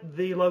 She's at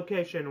the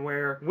location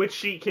where... Which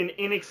she can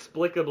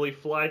inexplicably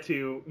fly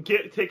to,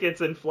 get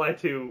tickets and fly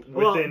to within...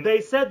 Well,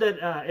 they said that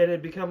it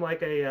had become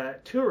like a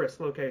tourist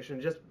location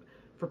just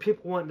for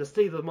people wanting to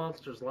see the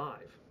monsters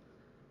live.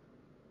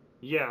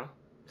 Yeah.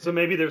 So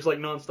maybe there's like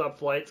non-stop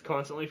flights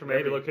constantly from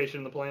every Maybe. location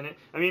on the planet.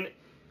 I mean,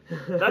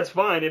 that's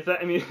fine if that...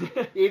 I mean...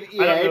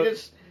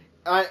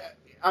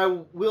 I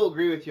will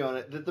agree with you on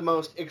it that the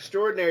most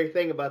extraordinary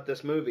thing about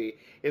this movie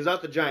is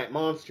not the giant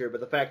monster, but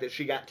the fact that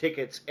she got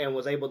tickets and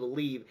was able to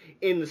leave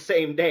in the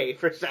same day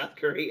for South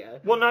Korea.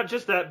 Well, not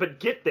just that, but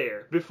get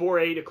there before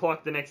 8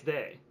 o'clock the next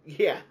day.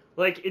 Yeah.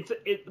 Like,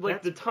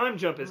 the time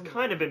jump is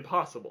kind of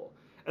impossible.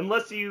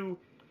 Unless you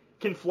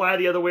can fly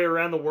the other way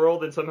around the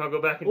world and somehow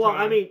go back in time. Well,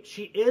 I mean,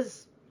 she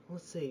is...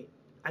 Let's see.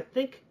 I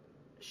think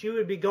she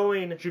would be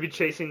going... She'd be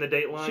chasing the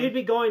dateline. She'd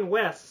be going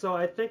west, so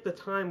I think the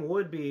time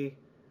would be...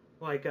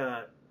 Like,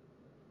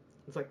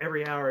 it's like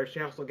every hour, she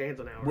also gains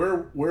an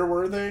hour. Where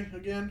were they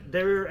again?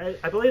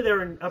 I believe they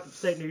were in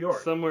upstate New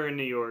York. Somewhere in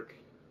New York.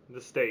 The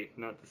state,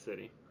 not the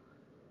city.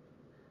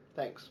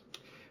 Thanks.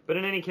 But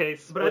in any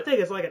case... But I think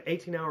it's like an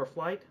 18-hour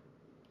flight.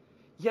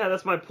 Yeah,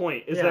 that's my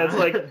point, is Yeah. that it's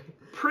like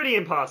pretty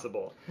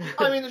impossible.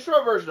 I mean, the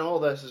short version of all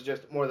this is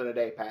just more than a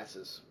day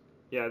passes.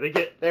 Yeah, they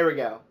get... There we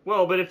go.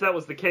 Well, but if that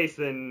was the case,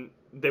 then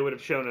they would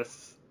have showing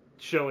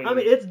I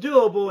mean, it's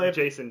doable if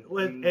Jason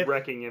if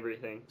wrecking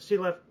everything. she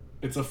left.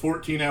 It's a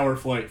 14-hour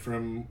flight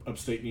from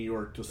upstate New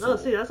York to Seoul. No,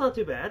 see, that's not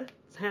too bad.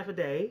 It's half a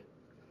day.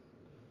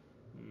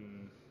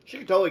 She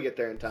could totally get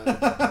there in time.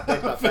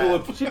 That's not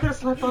Philip, bad. She could have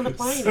slept on the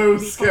plane. so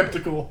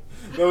skeptical.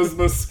 That was the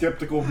most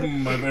skeptical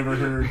I've ever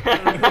heard.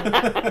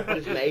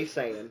 Just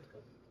naysaying.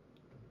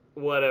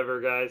 Whatever,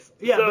 guys.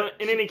 Yeah, So,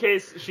 but in any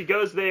case, she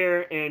goes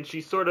there, and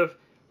she's sort of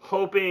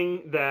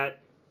hoping that...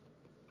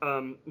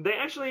 they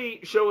actually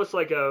show us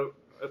like a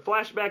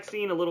flashback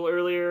scene a little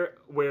earlier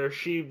where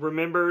she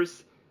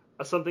remembers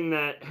something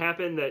that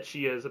happened that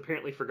she has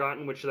apparently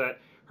forgotten, which is that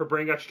her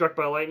brain got struck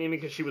by lightning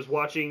because she was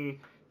watching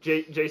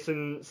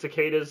Jason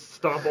Cicadas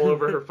stomp all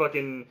over her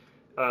fucking...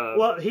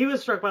 Well, he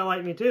was struck by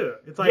lightning too.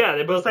 It's like Yeah,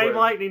 they both the same were.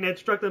 lightning that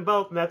struck them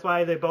both, and that's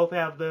why they both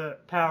have the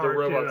power. the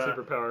robot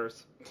to,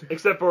 superpowers.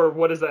 Except for,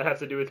 what does that have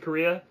to do with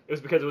Korea? It was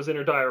because it was in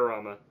her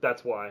diorama.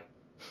 That's why.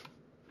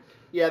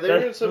 Yeah, they're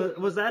doing some...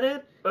 Was that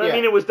it? But, I Yeah.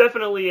 mean, it was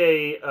definitely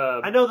a...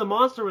 I know the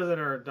monster was in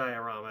her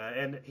diorama,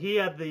 and he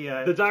had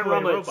the the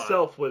diorama toy robot.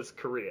 itself was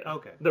Korea.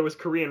 Okay. There was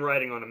Korean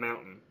writing on a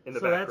mountain in the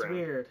So background. that's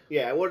weird.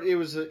 Yeah, what it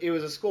was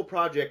a school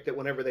project that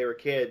whenever they were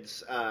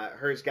kids,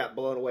 hers got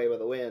blown away by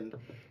the wind,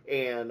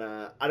 and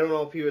I don't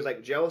know if he was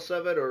like jealous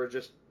of it or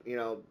just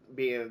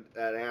being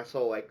an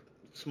asshole like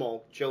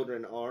small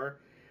children are,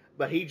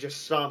 but he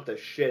just stomped the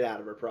shit out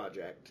of her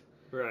project,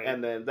 Right.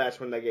 and then that's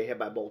when they get hit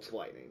by bolts of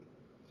lightning.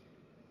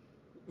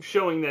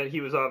 Showing that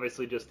he was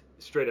obviously just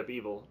straight up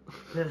evil.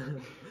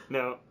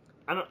 No,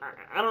 I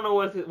don't know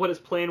what his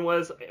plan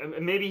was.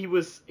 Maybe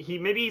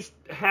he's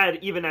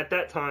had, even at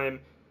that time,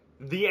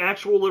 the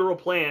actual literal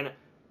plan.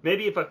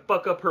 Maybe if I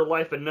fuck up her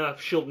life enough,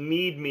 she'll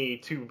need me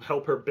to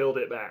help her build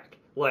it back.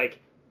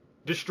 Like,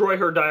 destroy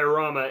her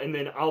diorama, and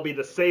then I'll be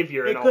the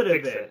savior and It I'll could have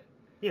fix been. it.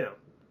 You know.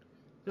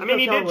 I mean,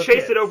 he did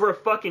chase it over a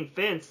fucking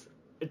fence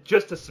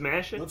just to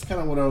smash it. That's kind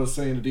of what I was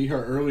saying to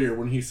D-Hart earlier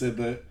when he said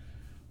that,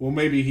 well,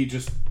 maybe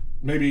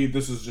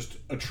this is just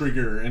a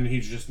trigger and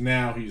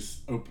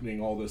he's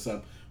opening all this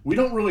up. We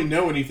don't really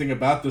know anything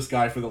about this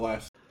guy for the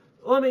last...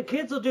 Well, I mean,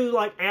 kids will do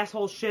like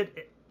asshole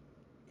shit.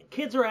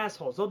 Kids are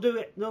assholes. They'll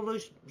do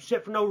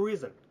shit for no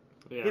reason.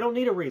 Yeah. You don't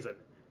need a reason.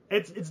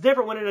 It's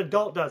different when an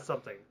adult does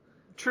something.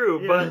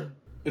 True, Yeah. but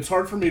It's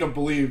hard for me to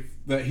believe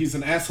that he's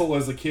an asshole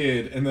as a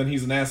kid and then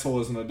he's an asshole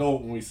as an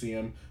adult when we see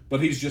him,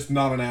 but he's just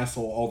not an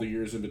asshole all the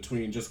years in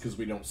between just because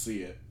we don't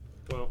see it.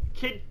 well,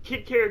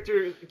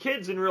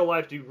 kids in real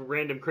life do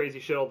random crazy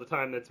shit all the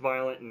time that's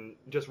violent and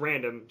just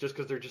random, just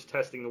because they're just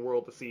testing the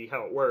world to see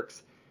how it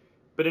works.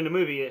 But in a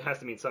movie, it has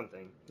to mean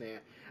something. Yeah,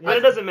 But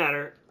it doesn't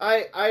matter.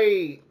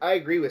 I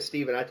agree with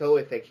Steven. I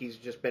totally think he's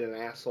just been an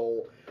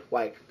asshole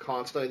like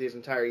constantly these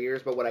entire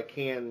years. But what I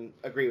can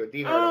agree with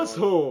D-Hart on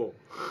Asshole.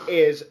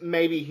 is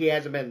maybe he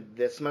hasn't been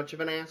this much of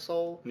an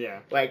asshole. Yeah.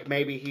 Like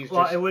maybe he's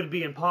Well, just it would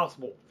be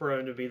impossible for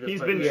him to be this.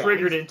 He's way. been Yeah.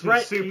 triggered He's into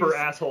super he's-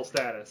 asshole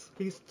status.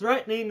 He's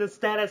threatening the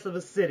status of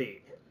a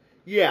city.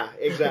 yeah,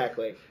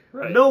 exactly.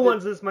 Right. No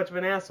one's this much of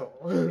an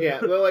asshole. Yeah,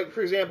 well, like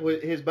for example,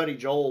 his buddy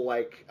Joel,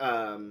 like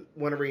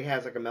whenever he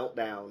has like a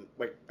meltdown,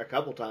 like a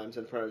couple times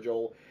in front of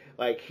Joel,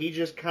 like he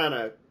just kind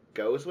of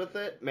goes with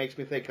it. Makes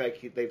me think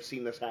like they've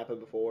seen this happen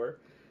before.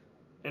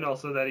 And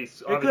also that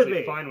he's could obviously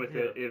be, fine with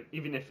it.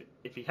 Even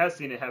if he has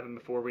seen it happen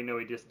before, we know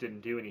he just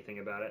didn't do anything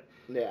about it.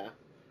 Yeah.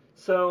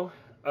 So,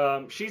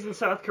 she's in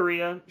South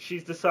Korea.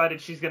 She's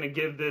decided she's going to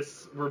give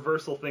this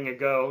reversal thing a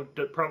go.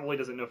 Probably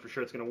doesn't know for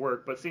sure it's going to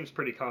work, but seems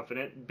pretty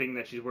confident, being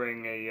that she's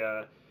wearing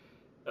a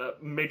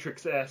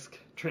Matrix-esque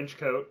trench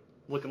coat,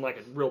 looking like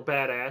a real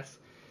badass.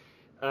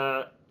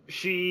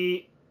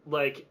 She,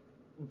 like,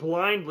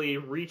 blindly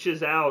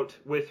reaches out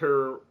with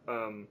her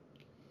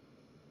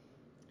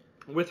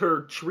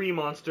tree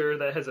monster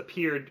that has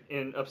appeared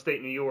in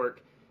upstate New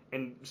York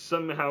and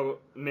somehow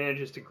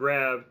manages to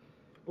grab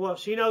Well,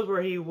 she knows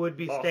where he would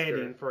be Oscar.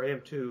 standing for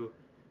him to.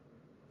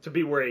 to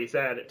be where he's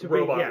at, To be-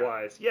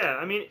 robot-wise. Yeah,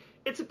 I mean,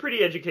 it's a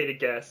pretty educated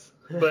guess,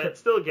 but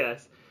still a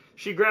guess.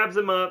 She grabs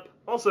him up.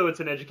 Also, it's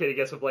an educated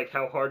guess of, like,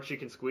 how hard she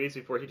can squeeze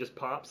before he just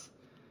pops.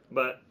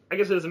 But I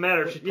guess it doesn't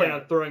matter if she's planning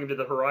on throwing him to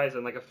the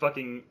horizon like a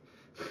fucking...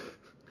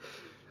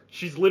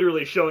 She's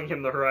literally showing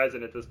him the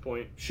horizon at this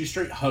point. She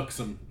straight hucks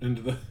him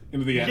into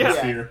the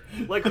atmosphere.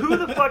 Like, who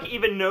the fuck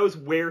even knows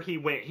where he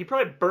went? He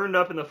probably burned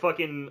up in the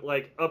fucking,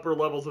 like, upper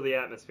levels of the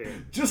atmosphere.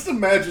 Just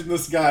imagine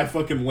this guy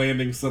fucking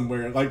landing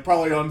somewhere, like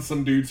probably on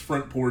some dude's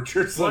front porch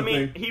or Well, I something.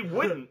 mean, he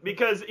wouldn't,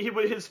 because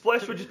his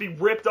flesh would just be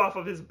ripped off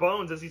of his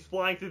bones as he's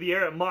flying through the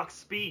air at Mach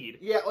speed.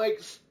 Yeah,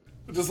 like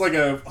Just like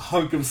a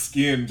hunk of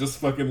skin just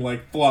fucking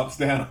like flops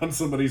down on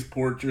somebody's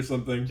porch or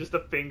something. Just a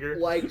finger.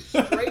 like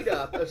straight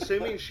up,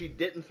 assuming she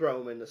didn't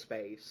throw him into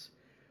space.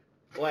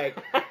 Like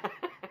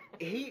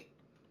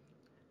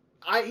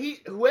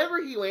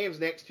whoever he lands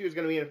next to is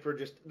going to be in for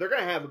they're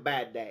going to have a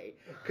bad day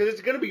because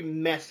it's going to be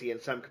messy in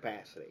some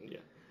capacity. Yeah.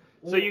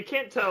 So you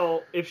can't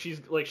tell if she's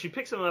like she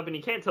picks him up, and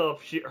you can't tell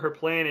if her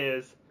plan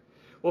is.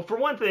 Well, for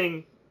one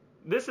thing,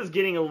 this is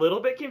getting a little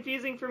bit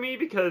confusing for me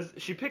because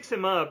she picks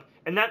him up,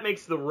 and that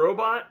makes the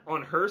robot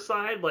on her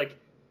side like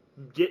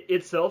get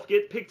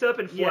picked up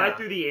and fly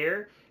through the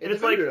air, and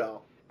it's like,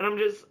 and I'm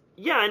just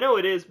I know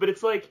it is, but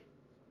it's like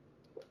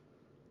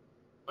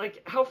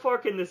how far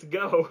can this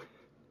go?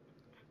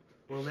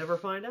 We'll never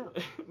find out.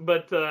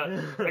 But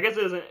I guess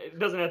it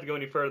doesn't have to go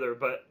any further.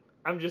 But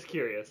I'm just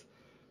curious.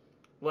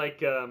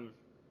 Like,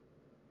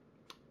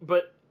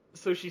 but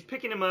so she's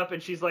picking him up,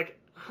 and she's like,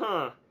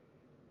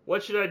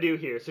 what should I do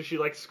here? So she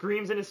like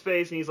screams in his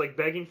face, and he's like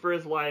begging for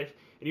his life,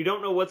 and you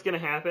don't know what's gonna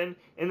happen.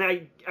 And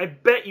I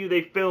bet you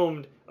they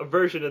filmed a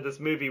version of this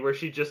movie where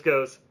she just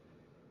goes,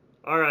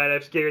 all right,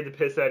 I've scared the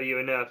piss out of you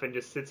enough, and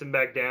just sits him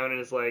back down and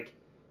is like,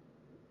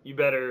 you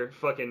better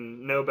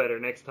fucking know better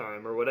next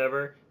time or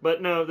whatever.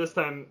 But no, this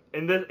time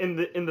in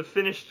the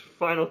finished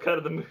final cut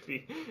of the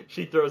movie,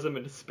 she throws him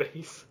into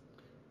space.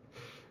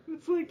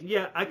 It's like,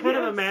 yeah, I kind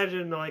of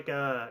imagine like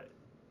it's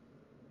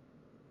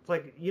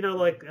like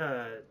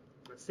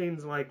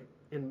scenes like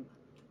in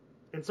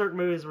certain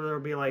movies where there'll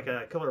be like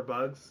killer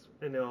bugs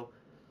and they'll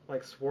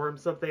like swarm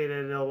something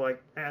and they'll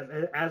like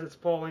as it's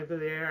falling through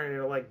the air and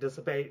it'll like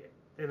dissipate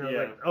and it'll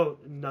like, oh,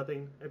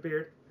 nothing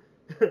appeared.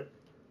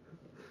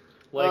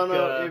 Like,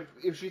 no,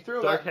 if she threw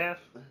him Dark out, Half?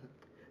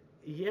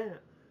 Yeah.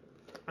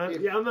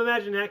 I'm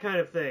imagining that kind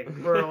of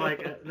thing, where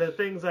like the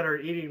things that are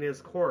eating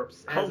his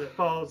corpse as it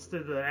falls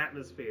through the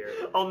atmosphere.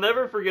 I'll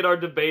never forget our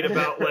debate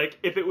about like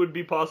if it would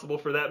be possible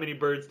for that many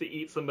birds to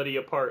eat somebody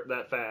apart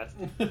that fast.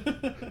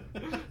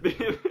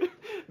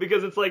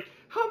 Because it's like,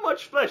 how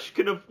much flesh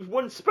can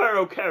one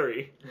sparrow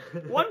carry?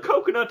 One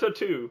coconut or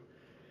two?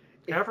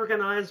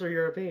 Africanized or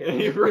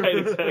European? Right,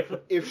 exactly.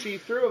 If she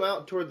threw him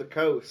out toward the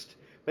coast,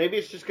 maybe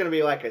it's just going to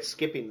be like a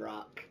skipping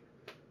rock.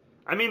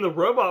 I mean, the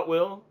robot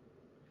will.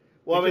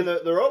 Well, I mean,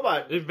 the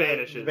robot it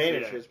vanishes.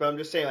 Yeah. But I'm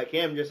just saying, like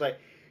him, just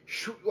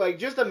like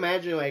just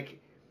imagine, like,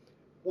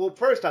 well,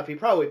 first off, he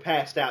probably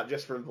passed out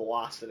just from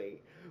velocity.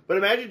 But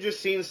imagine just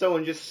seeing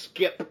someone just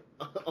skip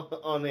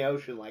on the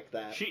ocean like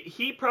that.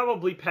 He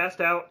probably passed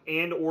out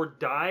and or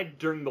died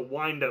during the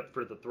wind-up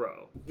for the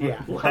throw.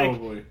 Yeah, like,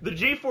 probably. The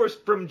G-force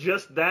from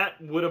just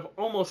that would have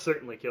almost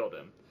certainly killed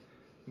him.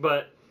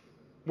 But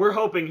we're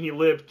hoping he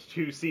lived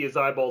to see his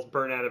eyeballs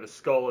burn out of his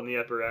skull in the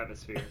upper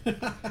atmosphere.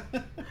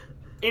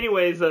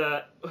 Anyways,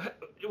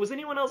 was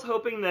anyone else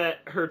hoping that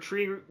her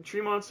tree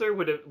monster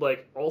would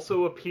like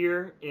also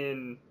appear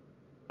in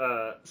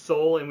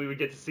Soul, and we would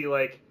get to see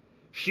like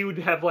she would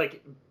have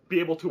like be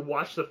able to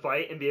watch the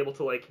fight and be able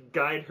to like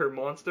guide her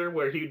monster,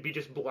 where he would be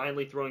just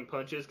blindly throwing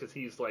punches because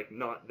he's like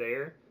not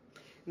there?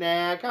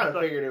 Nah, I kind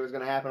of figured it was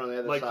going to happen on the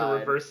other like side. the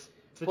reverse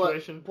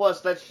situation. Plus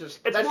that's just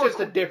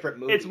a different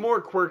movie. It's more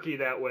quirky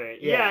that way.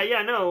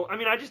 Yeah, no. I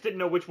mean, I just didn't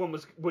know which one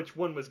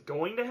was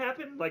going to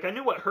happen. Like, I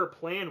knew what her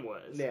plan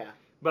was. Yeah.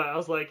 But I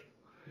was like,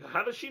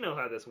 how does she know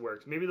how this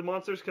works? Maybe the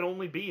monsters can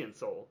only be in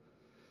Soul.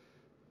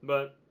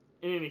 But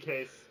in any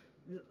case,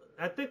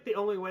 I think the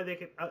only way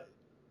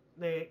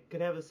they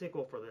could have a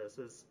sequel for this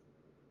is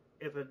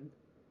if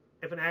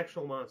an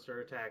actual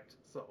monster attacked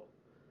Soul.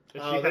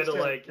 if she had to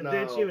like And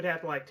then she would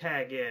have to like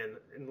tag in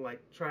and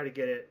like try to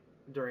get it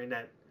during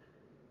that.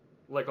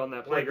 like on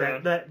that Like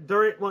playground,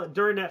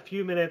 during that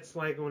few minutes,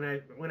 like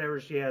whenever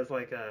she has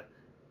like the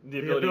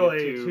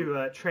ability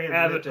to transmit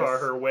avatar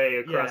this. her way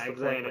across the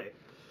planet.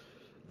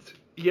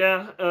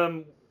 Yeah,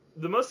 one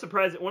of the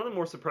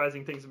more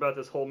surprising things about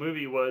this whole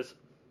movie was,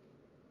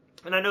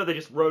 and I know they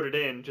just wrote it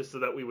in just so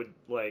that we would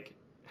like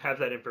have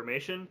that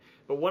information,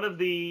 but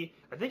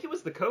I think it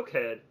was the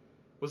cokehead,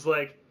 was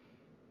like,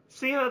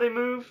 see how they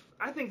move?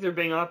 I think they're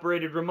being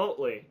operated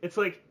remotely. It's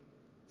like,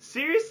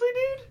 seriously,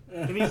 dude?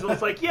 And he's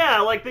like, yeah,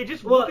 like they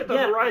just look at the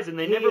horizon,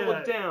 they never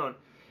look down.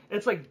 And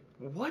it's like,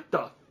 what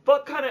the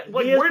fuck kind of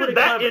like He is where pretty did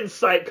that clever.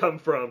 insight come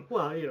from?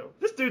 Well, you know.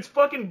 This dude's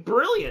fucking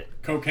brilliant.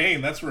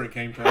 Cocaine, that's where it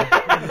came from.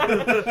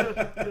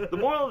 The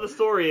moral of the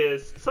story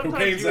is sometimes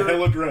Cocaine's a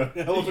hell of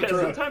a drug.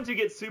 sometimes you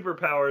get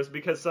superpowers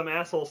because some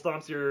asshole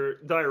stomps your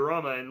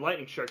diorama and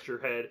lightning strikes your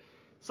head.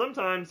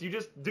 Sometimes you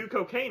just do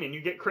cocaine and you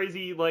get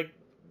crazy like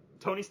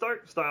Tony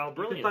Stark style You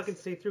brilliance. can fucking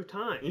see through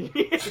time.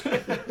 Yes.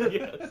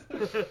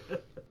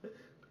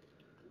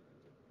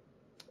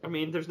 I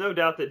mean, there's no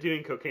doubt that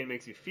doing cocaine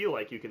makes you feel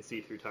like you can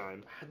see through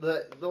time.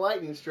 The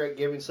lightning strike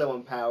giving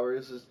someone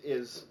powers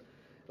is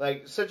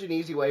like such an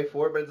easy way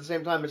for it, but at the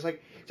same time, it's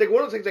like one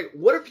of those things. Like,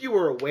 what if you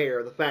were aware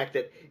of the fact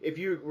that if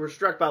you were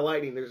struck by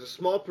lightning, there's a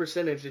small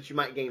percentage that you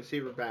might gain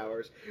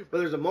superpowers, but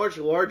there's a much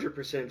larger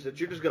percentage that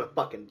you're just gonna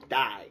fucking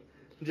die.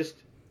 Just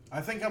I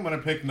think I'm gonna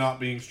pick not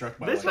being struck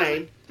by This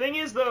lightning. thing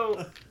is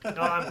though, No,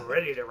 I'm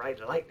ready to ride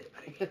lightning,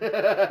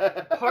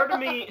 buddy. part of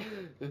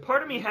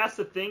me has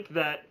to think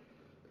that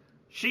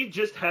she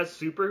just has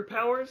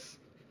superpowers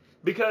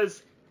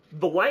because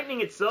the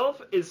lightning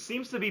itself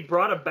seems to be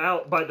brought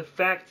about by the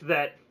fact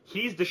that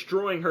he's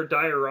destroying her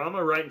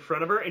diorama right in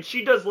front of her, and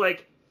she does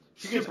like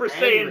She gets Super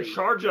Saiyan angry.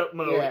 charge up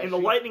mode, Yeah, and the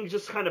she- lightning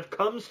just kind of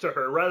comes to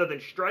her rather than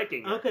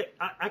striking her. Okay,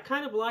 I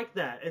kind of like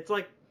that. It's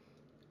like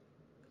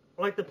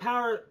the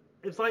power.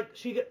 It's like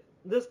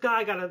this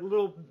guy got just a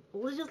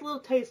little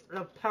taste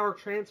of power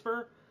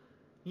transfer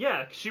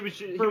Yeah, he was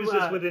From,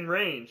 just within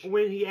range.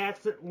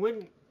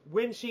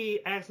 when she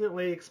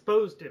accidentally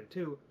exposed him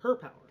to her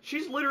power.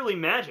 She's literally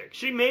magic.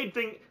 She made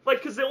things like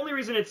because the only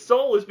reason it's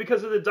soul is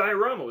because of the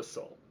diorama was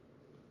soul.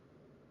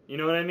 You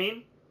know what I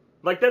mean?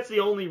 Like that's the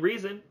only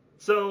reason.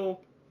 So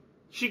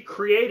she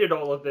created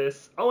all of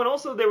this. Oh, and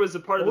also there was a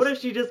part of What this.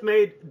 if she just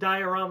made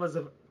dioramas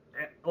of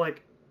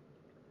like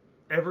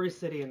every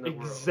city in the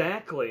world?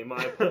 Exactly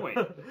my point.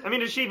 I mean,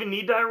 does she even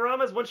need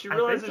dioramas? Once she I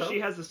realizes think so. she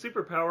has a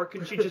superpower,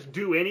 can she just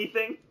do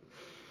anything?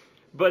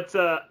 But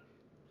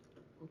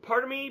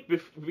part of me,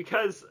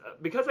 because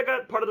I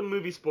got part of the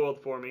movie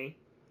spoiled for me,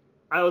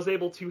 I was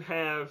able to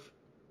have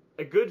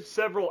a good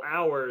several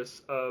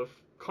hours of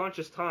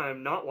conscious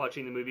time not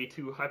watching the movie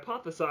to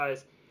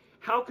hypothesize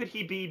how could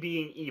he be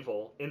being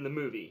evil in the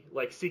movie,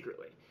 like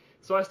secretly.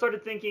 So I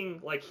started thinking,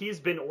 like, he's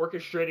been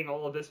orchestrating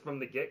all of this from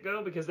the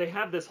get-go, because they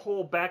have this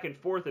whole back and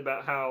forth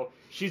about how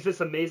she's this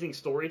amazing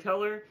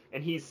storyteller,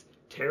 and he's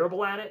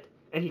terrible at it,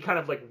 and he kind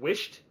of, like,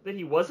 wished that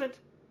he wasn't.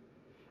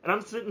 And I'm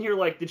sitting here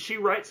like, did she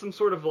write some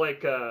sort of,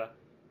 like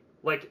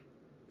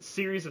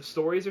series of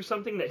stories or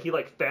something that he,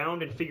 like,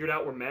 found and figured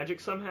out were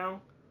magic somehow?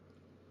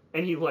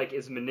 And he, like,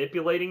 is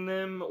manipulating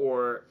them,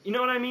 or... You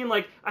know what I mean?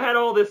 Like, I had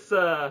all this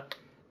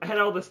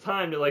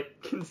time to,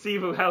 like,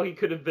 conceive of how he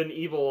could have been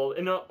evil,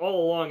 and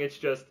all along it's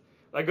just,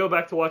 I go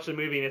back to watch the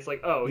movie and it's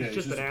like, oh, he's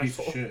just an a piece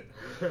asshole. of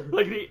shit.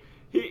 Like,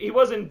 he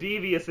wasn't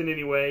devious in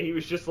any way, he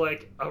was just,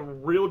 like, a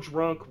real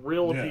drunk,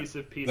 real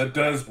abusive piece that of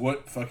crap. does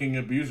what fucking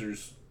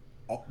abusers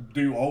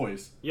do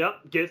always.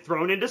 Yep, get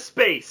thrown into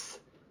space.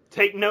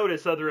 Take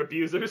notice, other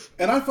abusers.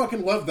 And I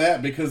fucking love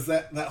that, because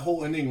that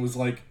whole ending was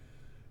like,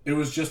 it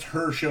was just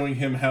her showing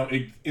him how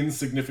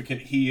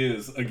insignificant he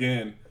is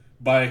again,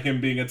 by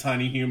him being a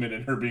tiny human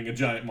and her being a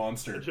giant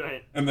monster.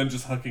 Giant. And then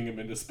just hucking him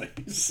into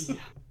space.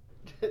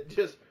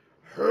 just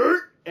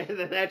hurt, and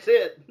then that's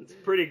it. It's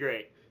pretty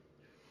great.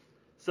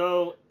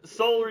 So,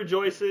 Soul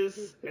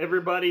rejoices.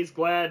 Everybody's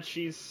glad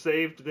she's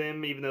saved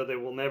them, even though they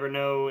will never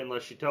know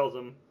unless she tells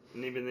them.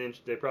 And even then,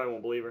 they probably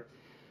won't believe her.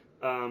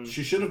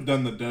 She should have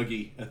done the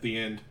Dougie at the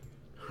end.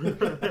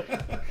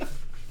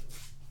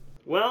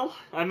 Well,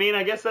 I mean,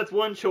 I guess that's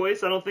one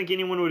choice. I don't think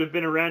anyone would have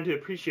been around to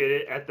appreciate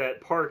it at that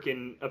park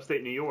in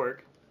upstate New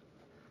York.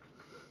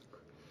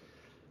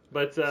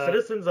 But,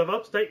 Citizens of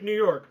upstate New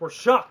York were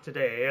shocked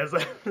today as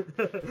a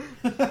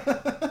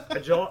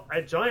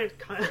giant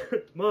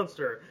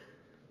monster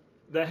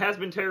that has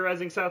been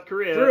terrorizing South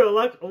Korea. threw a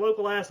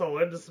local asshole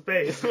into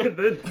space and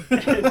then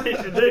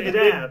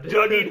dabbed.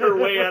 Duggied her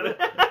way out of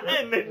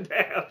and then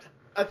dabbed.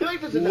 I feel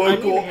like that's an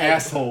Local onion head-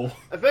 asshole.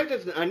 I feel like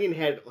that's an onion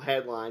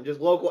headline.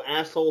 Just local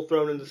asshole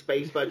thrown into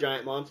space by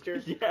giant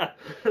monsters. Yeah.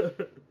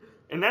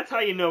 And that's how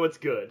you know it's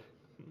good.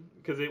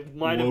 Because it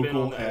might have been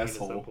on Local the onion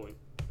asshole. at some point.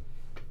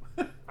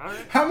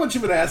 Alright. How much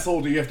of an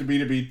asshole do you have to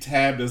be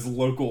tabbed as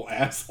local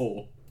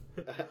asshole?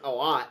 A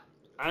lot.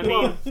 I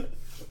mean,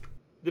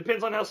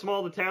 depends on how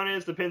small the town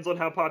is, depends on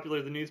how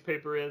popular the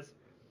newspaper is.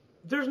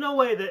 There's no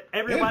way that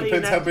everybody in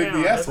depends that how big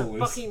town the doesn't asshole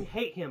is. fucking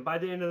hate him by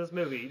the end of this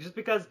movie just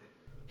because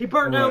he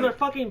burned down Right. their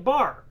fucking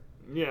bar.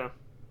 Yeah.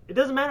 It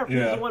doesn't matter if he's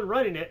Yeah. the one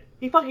running it.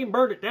 He fucking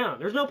burned it down.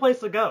 There's no place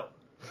to go.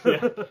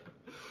 Yeah.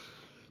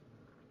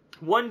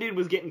 One dude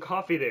was getting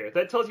coffee there.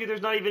 That tells you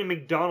there's not even a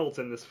McDonald's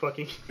in this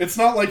fucking... It's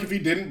not like if he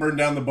didn't burn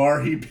down the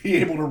bar, he'd be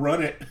able to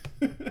run it.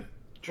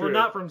 We're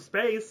not from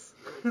space.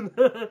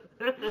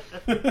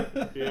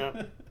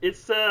 Yeah.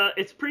 It's a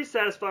pretty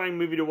satisfying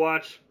movie to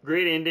watch.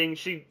 Great ending.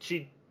 She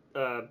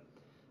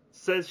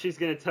says she's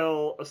gonna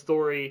tell a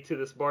story to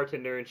this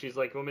bartender, and she's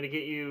like, "Want me to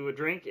get you a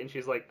drink?" And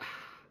she's like,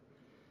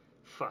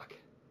 "Fuck,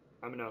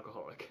 I'm an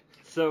alcoholic."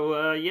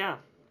 So yeah,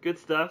 good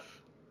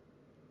stuff.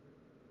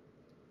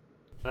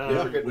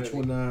 Yeah, good which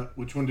movie. one?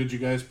 Which one did you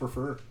guys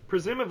prefer?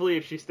 Presumably,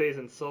 if she stays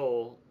in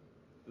Seoul,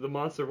 the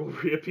monster will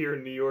reappear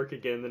in New York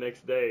again the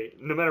next day.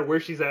 No matter where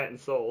she's at in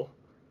Seoul,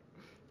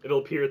 it'll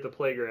appear at the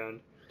playground.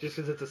 Just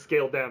because it's a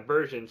scaled down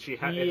version, it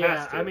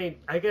has to. I mean,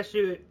 I guess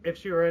if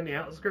she were in the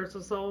outskirts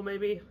of Seoul,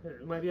 maybe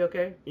it might be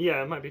okay.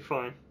 Yeah, it might be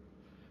fine.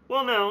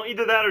 Well, no,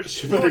 either that or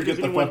She better get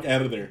the fuck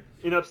out of there.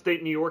 in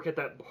upstate New York at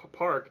that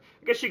park.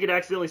 I guess she could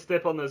accidentally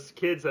step on those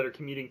kids that are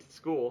commuting to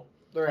school.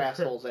 They're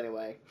assholes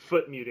anyway.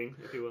 Foot muting,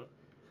 if you will.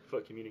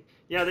 Foot commuting.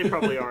 Yeah, they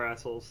probably are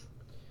assholes.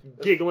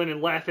 Giggling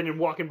and laughing and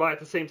walking by at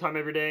the same time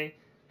every day.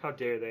 How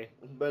dare they?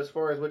 But as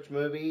far as which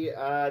movie,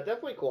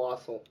 definitely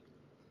Colossal.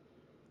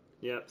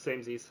 Yeah,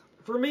 samesies.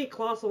 For me,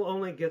 Colossal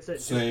only gets it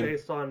just Same.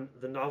 based on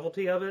the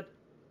novelty of it.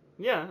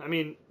 Yeah, I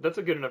mean, that's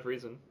a good enough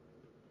reason.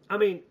 I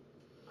mean,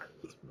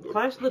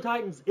 Clash of the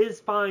Titans is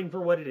fine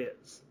for what it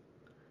is.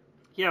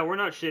 Yeah, we're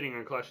not shitting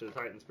on Clash of the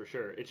Titans for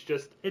sure. It's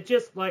just, It's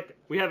just like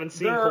we haven't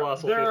seen there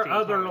Colossal are 15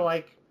 other times.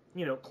 like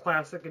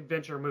classic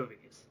adventure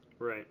movies.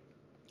 Right.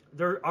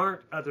 There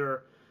aren't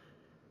other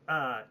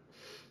kaiju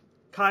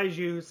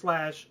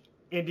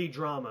 / indie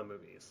drama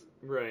movies.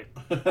 Right.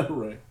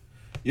 Right.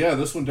 Yeah,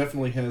 this one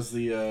definitely has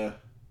the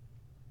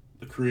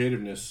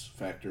creativeness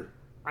factor.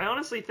 I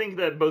honestly think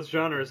that both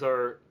genres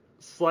are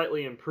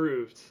slightly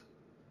improved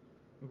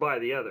by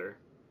the other.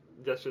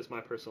 That's just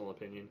my personal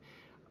opinion.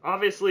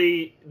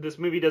 Obviously, this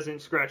movie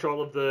doesn't scratch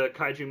all of the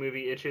kaiju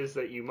movie itches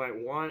that you might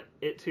want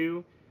it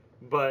to,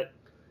 but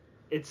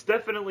it's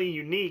definitely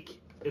unique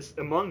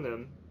among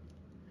them.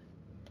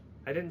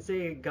 I didn't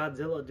see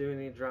Godzilla do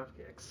any drop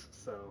kicks,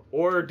 so.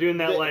 Or doing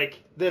that,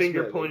 This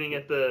finger movie. pointing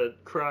at the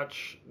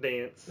crotch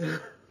dance.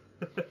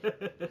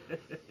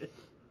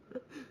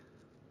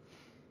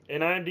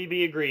 And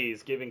IMDb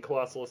agrees, giving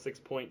Colossal a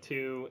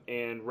 6.2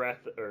 and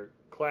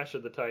Clash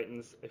of the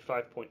Titans a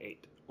 5.8.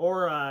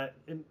 Or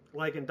in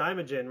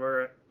Daimogen,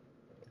 where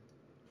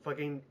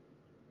fucking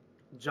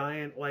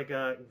giant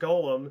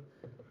golem,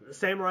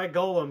 samurai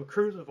golem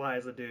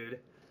crucifies a dude.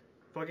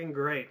 Fucking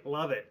great,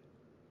 love it.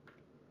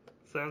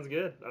 Sounds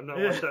good. I've not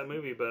watched that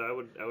movie, but I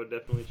would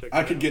definitely check it I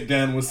out. could get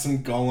down with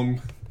some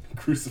Gollum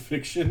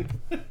crucifixion.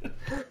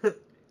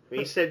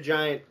 You said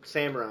giant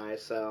samurai,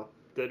 so.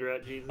 Dead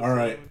Rat Jesus. All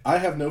right, I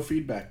have no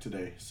feedback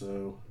today,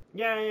 so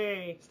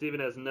Yay! Steven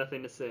has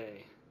nothing to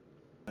say.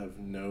 I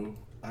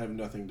have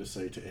nothing to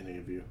say to any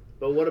of you.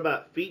 But what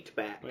about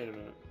feedback? Wait a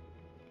minute.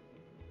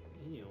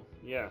 Ew.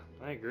 Yeah,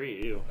 I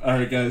agree. Ew. All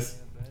right,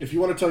 guys. If you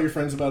want to tell your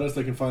friends about us,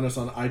 they can find us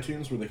on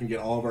iTunes, where they can get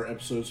all of our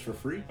episodes for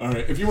free. All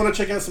right. If you want to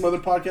check out some other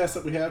podcasts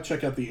that we have,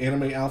 check out the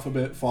Anime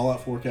Alphabet,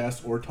 Fallout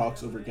Forecast, or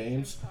Talks Over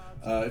Games.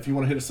 If you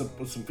want to hit us up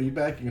with some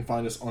feedback, you can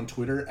find us on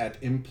Twitter at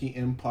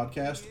MPM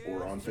Podcast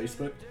or on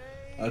Facebook.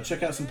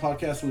 Check out some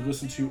podcasts we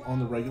listen to on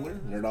the regular.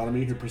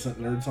 Nerdonomy, who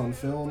present Nerds on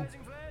Film.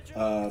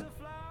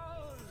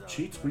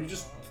 Cheats, were you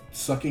just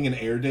sucking an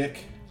air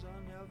dick?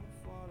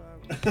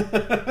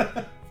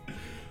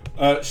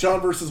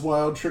 Sean vs.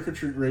 Wild, Trick or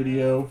Treat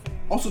Radio.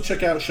 Also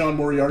check out Sean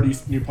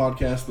Moriarty's new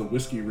podcast, The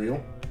Whiskey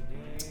Reel.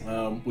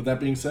 With that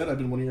being said, I've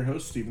been one of your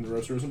hosts, Stephen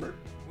DeRose Rosenberg.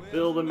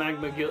 Bill the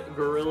Magma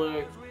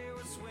Gorilla,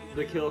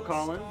 the Kill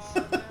Collins.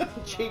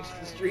 Cheats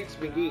the Streets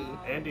McGee.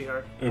 Andy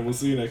Hart. And we'll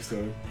see you next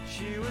time.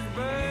 She was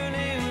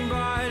burning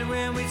bright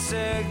when we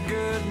said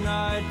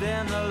goodnight,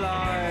 then the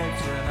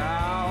lights